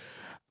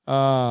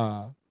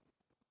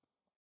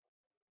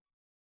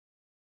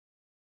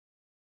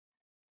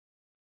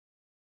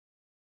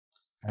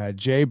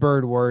 Jay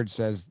Bird Word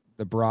says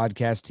The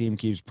broadcast team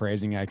keeps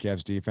praising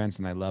IKF's defense,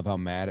 and I love how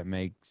mad it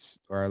makes,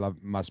 or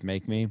must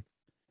make me. It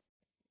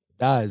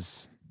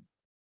does.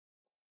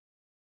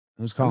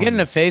 Who's I'm calling? getting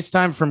me? a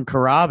FaceTime from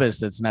Carabas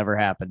that's never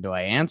happened. Do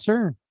I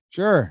answer?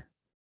 Sure.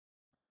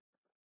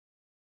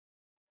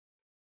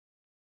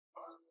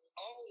 Oh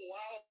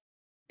wow!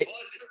 Buzzer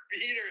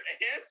beater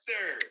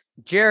answer.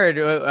 Jared,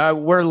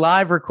 we're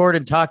live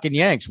recorded talking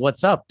Yanks.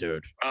 What's up,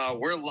 dude?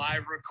 We're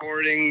live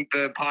recording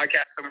the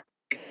podcast.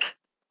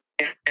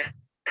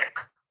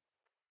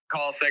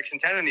 Call Section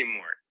 10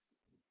 anymore.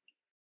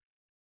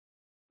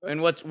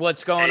 And what's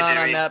going Hey, on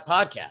Jimmy. that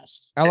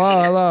podcast?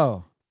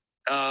 Hello.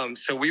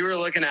 So we were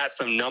looking at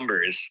some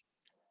numbers.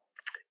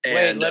 Wait,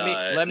 And,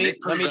 let me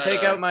Nick take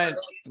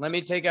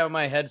Pivetta- out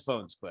my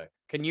headphones quick.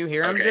 Can you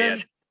hear him, Okay, Jim?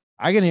 yeah.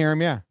 I can hear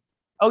him. Yeah.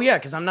 Oh yeah,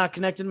 because I'm not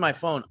connected to my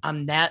phone.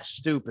 I'm that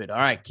stupid. All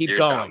right, keep You're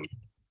going.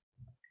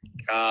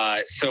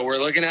 So we're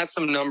looking at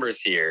some numbers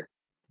here.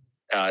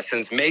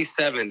 Since May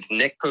 7th,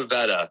 Nick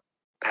Pivetta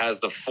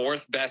has the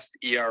 4th best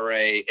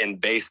ERA in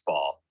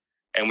baseball.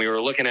 And we were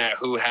looking at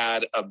who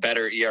had a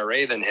better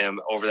ERA than him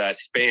over that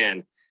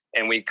span.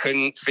 And we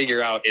couldn't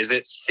figure out, is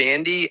it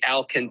Sandy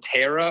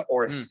Alcantara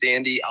or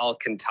Sandy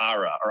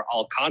Alcantara or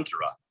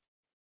Alcantara?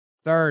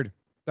 Third.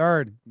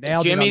 Nailed it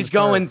on Jimmy's the third.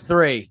 going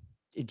 3.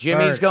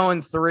 Jimmy's Third.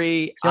 going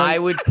 3. So- I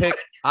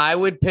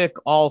would pick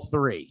all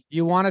 3.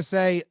 You want to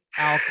say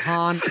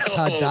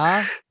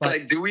Alcantara, but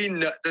Like, do we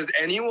know? Does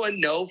anyone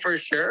know for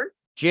sure?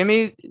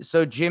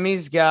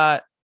 Jimmy's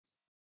got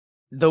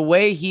the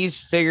way he's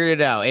figured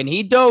it out, and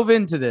he dove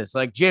into this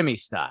like Jimmy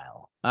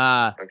style.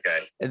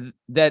 Okay.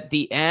 That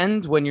the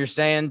end when you're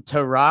saying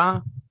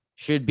Tara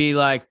should be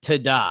like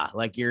tada,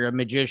 like you're a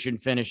magician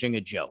finishing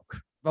a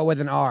joke.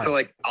 with an R. So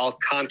like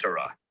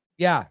Alcantara.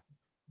 yeah.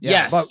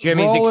 Yes, but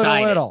Jimmy's roll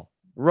excited. It a little.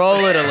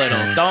 Roll it a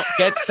little. Don't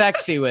get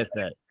sexy with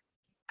it.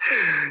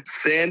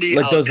 Sandy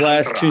Like those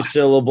last Alcantara. 2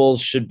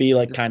 syllables should be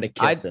like kind of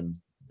I-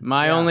 kissing.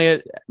 My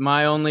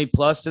only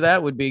plus to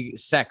that would be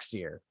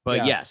sexier. But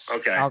Yeah. yes.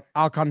 Okay.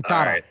 Alcantara.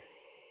 All right.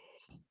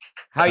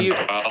 How you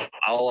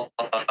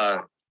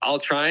I'll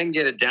try and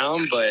get it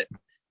down, but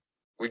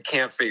we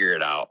can't figure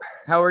it out.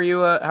 how are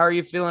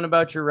you feeling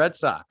about your Red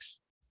Sox?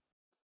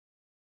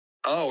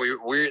 Oh,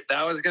 we're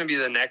that was going to be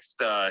the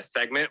next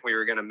segment. We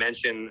were going to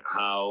mention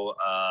how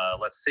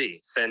let's see,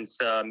 since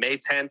May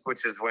 10th,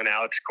 which is when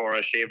Alex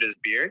Cora shaved his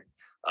beard,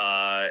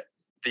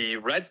 the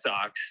Red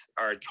Sox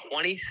are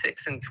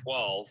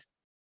 26-12,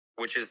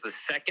 which is the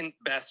second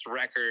best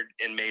record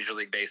in Major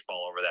League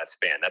Baseball over that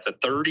span. That's a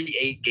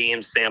 38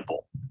 game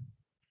sample.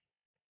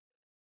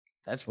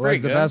 That's Who pretty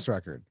has the good. best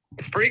record?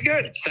 It's pretty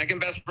good. Second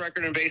best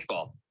record in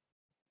baseball.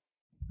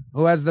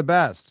 Who has the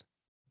best?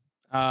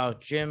 Oh,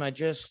 Jim,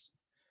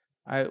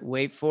 I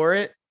wait for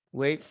it.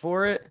 Wait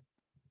for it.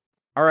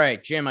 All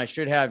right, Jim, I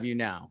should have you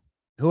now.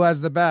 Who has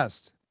the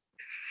best?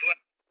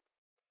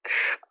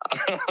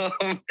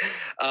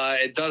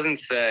 It doesn't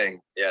say.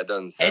 Yeah, it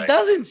doesn't say. It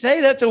doesn't say.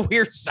 That's a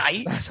weird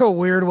site. That's a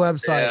weird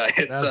website.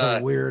 Yeah, it's, That's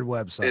a weird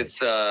website.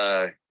 It's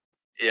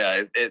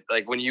yeah, it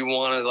like when you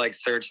want to like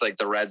search like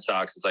the Red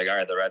Sox, it's like, all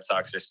right, the Red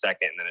Sox are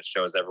second, and then it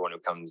shows everyone who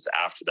comes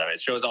after them.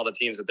 It shows all the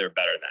teams that they're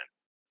better than.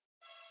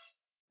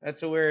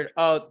 That's a weird.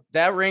 Oh,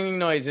 that ringing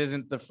noise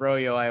isn't the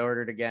froyo I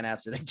ordered again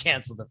after they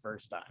canceled the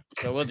first time.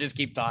 So we'll just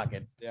keep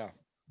talking. yeah.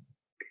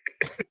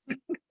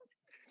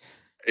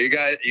 Are you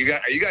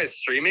guys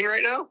streaming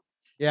right now?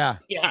 Yeah.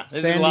 Yeah, this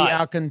is Sandy live.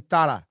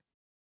 Alcantara.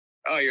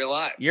 Oh, you're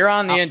live. You're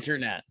on the Al-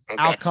 internet.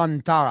 Okay.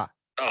 Alcantara.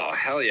 Oh,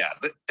 hell yeah.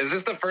 Is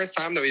this the first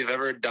time that we've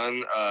ever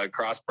done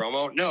cross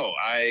promo? No,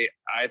 I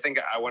think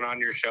I went on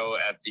your show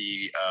at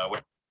the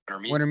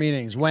Winter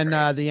meetings. When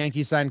the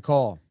Yankees signed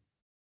Cole.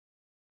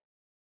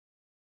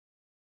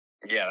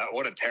 Yeah,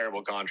 what a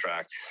terrible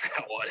contract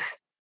that was.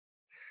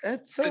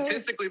 That's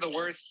Statistically the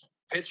worst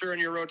pitcher in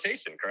your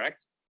rotation,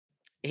 correct?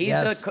 he's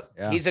Yes, a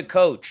yeah. he's a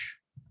coach.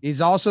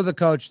 He's also the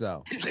coach,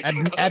 though.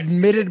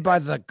 Admitted by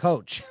the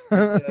coach.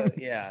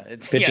 Yeah,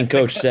 it's Pitching the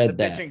coach said the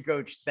that. Pitching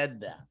coach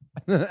said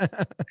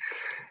that.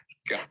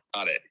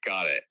 Got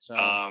it. So-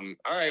 All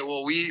right.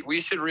 Well, we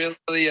should really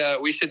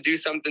we should do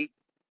something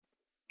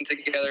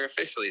together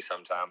officially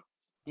sometime.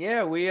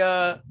 Yeah, we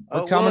coming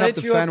we'll up hit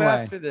to you up Fenway.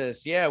 after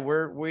this. Yeah,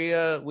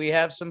 we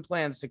have some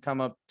plans to come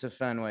up to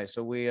Fenway.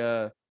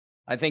 So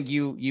I think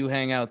you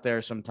hang out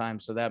there sometime,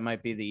 so that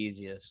might be the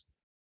easiest.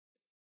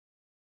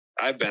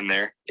 I've been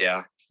there.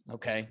 Yeah.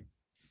 Okay.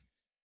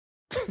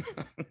 All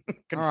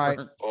right.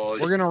 Confirmed. Well,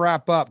 We're gonna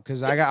wrap up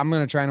because I'm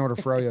gonna try and order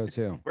froyo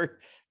too.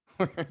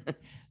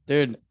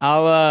 Dude,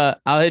 I'll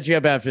hit you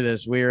up after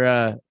this.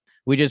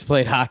 We just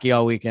played hockey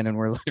all weekend and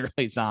we're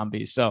literally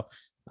zombies. So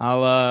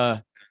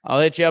I'll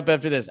hit you up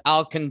after this.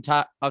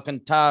 Alcantara.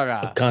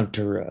 Alcantara.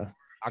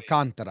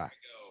 Alcantara.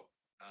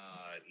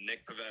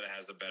 Nick Pivetta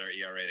has a better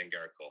ERA than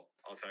Garrett Cole.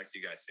 I'll talk to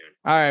you guys soon.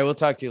 All right, we'll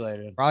talk to you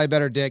later. Probably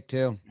better dick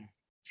too.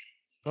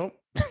 Oh.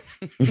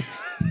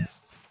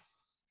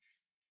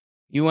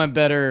 You went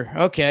better.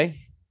 Okay.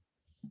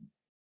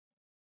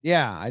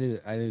 Yeah, I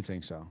do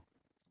think so.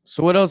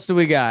 So what else do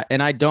we got?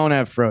 And I don't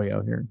have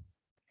froyo here.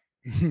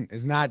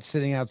 Is not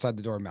sitting outside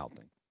the door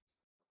melting.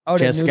 Oh,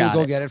 did Just Noodle got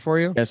go it. get it for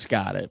you? Just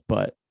got it,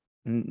 but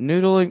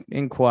Noodle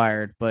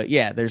inquired. But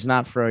yeah, there's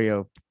not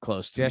froyo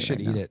close to Yeah, I me should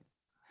right eat now. it.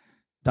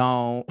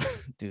 Don't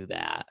do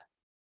that.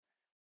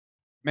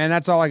 Man,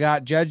 that's all I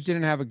got. Judge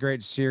didn't have a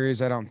great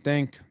series, I don't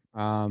think.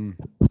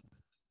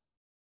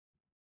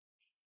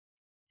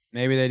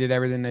 Maybe they did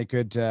everything they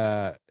could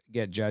to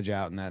get Judge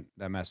out, and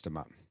that messed him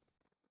up.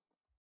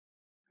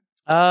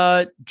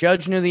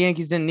 Judge knew the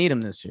Yankees didn't need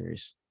him this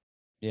series.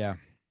 Yeah.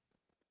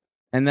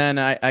 And then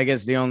I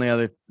guess the only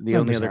other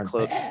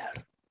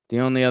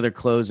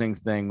closing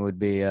thing would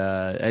be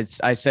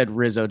I said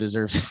Rizzo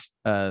deserves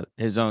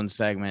his own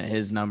segment.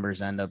 His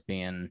numbers end up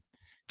being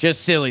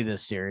just silly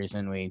this series,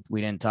 and we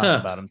didn't talk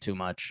about him too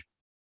much.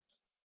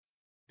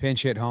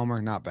 Pinch hit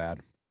homer, not bad.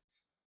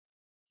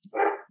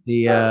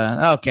 The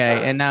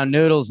okay, and now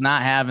Noodle's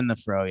not having the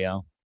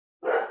froyo.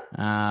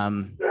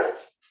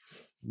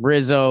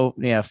 Rizzo,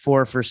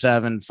 4 for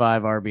 7,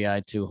 5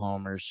 RBI, 2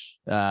 homers,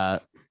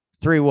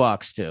 3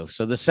 walks too.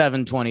 So the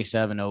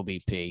 727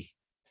 OBP,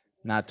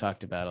 not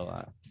talked about a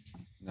lot.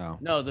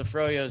 No, the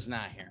froyo's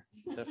not here.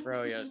 The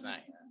froyo's not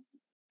here.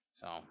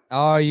 So.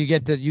 Oh, you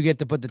get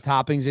to put the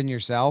toppings in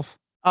yourself.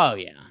 Oh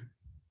yeah.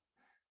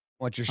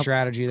 What's your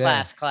strategy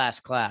there?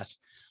 Class.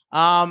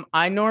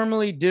 I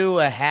normally do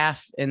a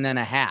half and then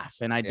a half,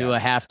 and I do a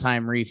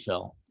halftime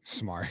refill.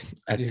 Smart.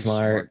 That's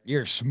smart.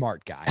 You're a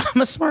smart guy.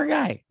 I'm a smart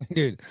guy.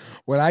 Dude,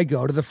 when I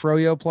go to the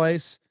froyo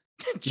place,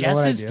 Jess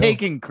is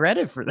taking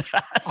credit for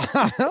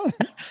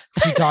that.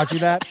 She taught you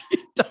that?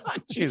 She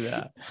taught you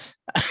that.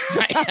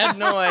 I had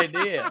no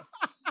idea.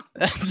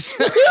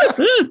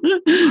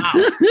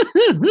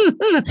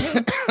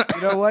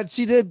 You know what?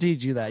 She did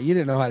teach you that. You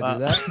didn't know how to do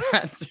that.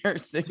 That's her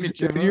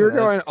signature. Dude, you were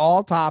going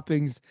all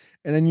toppings,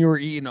 and then you were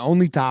eating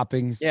only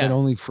toppings and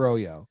only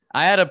froyo.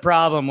 I had a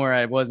problem where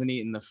I wasn't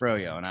eating the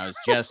froyo and I was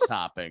just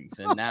toppings,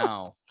 and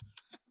now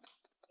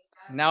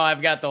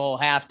I've got the whole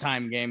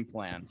halftime game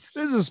plan.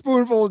 This is a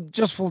spoonful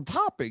just full of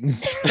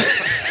toppings.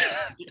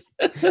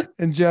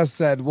 And Jess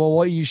said, well,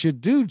 what you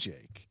should do,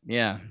 Jake.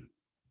 Yeah.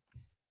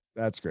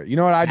 That's great. You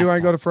know what I do when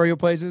I go to froyo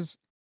places?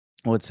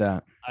 What's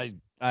that?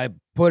 I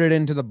put it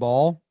into the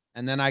bowl,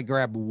 and then I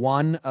grab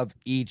one of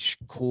each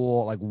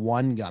cool, like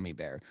one gummy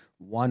bear,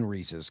 one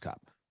Reese's cup,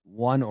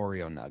 one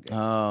Oreo nugget,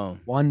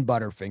 one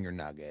Butterfinger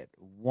nugget,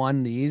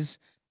 one these,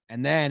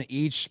 and then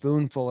each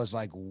spoonful is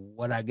like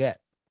what I get.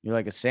 You're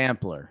like a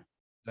sampler.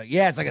 Like,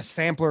 yeah, it's like a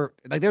sampler.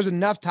 Like there's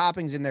enough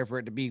toppings in there for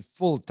it to be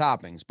full of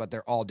toppings, but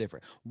they're all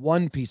different.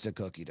 One piece of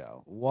cookie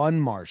dough, one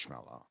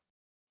marshmallow.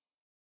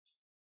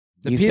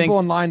 The people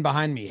in line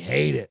behind me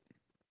hate it.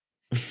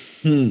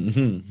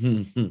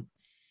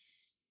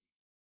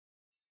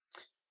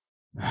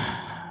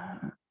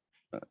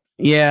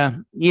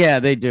 Yeah,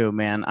 they do,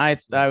 man. I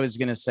was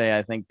gonna say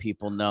I think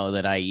people know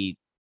that I eat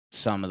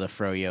some of the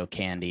froyo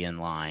candy in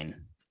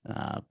line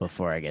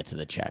before I get to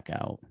the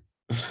checkout.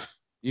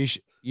 You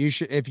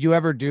should if you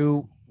ever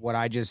do what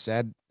I just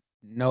said,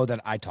 know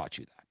that I taught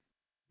you that.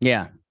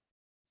 Yeah.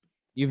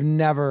 You've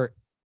never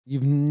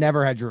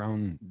had your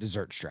own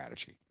dessert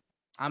strategy.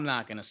 I'm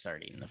not gonna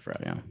start eating the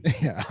froyo.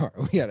 Yeah, all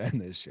right, we gotta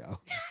end this show.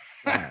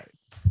 All right.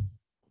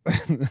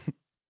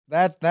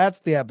 That's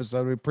the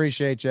episode. We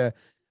appreciate you.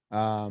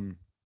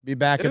 Be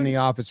back in the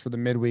office for the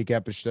midweek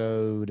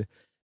episode.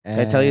 Can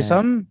I tell you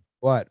something?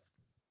 What?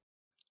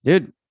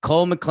 Dude,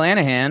 Cole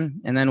McClanahan,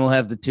 and then we'll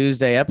have the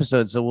Tuesday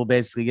episode. So we'll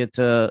basically get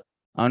to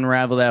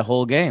unravel that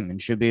whole game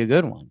and should be a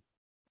good one.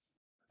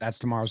 That's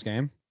tomorrow's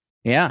game?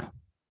 Yeah.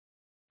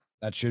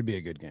 That should be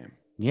a good game.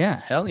 Yeah,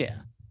 hell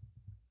yeah.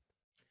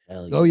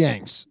 Hell yeah. Go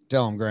Yanks.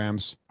 Tell them,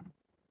 Grams.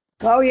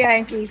 Go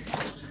Yankees.